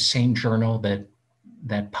 This is the same journal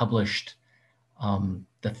that published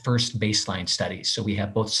the first baseline study. So we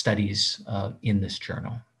have both studies in this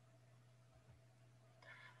journal.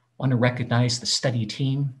 I want to recognize the study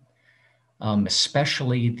team,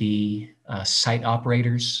 especially the site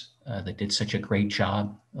operators that did such a great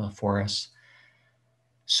job for us.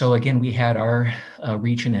 So again, we had our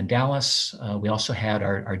region in Dallas. We also had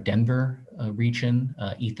our Denver region,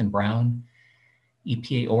 Ethan Brown,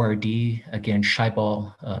 EPA ORD, again,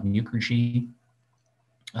 Shaibal Mukherjee,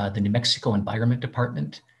 the New Mexico Environment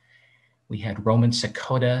Department. We had Roman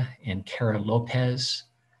Sakota and Kara Lopez,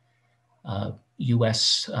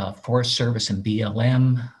 U.S. Forest Service and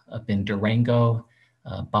BLM up in Durango,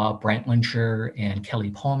 Bob Brantlinger and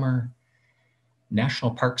Kelly Palmer.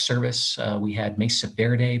 National Park Service, we had Mesa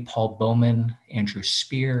Verde, Paul Bowman, Andrew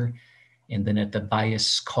Spear, and then at the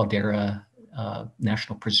Valles Caldera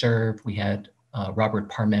National Preserve, we had Robert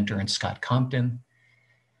Parmenter and Scott Compton.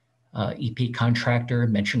 EP contractor,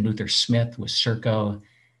 mentioned Luther Smith with CERCO,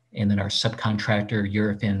 and then our subcontractor,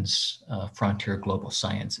 Eurofins Frontier Global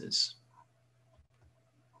Sciences.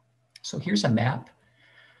 So here's a map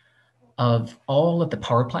of all of the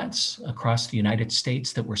power plants across the United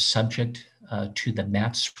States that were subject to the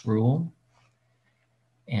MATS rule.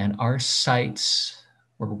 And our sites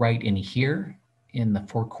were right in here in the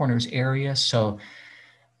Four Corners area. So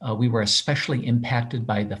we were especially impacted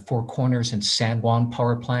by the Four Corners and San Juan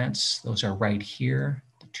power plants. Those are right here,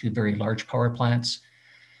 the 2 very large power plants.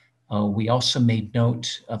 We also made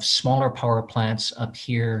note of smaller power plants up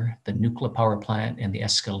here, the Nuclear power plant and the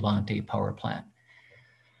Escalante power plant.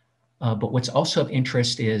 But what's also of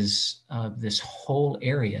interest is this whole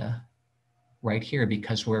area right here,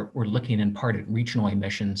 because we're looking in part at regional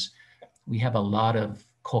emissions. We have a lot of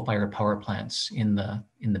coal-fired power plants in the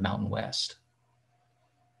Mountain West.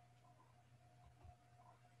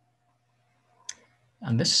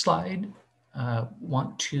 On this slide,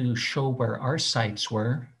 want to show where our sites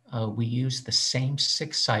were. We used the same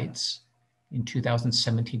 6 sites in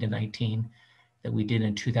 2017 to 19 that we did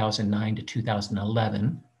in 2009 to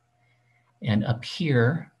 2011. And up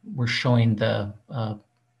here, we're showing the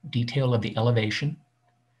detail of the elevation.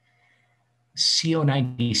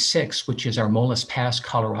 CO96, which is our Molas Pass,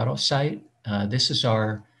 Colorado site. This is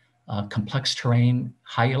our complex terrain,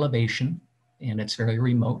 high elevation, and it's very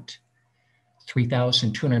remote.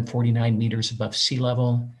 3,249 meters above sea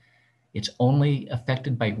level. It's only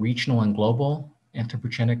affected by regional and global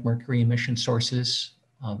anthropogenic mercury emission sources,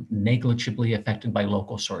 negligibly affected by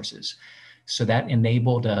local sources. So that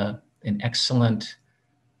enabled an excellent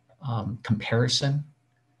comparison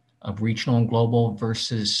of regional and global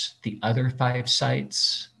versus the other 5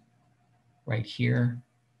 sites right here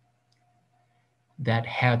that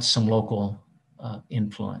had some local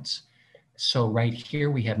influence. So right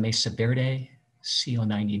here we have Mesa Verde,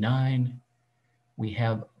 CO99. We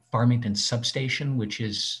have Farmington Substation, which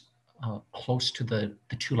is close to the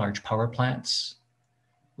 2 large power plants,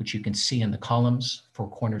 which you can see in the columns, Four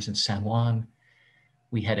Corners and San Juan.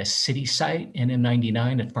 We had a city site,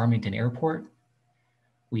 NM99 at Farmington Airport.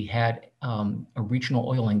 We had a regional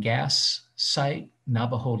oil and gas site,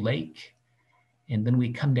 Navajo Lake. And then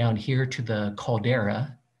we come down here to the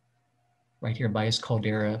caldera, right here by his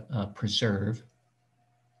caldera preserve.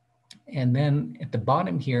 And then at the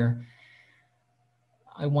bottom here,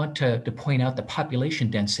 I want to point out the population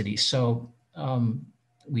density. So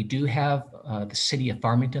we do have the city of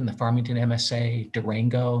Farmington, the Farmington MSA,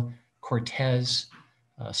 Durango, Cortez,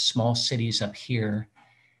 small cities up here.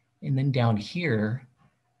 And then down here,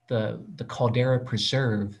 the Caldera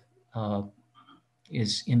Preserve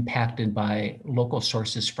is impacted by local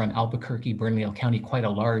sources from Albuquerque, Bernalillo County, quite a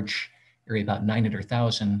large area, about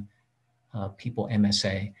 900,000 people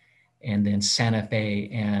MSA, and then Santa Fe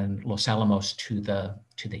and Los Alamos to the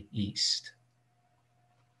east.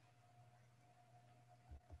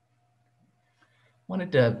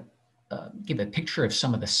 Wanted to give a picture of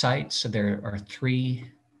some of the sites. So there are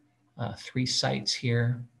three sites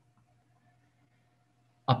here.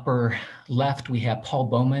 Upper left, we have Paul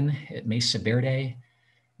Bowman at Mesa Verde.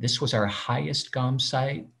 This was our highest GOM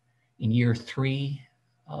site. In year 3,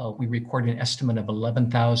 we recorded an estimate of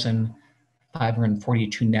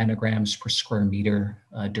 11,542 nanograms per square meter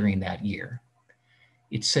during that year.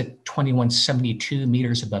 It's at 2172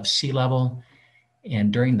 meters above sea level.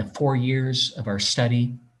 And during the 4 years of our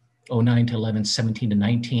study, 09 to 11, 17 to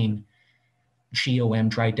 19, GOM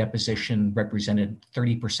dry deposition represented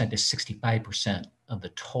 30% to 65% of the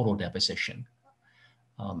total deposition.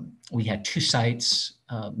 We had 2 sites,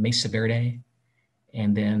 Mesa Verde,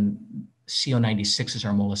 and then CO96 is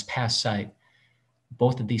our Molas Pass site.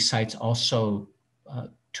 Both of these sites also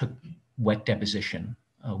took wet deposition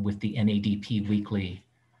with the NADP weekly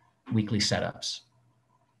setups.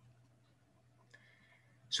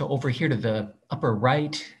 So over here to the upper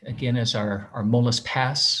right, again, is our Molas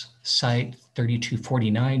Pass site,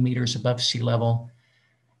 3249 meters above sea level.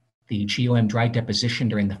 The GOM dry deposition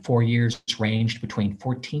during the 4 years ranged between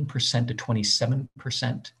 14% to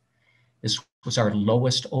 27%. This was our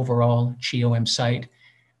lowest overall GOM site.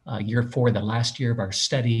 Year 4, the last year of our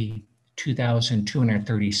study,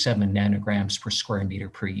 2,237 nanograms per square meter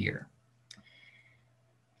per year.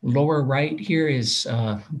 Lower right here is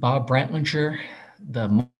Bob Brantlinger.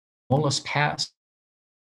 The Molas Pass,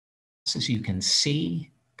 as you can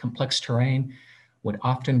see, complex terrain, would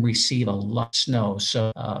often receive a lot of snow.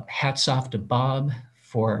 So hats off to Bob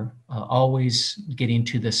for always getting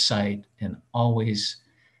to this site and always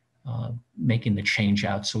making the change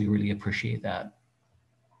out. So we really appreciate that.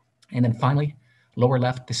 And then finally, lower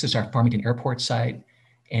left, this is our Farmington Airport site,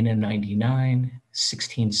 NM99,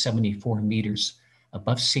 1674 meters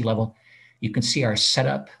above sea level. You can see our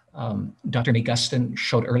setup. Dr. May-Gustin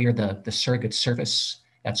showed earlier the surrogate surface.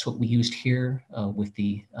 That's what we used here with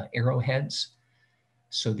the arrowheads.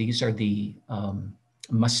 So these are the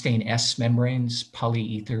Mustang S membranes,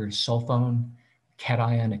 polyether sulfone,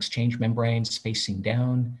 cation exchange membranes facing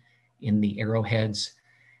down in the arrowheads.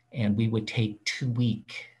 And we would take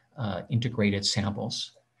 2-week integrated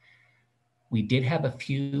samples. We did have a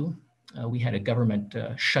few. We had a government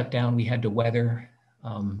shutdown we had to weather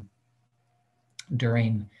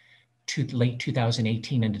during late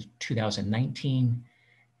 2018 into 2019.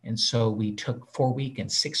 And so we took 4-week and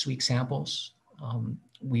 6-week samples.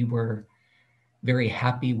 We were very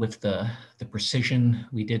happy with the precision.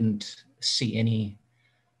 We didn't see any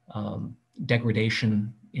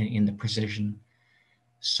degradation in the precision.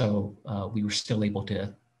 So we were still able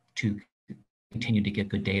to continue to get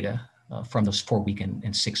good data from those 4-week and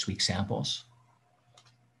 6-week samples.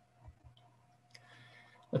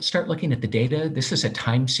 let's start looking at the data. This is a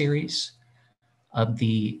time series of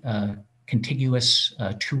the contiguous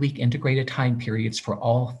 2-week integrated time periods for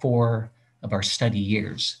all 4 of our study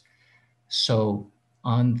years. So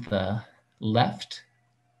on the left,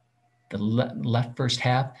 left first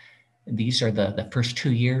half, these are the first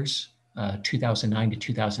 2 years, 2009 to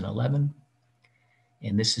 2011.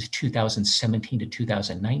 And this is 2017 to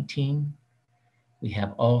 2019. We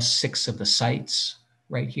have all 6 of the sites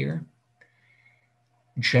right here.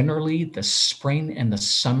 Generally, the spring and the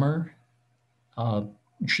summer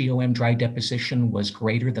GOM dry deposition was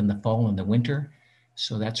greater than the fall and the winter.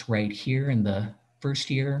 So that's right here in the first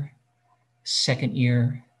year, second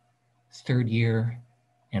year, third year,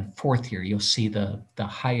 and fourth year. You'll see the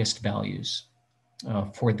highest values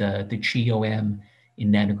for the GOM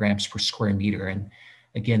in nanograms per square meter. And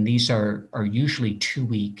again, these are usually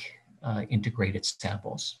 2-week integrated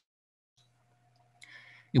samples.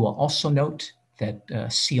 You will also note that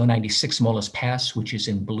CO96 Mollis Pass, which is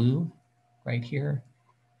in blue right here,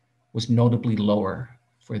 was notably lower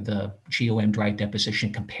for the GOM dry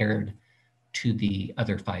deposition compared to the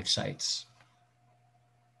other 5 sites.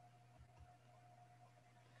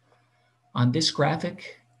 On this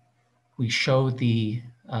graphic, we show the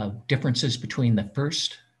differences between the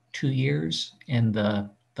first 2 years and the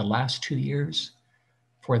last 2 years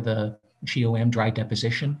for the GOM dry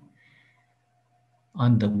deposition.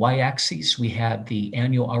 On the y-axis, we have the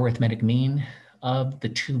annual arithmetic mean of the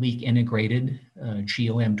 2-week integrated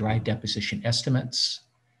GOM dry deposition estimates.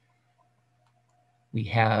 We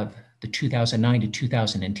have the 2009 to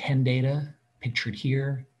 2010 data pictured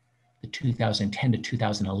here, the 2010 to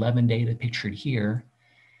 2011 data pictured here,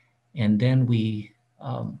 and then we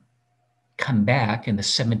come back in the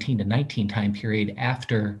 17 to 19 time period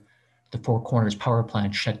after the Four Corners power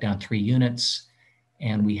plant shut down 3 units,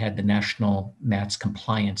 and we had the national MATS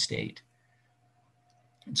compliance date.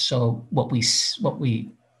 And so what we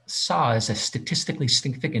saw is a statistically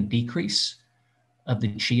significant decrease of the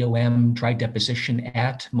GOM dry deposition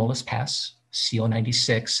at Mollis Pass,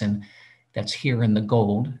 CO96, and that's here in the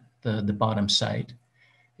gold, the bottom site,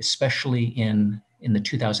 especially in the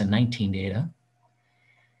 2019 data.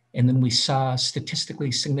 And then we saw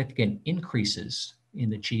statistically significant increases in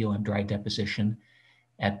the GOM dry deposition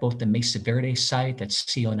at both the Mesa Verde site, that's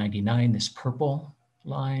CO99, this purple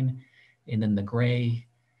line, and then the gray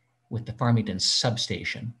with the Farmington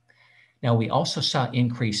substation. Now, we also saw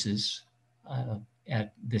increases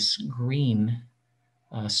at this green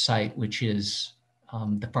site, which is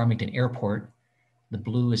the Farmington Airport. The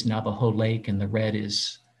blue is Navajo Lake, and the red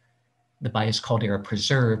is the Bias Caldera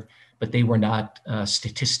Preserve, but they were not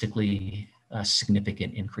statistically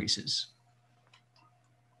significant increases.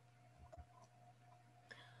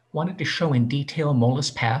 Wanted to show in detail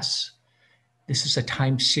Mollis Pass. This is a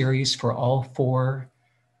time series for all 4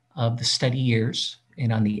 of the study years.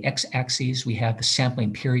 And on the x-axis, we have the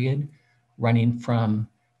sampling period running from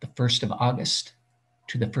the 1st of August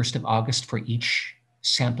to the 1st of August for each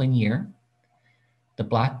sampling year. The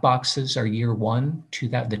black boxes are year 1,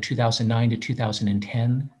 the 2009 to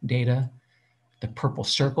 2010 data. The purple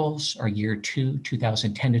circles are year 2,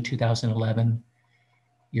 2010 to 2011.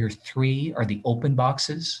 Year 3 are the open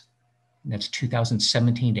boxes, and that's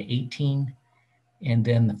 2017 to 18. And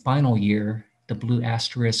then the final year, the blue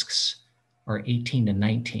asterisks, are 18 to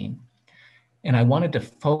 19. And I wanted to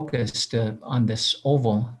focus on this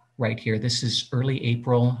oval right here. This is early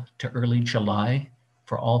April to early July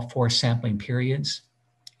for all 4 sampling periods.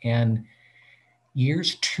 And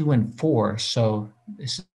years 2 and 4, so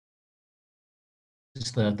this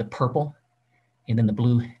is the purple and then the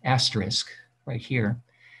blue asterisk right here.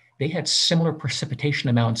 They had similar precipitation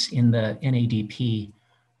amounts in the NADP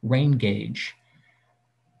rain gauge,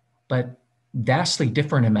 but vastly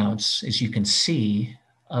different amounts, as you can see,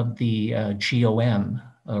 of the GOM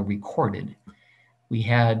recorded. We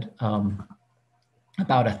had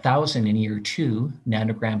about 1,000 in year 2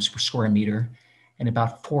 nanograms per square meter and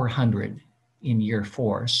about 400 in year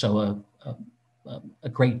 4, so a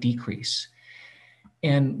great decrease.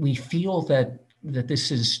 And we feel that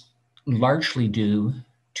this is largely due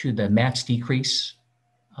to the MATS decrease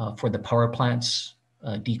for the power plants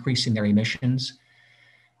decreasing their emissions,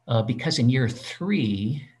 because in year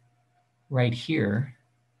 3, right here,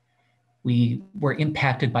 we were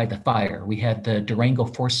impacted by the fire. We had the Durango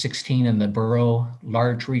 416 and the Burro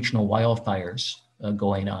large regional wildfires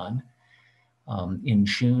going on in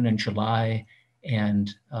June and July,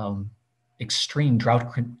 and extreme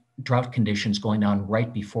drought conditions going on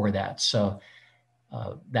right before that. So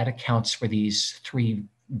that accounts for these 3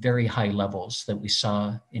 very high levels that we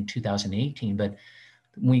saw in 2018. But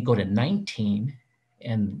when we go to 19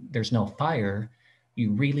 and there's no fire,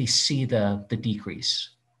 you really see the decrease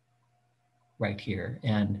right here.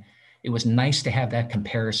 And it was nice to have that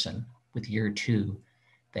comparison with year 2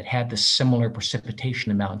 that had the similar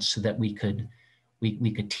precipitation amounts so that we could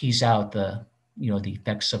tease out the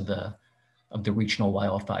effects of the regional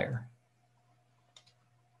wildfire.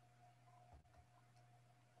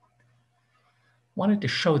 Wanted to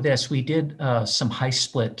show this. We did some high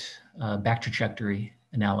split back trajectory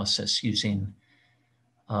analysis using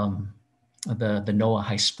the NOAA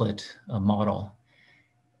high split model.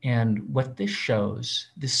 And what this shows,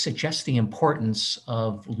 this suggests the importance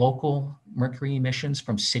of local mercury emissions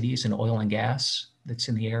from cities and oil and gas that's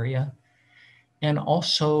in the area, and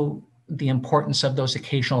also the importance of those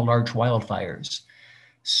occasional large wildfires.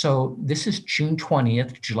 So this is June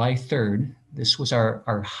 20th, July 3rd. This was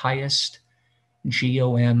our highest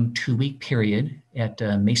GOM 2-week period at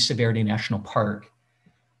Mesa Verde National Park,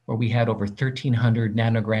 where we had over 1,300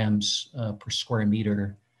 nanograms per square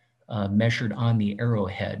meter measured on the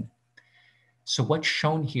arrowhead. So what's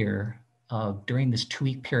shown here during this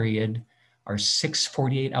 2-week period are 6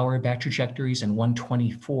 48-hour back trajectories and 1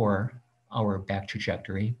 24-hour back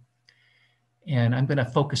trajectory. And I'm going to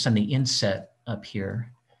focus on the inset up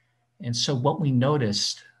here. And so what we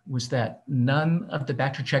noticed was that none of the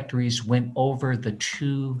back trajectories went over the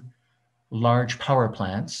 2 large power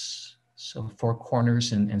plants, so Four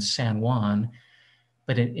Corners and San Juan,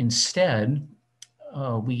 but instead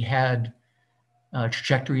we had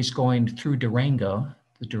trajectories going through Durango,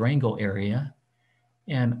 the Durango area,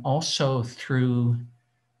 and also through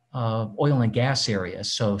oil and gas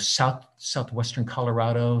areas. So southwestern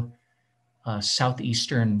Colorado,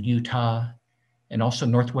 southeastern Utah, and also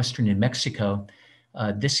northwestern New Mexico.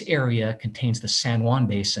 This area contains the San Juan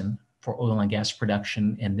Basin for oil and gas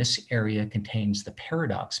production, and this area contains the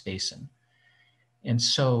Paradox Basin. And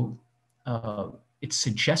so it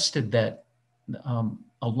suggested that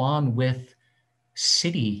along with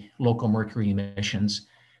city local mercury emissions,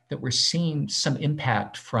 that we're seeing some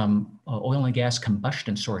impact from oil and gas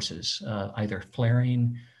combustion sources, either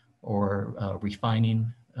flaring or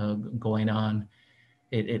refining going on.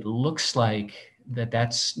 It looks like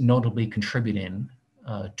that's notably contributing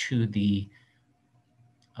to the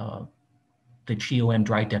GOM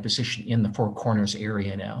dry deposition in the Four Corners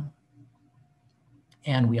area now.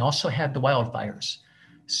 And we also had the wildfires.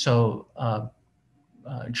 So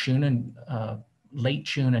late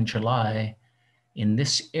June and July, in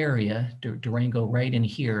this area, Durango right in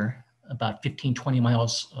here, about 15, 20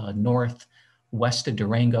 miles northwest of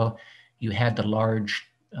Durango, you had the large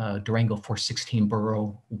Durango 416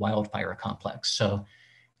 borough wildfire complex. So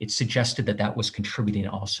it suggested that was contributing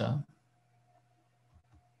also.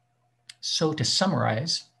 So to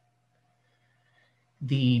summarize,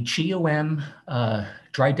 the GOM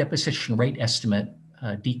dry deposition rate estimate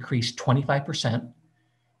decreased 25%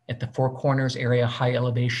 at the Four Corners area high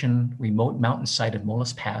elevation remote mountain site of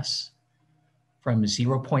Molas Pass from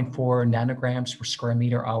 0.4 nanograms per square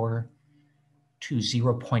meter hour to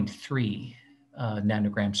 0.3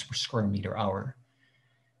 nanograms per square meter hour.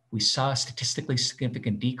 We saw a statistically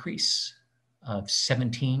significant decrease of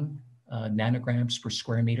 17 nanograms per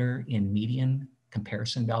square meter in median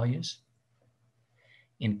comparison values.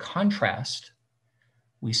 In contrast,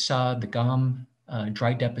 we saw the GOM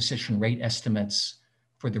dry deposition rate estimates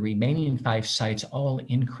for the remaining 5 sites all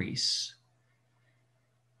increase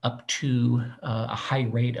up to a high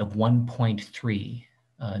rate of 1.3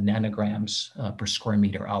 nanograms per square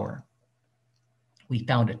meter hour. We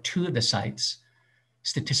found at 2 of the sites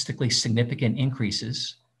statistically significant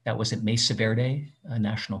increases. That was at Mesa Verde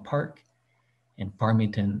National Park and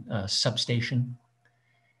Farmington Substation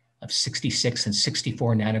of 66 and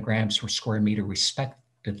 64 nanograms per square meter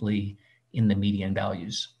respectively in the median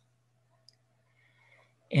values.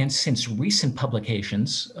 And since recent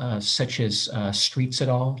publications, such as Streets et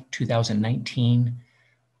al. 2019,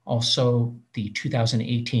 also the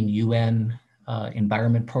 2018 UN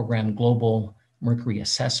Environment Program Global Mercury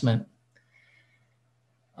Assessment,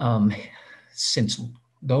 since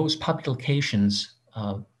those publications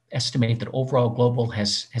estimate that overall global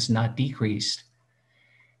has not decreased,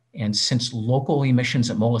 and since local emissions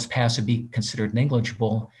at Molas Pass would be considered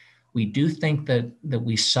negligible, we do think that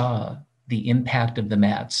we saw the impact of the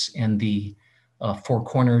MATS and the Four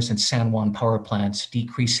Corners and San Juan power plants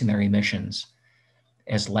decreasing their emissions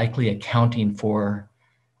as likely accounting for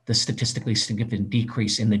the statistically significant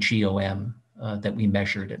decrease in the GOM that we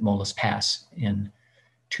measured at Molas Pass in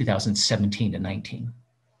 2017 to 19.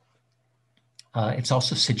 It's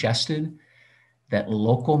also suggested that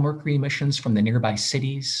local mercury emissions from the nearby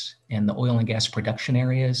cities and the oil and gas production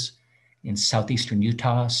areas in southeastern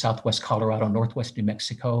Utah, southwest Colorado, northwest New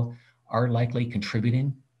Mexico are likely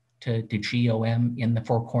contributing to GOM in the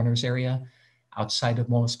Four Corners area outside of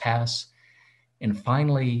Molas Pass. And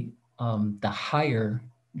finally, the higher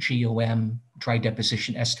GOM dry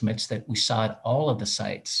deposition estimates that we saw at all of the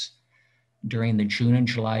sites during the June and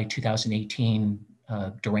July 2018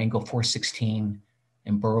 Durango 416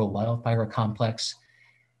 and Burrow wildfire complex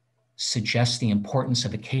suggests the importance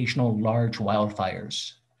of occasional large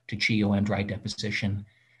wildfires to GOM dry deposition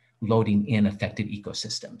loading in affected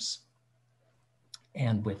ecosystems.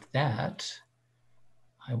 And with that,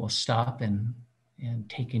 I will stop and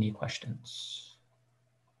take any questions.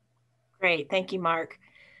 Great, thank you, Mark.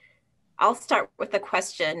 I'll start with a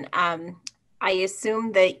question. I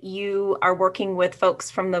assume that you are working with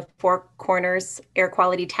folks from the Four Corners Air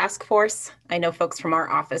Quality Task Force. I know folks from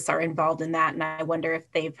our office are involved in that, and I wonder if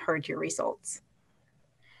they've heard your results.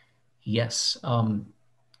 Yes.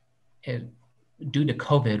 Due to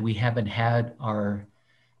COVID, we haven't had our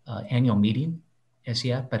annual meeting as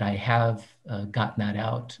yet, but I have gotten that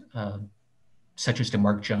out, such as to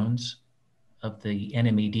Mark Jones of the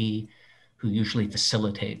NMED, who usually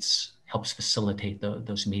helps facilitate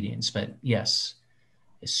those meetings. But yes,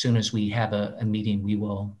 as soon as we have a meeting, we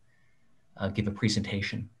will give a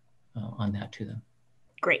presentation on that to them.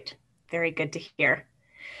 Great, very good to hear.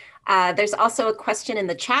 There's also a question in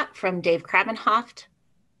the chat from Dave Krabenhoft.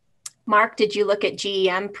 Mark, did you look at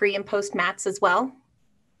GEM pre and post mats as well?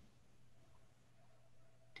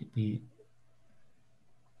 Did we?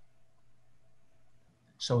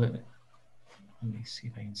 So let me see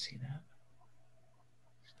if I can see that.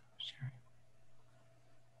 Sharing.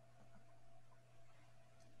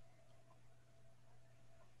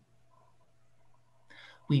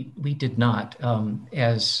 We did not.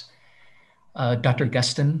 As Dr.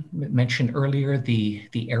 Gustin mentioned earlier, the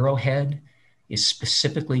arrowhead is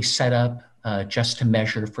specifically set up just to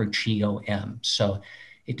measure for GOM. So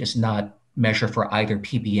it does not measure for either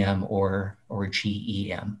PBM or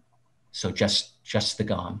GEM. So just the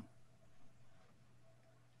GOM.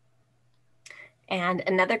 And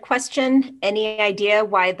another question, any idea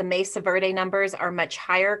why the Mesa Verde numbers are much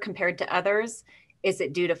higher compared to others? Is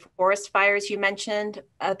it due to forest fires you mentioned,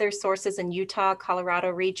 other sources in Utah,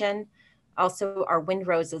 Colorado region? Also, are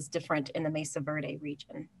windroses different in the Mesa Verde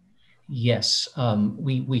region? Yes,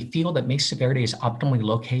 we feel that Mesa Verde is optimally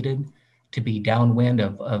located to be downwind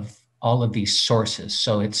of all of these sources.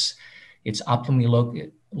 So it's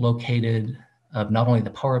optimally located of not only the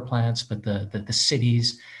power plants, but the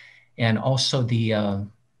cities, and also the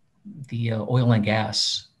oil and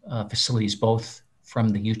gas facilities, both from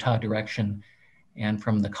the Utah direction and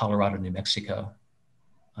from the Colorado, New Mexico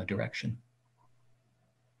direction.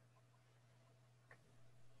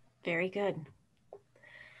 Very good.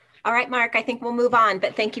 All right, Mark, I think we'll move on,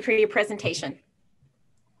 but thank you for your presentation.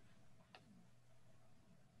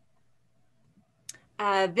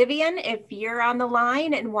 Vivian, if you're on the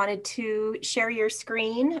line and wanted to share your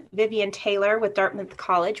screen, Vivian Taylor with Dartmouth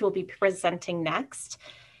College will be presenting next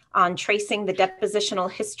on tracing the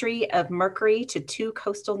depositional history of mercury to 2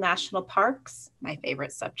 coastal national parks, my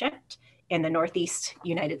favorite subject, in the Northeast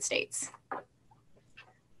United States.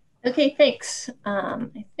 Okay, thanks.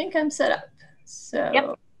 I think I'm set up. So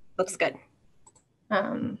yep, looks good.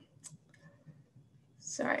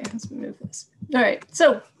 Sorry, let's move this. All right,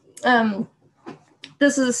 so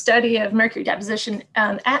this is a study of mercury deposition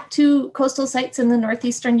at 2 coastal sites in the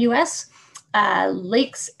northeastern U.S.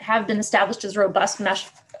 Lakes have been established as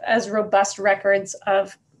robust records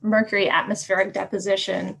of mercury atmospheric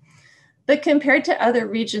deposition. But compared to other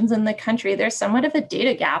regions in the country, there's somewhat of a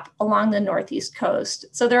data gap along the northeast coast.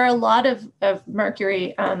 So there are a lot of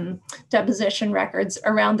mercury deposition records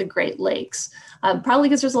around the Great Lakes, probably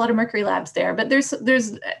because there's a lot of mercury labs there. But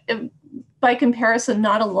there's by comparison,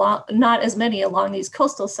 not as many along these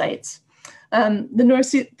coastal sites.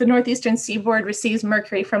 The northeastern seaboard receives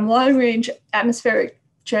mercury from long-range atmospheric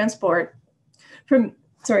transport from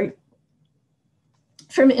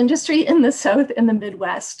industry in the south and the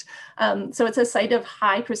Midwest. So it's a site of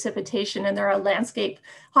high precipitation, and there are landscape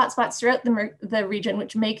hotspots throughout the region,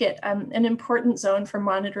 which make it an important zone for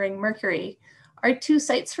monitoring mercury. Our 2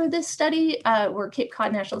 sites for this study were Cape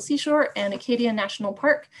Cod National Seashore and Acadia National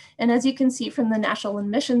Park. And as you can see from the National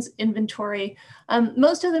Emissions Inventory,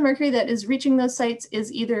 most of the mercury that is reaching those sites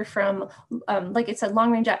is either from, like I said,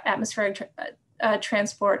 long-range atmospheric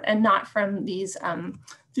transport, and not from these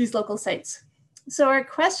local sites. So our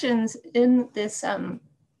questions in this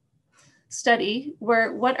study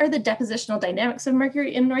were, what are the depositional dynamics of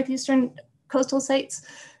mercury in northeastern coastal sites?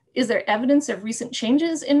 Is there evidence of recent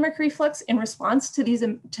changes in mercury flux in response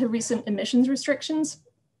to recent emissions restrictions?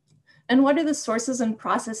 And what are the sources and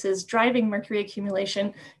processes driving mercury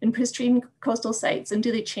accumulation in pristine coastal sites, and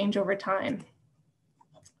do they change over time?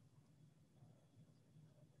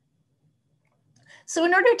 So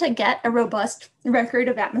in order to get a robust record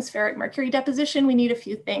of atmospheric mercury deposition, we need a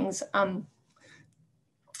few things.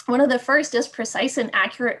 One of the first is precise and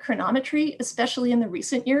accurate chronometry, especially in the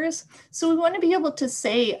recent years. So we want to be able to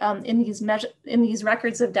say in these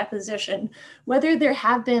records of deposition, whether there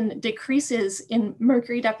have been decreases in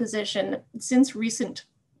mercury deposition since recent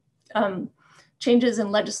changes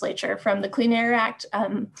in legislature, from the Clean Air Act,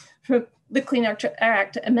 from the Clean Air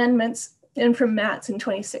Act amendments, and from MATS in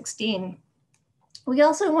 2016. We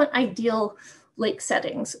also want ideal lake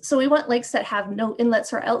settings. So we want lakes that have no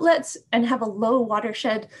inlets or outlets and have a low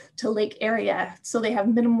watershed to lake area, so they have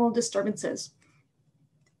minimal disturbances.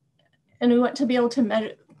 And we want to be able to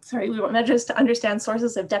measure, we want measures to understand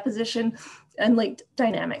sources of deposition and lake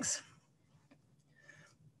dynamics.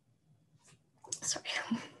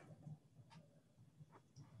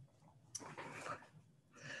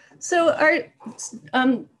 So our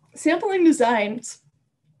sampling designs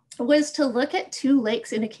was to look at two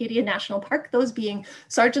lakes in Acadia National Park, those being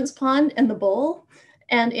Sargent's Pond and the Bowl,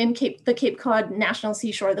 and in the Cape Cod National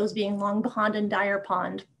Seashore, those being Long Pond and Dyer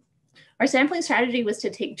Pond. Our sampling strategy was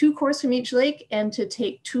to take 2 cores from each lake and to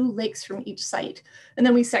take 2 lakes from each site. And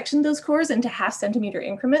then we sectioned those cores into 0.5 centimeter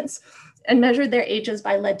increments and measured their ages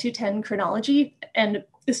by lead-210 chronology and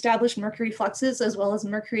established mercury fluxes as well as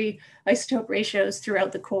mercury isotope ratios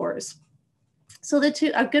throughout the cores. So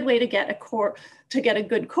a good way to get a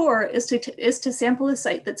good core is to sample a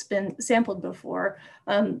site that's been sampled before.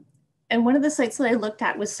 And one of the sites that I looked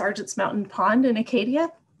at was Sargent's Mountain Pond in Acadia.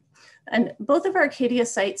 And both of our Acadia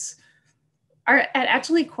sites are at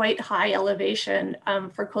actually quite high elevation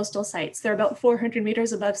for coastal sites. They're about 400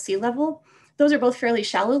 meters above sea level. Those are both fairly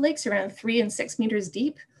shallow lakes, around 3 and 6 meters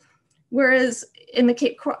deep. Whereas in the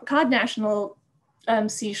Cape Cod National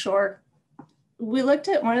Seashore, we looked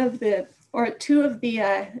at two of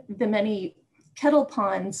the many kettle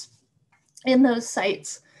ponds in those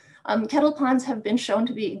sites. Kettle ponds have been shown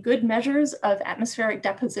to be good measures of atmospheric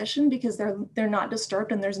deposition because they're not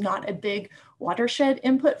disturbed and there's not a big watershed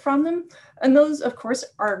input from them. And those, of course,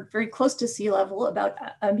 are very close to sea level, about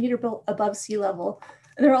a meter above sea level.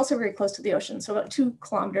 And they're also very close to the ocean, so about 2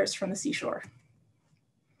 kilometers from the seashore.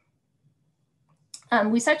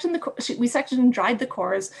 We sectioned and dried the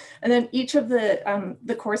cores, and then each of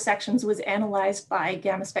the core sections was analyzed by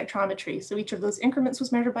gamma spectrometry. So each of those increments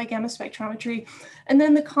was measured by gamma spectrometry. And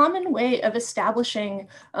then the common way of establishing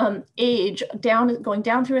age going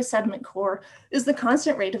down through a sediment core is the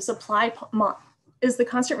constant rate of supply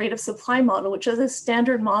model, which is a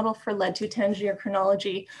standard model for lead-210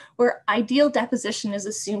 geochronology, where ideal deposition is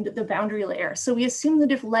assumed at the boundary layer. So we assume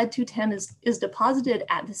that if lead-210 is deposited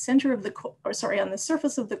at the center of the core, on the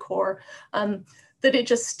surface of the core, that it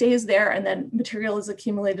just stays there and then material is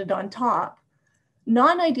accumulated on top.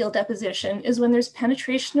 Non-ideal deposition is when there's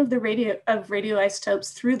penetration of the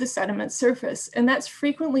radioisotopes through the sediment surface, and that's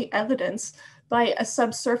frequently evidenced by a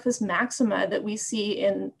subsurface maxima that we see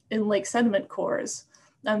in lake sediment cores.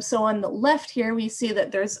 So on the left here, we see that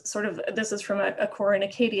there's this is from a core in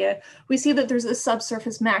Acadia, we see that there's a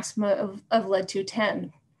subsurface maxima of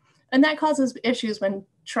lead-210. And that causes issues when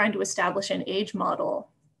trying to establish an age model.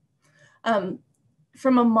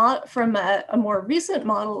 From a more recent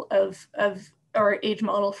model or age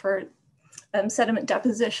model for sediment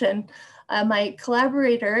deposition, my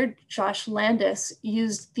collaborator, Josh Landis,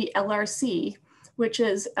 used the LRC, which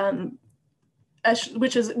uses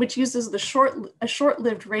a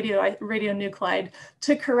short-lived radionuclide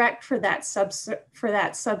to correct for that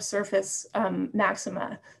subsurface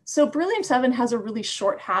maxima. So beryllium-7 has a really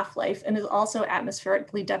short half-life and is also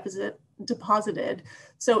atmospherically deposited.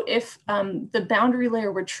 So if the boundary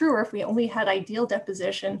layer were true, or if we only had ideal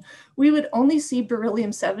deposition, we would only see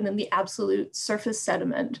beryllium-7 in the absolute surface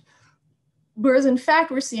sediment. Whereas in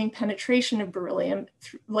fact, we're seeing penetration of beryllium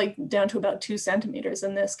down to about 2 centimeters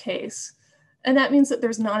in this case. And that means that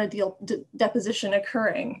there's non-ideal deposition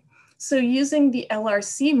occurring. So using the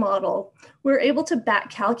LRC model, we're able to back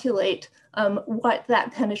calculate what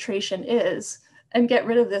that penetration is and get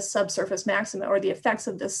rid of this subsurface maxima, or the effects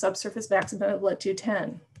of this subsurface maxima of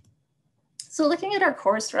lead-210. So looking at our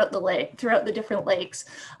cores throughout the different lakes,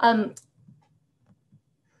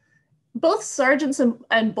 both Sargent's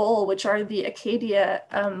and Bowl, which are the Acadia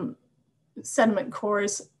sediment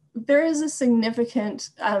cores, there is a significant,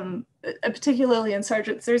 particularly in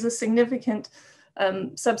Sargent's, there's a significant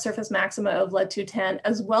subsurface maxima of lead-210,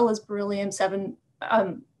 as well as beryllium-7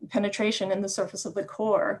 penetration in the surface of the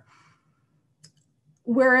core.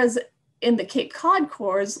 Whereas in the Cape Cod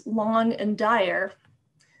cores, Long and Dyer,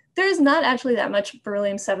 there is not actually that much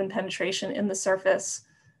beryllium-7 penetration in the surface.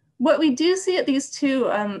 What we do see at these two,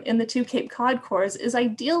 in the two Cape Cod cores, is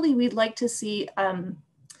ideally we'd like to see an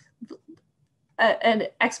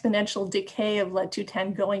exponential decay of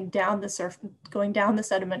lead-210 going down the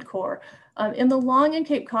sediment core. In the Long and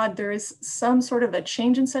Cape Cod, there is some sort of a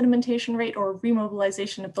change in sedimentation rate or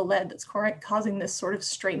remobilization of the lead that's causing this sort of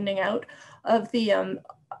straightening out of the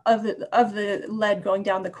lead going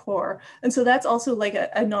down the core. And so that's also like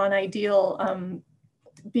a non-ideal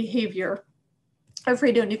behavior of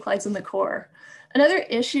radionuclides in the core. Another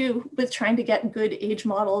issue with trying to get good age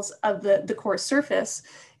models of the core surface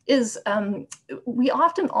is we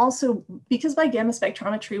often also, because by gamma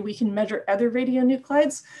spectrometry we can measure other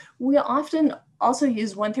radionuclides, we often also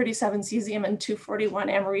use 137 cesium and 241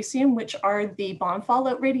 americium, which are the bomb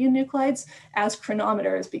fallout radionuclides, as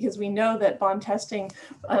chronometers, because we know that bomb testing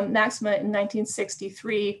maxima in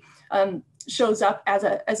 1963 shows up as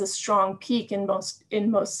a strong peak in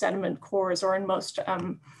most sediment cores, or in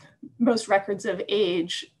most records of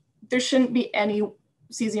age. There shouldn't be any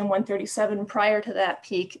cesium-137 prior to that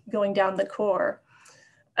peak going down the core.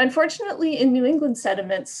 Unfortunately, in New England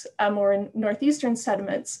sediments or in northeastern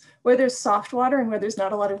sediments, where there's soft water and where there's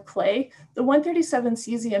not a lot of clay, the 137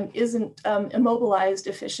 cesium isn't immobilized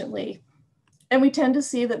efficiently. And we tend to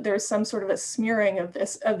see that there's some sort of a smearing of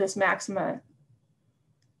this maxima.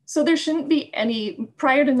 So there shouldn't be any,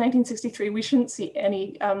 prior to 1963, we shouldn't see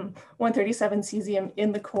any 137 cesium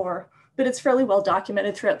in the core, but it's fairly well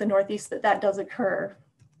documented throughout the Northeast that that does occur.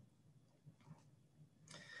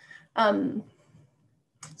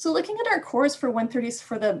 So looking at our cores for 130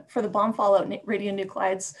 for the bomb fallout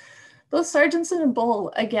radionuclides, both Sargentson and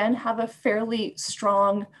Bull again have a fairly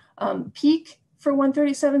strong peak for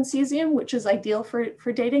 137 cesium, which is ideal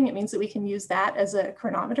for dating. It means that we can use that as a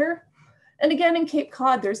chronometer. And again, in Cape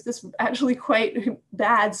Cod, there's this actually quite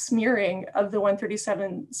bad smearing of the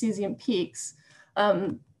 137 cesium peaks.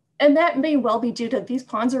 And that may well be due to, these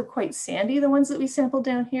ponds are quite sandy, the ones that we sampled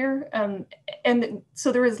down here. And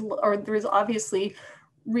so there is obviously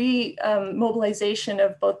remobilization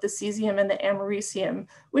of both the cesium and the americium,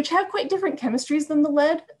 which have quite different chemistries than the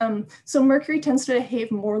lead. So mercury tends to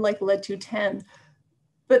behave more like lead-210,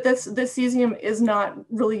 but the cesium is not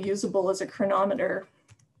really usable as a chronometer.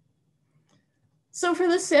 So for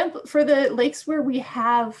the lakes where we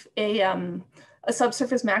have a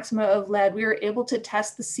subsurface maxima of lead, we were able to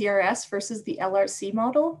test the CRS versus the LRC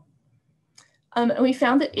model. And we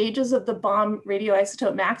found that ages of the bomb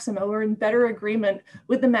radioisotope maxima were in better agreement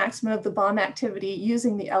with the maxima of the bomb activity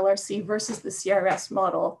using the LRC versus the CRS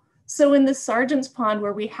model. So in the Sargent's Pond,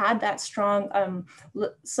 where we had that strong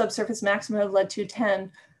subsurface maxima of lead-210,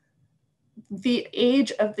 the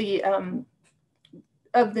age of the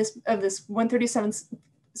of this 137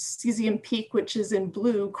 cesium peak, which is in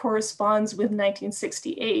blue, corresponds with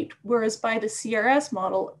 1968, whereas by the CRS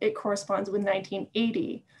model, it corresponds with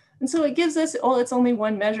 1980. And so it gives us, well, it's only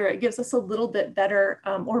one measure, it gives us a little bit better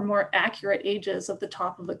or more accurate ages of the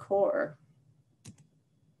top of the core.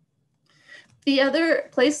 The other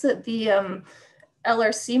place that the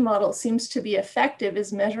LRC model seems to be effective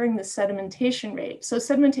is measuring the sedimentation rate. So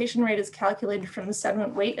sedimentation rate is calculated from the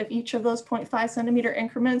sediment weight of each of those 0.5 centimeter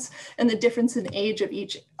increments and the difference in age of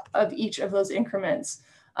each of those increments.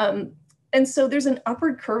 And so there's an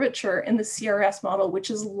upward curvature in the CRS model, which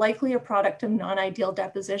is likely a product of non-ideal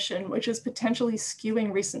deposition, which is potentially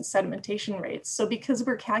skewing recent sedimentation rates. So because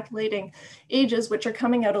we're calculating ages which are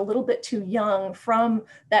coming out a little bit too young from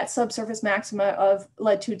that subsurface maxima of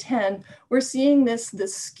lead-210, we're seeing this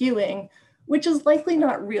skewing, which is likely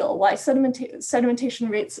not real. Why sedimentation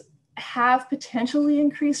rates have potentially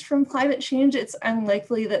increased from climate change, it's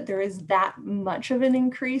unlikely that there is that much of an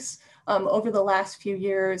increase over the last few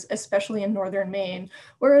years, especially in northern Maine.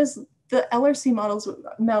 Whereas the LRC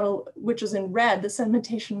model, which is in red, the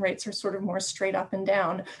sedimentation rates are sort of more straight up and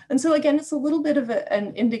down. And so again, it's a little bit of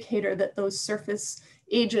an indicator that those surface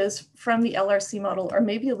ages from the LRC model are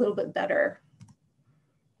maybe a little bit better.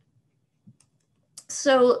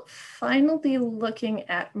 So finally, looking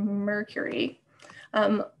at mercury.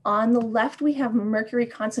 On the left, we have mercury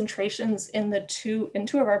concentrations in two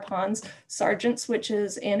of our ponds, Sargent's, which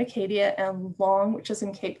is in Acadia, and Long, which is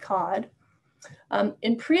in Cape Cod.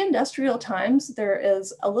 In pre-industrial times, there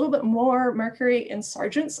is a little bit more mercury in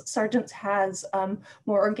Sargent's. Sargent's has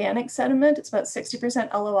more organic sediment. It's about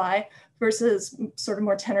 60% LOI versus sort of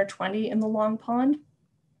more 10 or 20 in the Long Pond.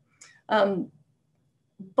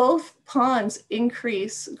 both ponds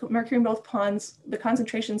increase, mercury in both ponds, the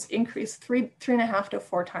concentrations increase 3.5 to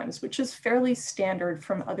 4 times, which is fairly standard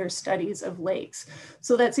from other studies of lakes.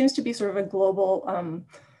 So that seems to be sort of a global,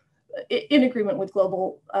 in agreement with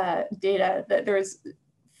global data, that there is,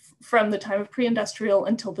 from the time of pre-industrial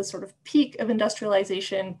until the sort of peak of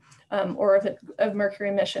industrialization or of mercury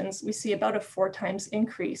emissions, we see about a 4 times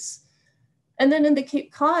increase. And then in the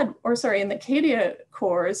Cape Cod, or sorry, in the Acadia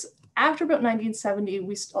cores, after about 1970,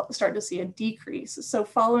 we start to see a decrease. So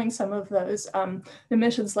following some of those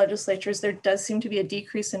emissions legislatures, there does seem to be a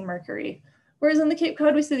decrease in mercury. Whereas in the Cape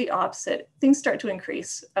Cod, we see the opposite. Things start to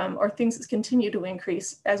increase, or things continue to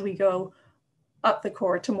increase as we go up the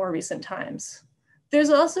core to more recent times. There's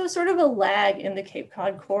also sort of a lag in the Cape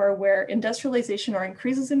Cod core where industrialization or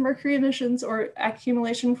increases in mercury emissions or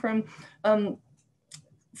accumulation from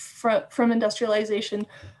industrialization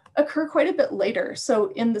occur quite a bit later.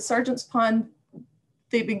 So in the Sargent's Pond,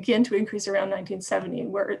 they begin to increase around 1870,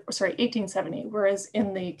 whereas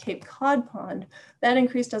in the Cape Cod Pond, that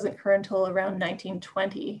increase doesn't occur until around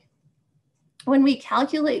 1920. When we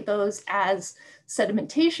calculate those as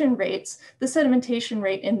sedimentation rates, the sedimentation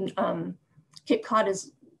rate in Cape Cod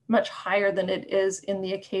is much higher than it is in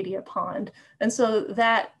the Acadia Pond. And so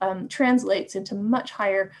that translates into much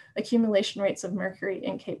higher accumulation rates of mercury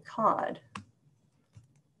in Cape Cod.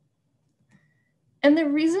 And the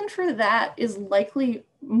reason for that is likely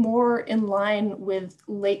more in line with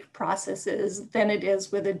lake processes than it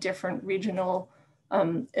is with a different regional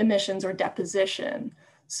emissions or deposition.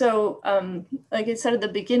 So like I said at the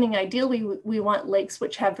beginning, ideally we want lakes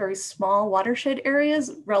which have very small watershed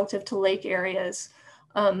areas relative to lake areas.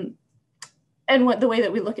 And the way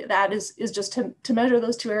that we look at that is just to measure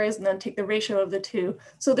those two areas and then take the ratio of the two.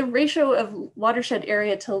 So the ratio of watershed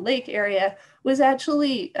area to lake area was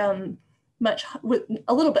actually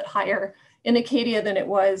a little bit higher in Acadia than it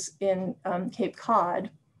was in Cape Cod,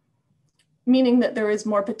 meaning that there is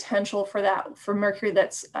more potential for mercury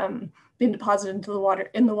that's being deposited into the water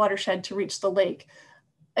in the watershed to reach the lake.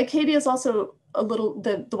 Acadia is also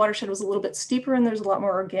the watershed was a little bit steeper and there's a lot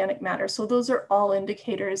more organic matter. So those are all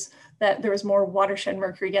indicators that there is more watershed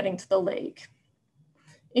mercury getting to the lake.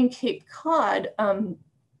 In Cape Cod,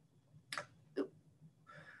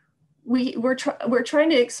 we're trying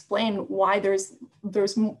to explain why there's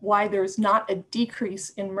not a decrease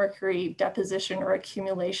in mercury deposition or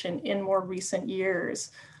accumulation in more recent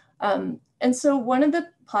years. And so one of the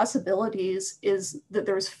possibilities is that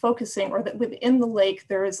there's focusing, or that within the lake,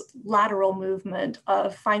 there is lateral movement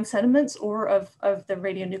of fine sediments or of the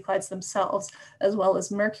radionuclides themselves, as well as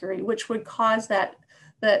mercury, which would cause that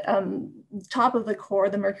top of the core,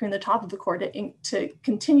 the mercury in the top of the core to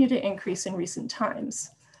continue to increase in recent times.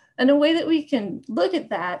 And a way that we can look at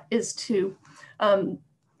that is to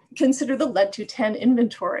consider the lead-210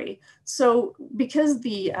 inventory. So because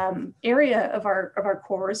the area of our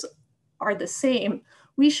cores are the same,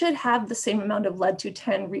 we should have the same amount of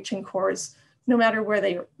lead-210 reaching cores no matter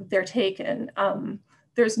where they're taken.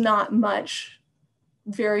 There's not much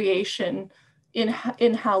variation in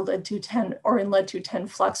how lead-210 or in lead-210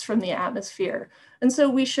 flux from the atmosphere. And so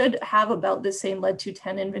we should have about the same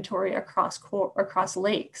lead-210 inventory across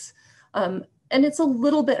lakes. And it's a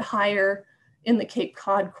little bit higher in the Cape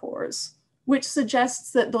Cod cores, which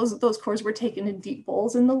suggests that those cores were taken in deep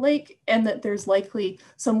bowls in the lake and that there's likely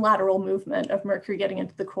some lateral movement of mercury getting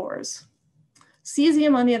into the cores.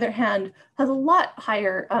 Cesium, on the other hand, has a lot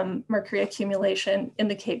higher mercury accumulation in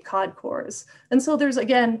the Cape Cod cores. And so there's,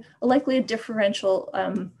 again, likely a differential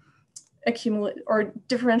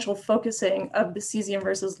differential focusing of the cesium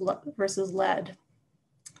versus lead.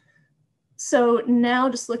 So now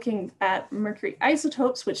just looking at mercury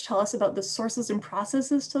isotopes, which tell us about the sources and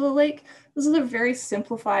processes to the lake. This is a very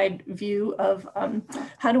simplified view of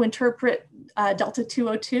how to interpret delta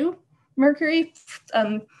 202 mercury.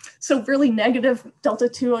 So really negative delta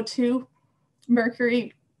 202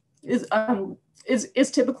 mercury is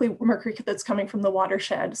typically mercury that's coming from the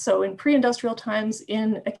watershed. So in pre-industrial times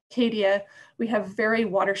in Acadia, we have very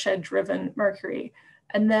watershed-driven mercury.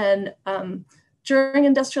 And then during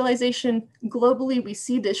industrialization, globally, we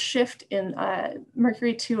see this shift in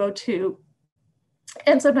mercury 202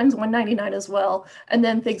 and sometimes 199 as well. And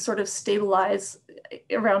then things sort of stabilize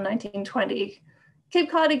around 1920. Cape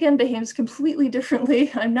Cod, again, behaves completely differently.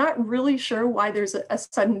 I'm not really sure why there's a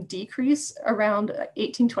sudden decrease around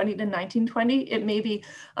 1820 to 1920. It may be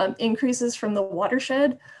increases from the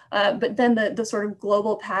watershed, but then the sort of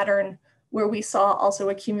global pattern where we saw also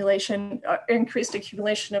increased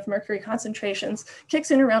accumulation of mercury concentrations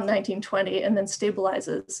kicks in around 1920 and then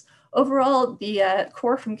stabilizes overall, the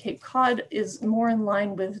core from Cape Cod is more in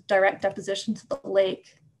line with direct deposition to the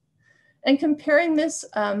lake. And comparing this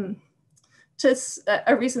to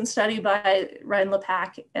a recent study by Ryan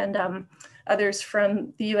Lepak and others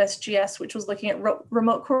from the USGS, which was looking at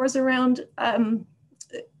remote cores around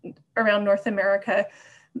North America.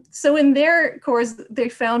 So in their cores, they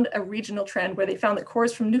found a regional trend where they found that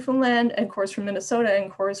cores from Newfoundland and cores from Minnesota and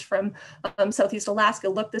cores from Southeast Alaska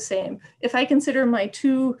look the same. If I consider my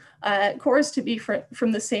two cores to be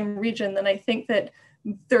from the same region, then I think that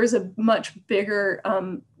there's a much bigger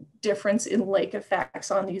difference in lake effects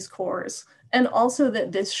on these cores. And also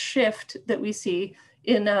that this shift that we see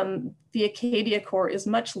in the Acadia core is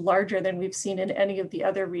much larger than we've seen in any of the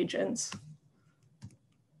other regions.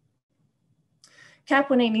 CAP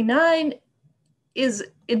 189 is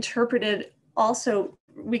interpreted also,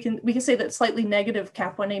 we can say that slightly negative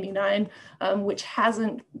CAP 189,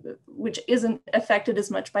 which isn't affected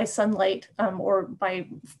as much by sunlight or by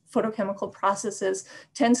photochemical processes,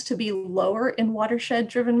 tends to be lower in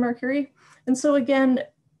watershed-driven mercury. And so again,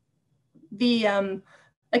 the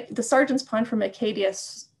Sargent's Pond from Acadia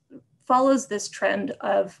follows this trend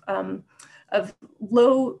of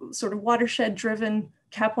low sort of watershed-driven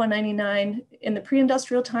CAP 199 in the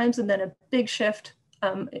pre-industrial times, and then a big shift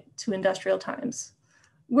to industrial times.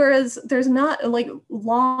 Whereas there's not like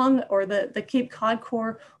long, or the Cape Cod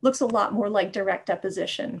core looks a lot more like direct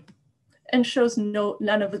deposition and shows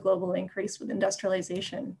none of the global increase with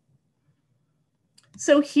industrialization.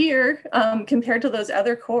 So here, compared to those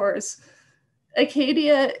other cores,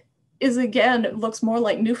 Acadia is again, looks more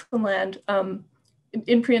like Newfoundland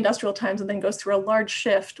in pre-industrial times and then goes through a large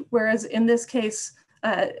shift. Whereas in this case,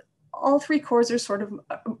 all three cores are sort of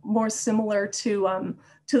more similar to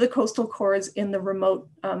the coastal cores in the remote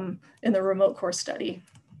core study.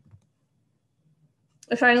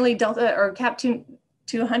 Finally, Delta or CAP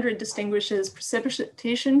 200 distinguishes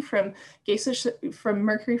precipitation from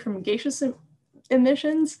mercury from gaseous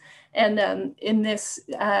emissions. And in this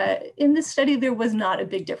study, there was not a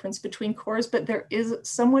big difference between cores, but there is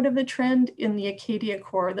somewhat of a trend in the Acadia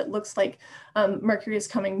core that looks like mercury is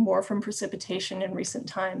coming more from precipitation in recent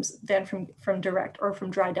times than from direct or from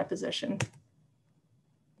dry deposition.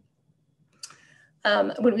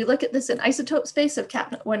 When we look at this in isotope space of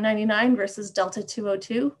CAP 199 versus Delta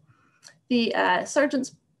 202, the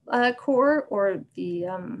Sargent's core or the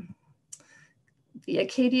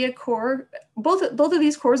Acadia core, both of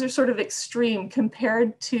these cores are sort of extreme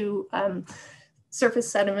compared to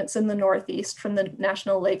surface sediments in the Northeast from the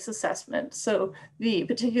National Lakes Assessment. So the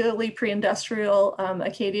particularly pre-industrial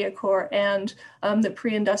Acadia core and the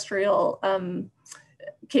pre-industrial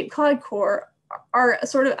Cape Cod core are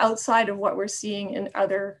sort of outside of what we're seeing in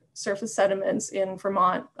other surface sediments in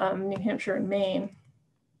Vermont, New Hampshire, and Maine.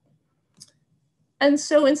 And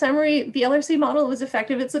so in summary, the LRC model was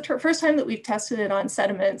effective. It's the first time that we've tested it on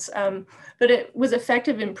sediments, but it was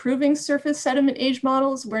effective improving surface sediment age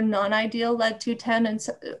models where non-ideal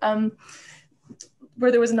lead-210 and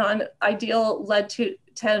where there was non-ideal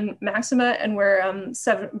lead-210 maxima and where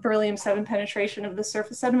beryllium-7 penetration of the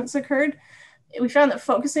surface sediments occurred. We found that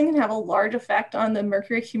focusing can have a large effect on the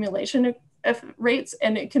mercury accumulation rates,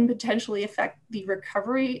 and it can potentially affect the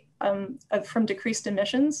recovery from decreased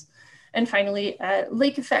emissions. And finally,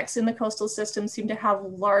 lake effects in the coastal system seem to have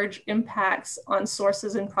large impacts on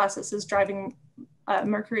sources and processes driving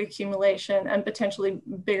mercury accumulation, and potentially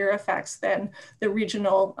bigger effects than the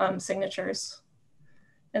regional signatures.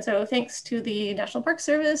 And so thanks to the National Park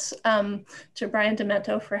Service, to Brian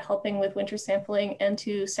Demento for helping with winter sampling, and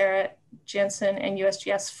to Sarah Jansen and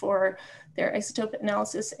USGS for their isotope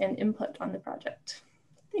analysis and input on the project.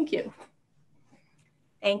 Thank you.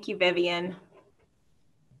 Thank you, Vivian.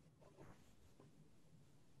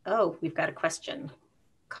 Oh, we've got a question.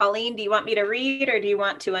 Colleen, do you want me to read or do you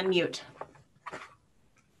want to unmute?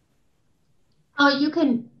 Oh, you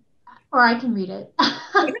can, or I can read it.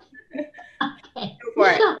 Okay. Go for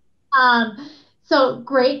it. So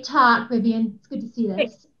great talk, Vivian. It's good to see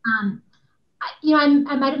this.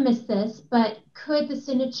 I might have missed this, but could the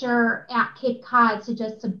signature at Cape Cod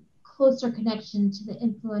suggest a closer connection to the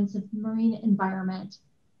influence of marine environment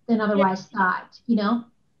than otherwise thought, you know?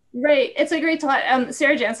 Right, it's a great thought.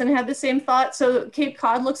 Sarah Jansen had the same thought. So Cape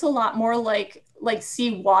Cod looks a lot more like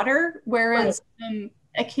sea water, whereas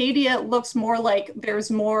Acadia looks more like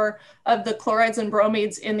there's more of the chlorides and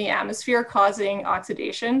bromides in the atmosphere causing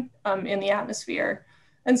oxidation in the atmosphere.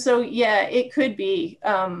 And so, yeah, it could be.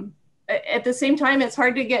 At the same time, it's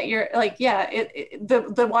hard to get your,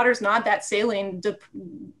 the water's not that saline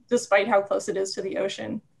despite how close it is to the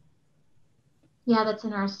ocean. Yeah, that's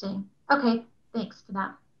interesting. Okay, thanks for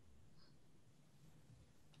that.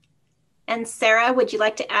 And Sarah, would you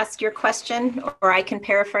like to ask your question, or I can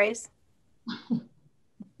paraphrase?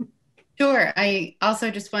 Sure. I also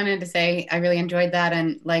just wanted to say I really enjoyed that,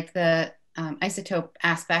 and like the isotope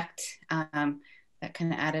aspect that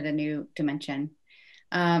kind of added a new dimension.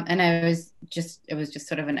 And it was just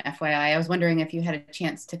sort of an FYI. I was wondering if you had a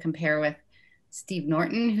chance to compare with Steve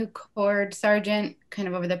Norton, who cored Sargent kind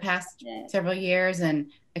of over the past several years, and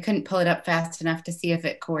I couldn't pull it up fast enough to see if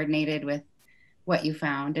it coordinated with what you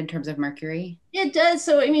found in terms of mercury. It does.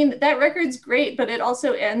 So, I mean, that record's great, but it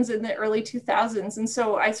also ends in the early 2000s. And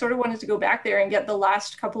so I sort of wanted to go back there and get the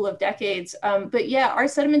last couple of decades. But yeah, our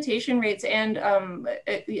sedimentation rates and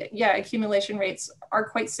accumulation rates are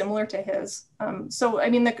quite similar to his. So, I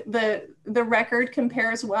mean, the record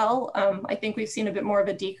compares well. I think we've seen a bit more of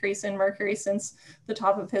a decrease in mercury since the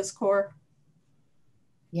top of his core.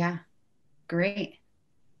 Yeah, great.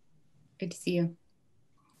 Good to see you.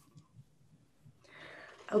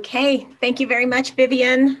 Okay, thank you very much,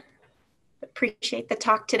 Vivian. Appreciate the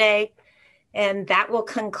talk today. And that will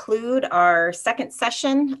conclude our second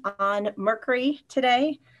session on mercury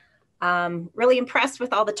today. Really impressed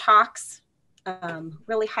with all the talks,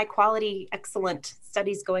 really high quality, excellent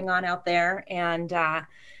studies going on out there. And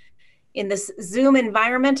in this Zoom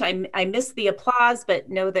environment, I miss the applause, but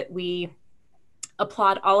know that we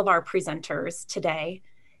applaud all of our presenters today.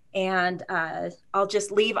 And I'll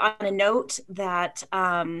just leave on a note that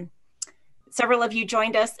several of you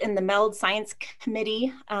joined us in the MELD Science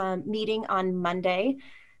Committee meeting on Monday.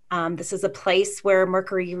 This is a place where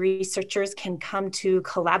mercury researchers can come to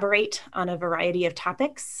collaborate on a variety of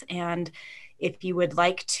topics. And if you would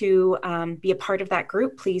like to be a part of that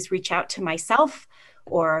group, please reach out to myself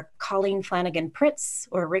or Colleen Flanagan-Pritz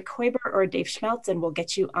or Rick Hoiber or Dave Schmeltz, and we'll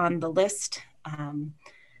get you on the list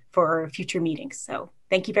for future meetings. So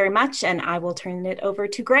thank you very much, and I will turn it over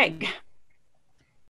to Greg.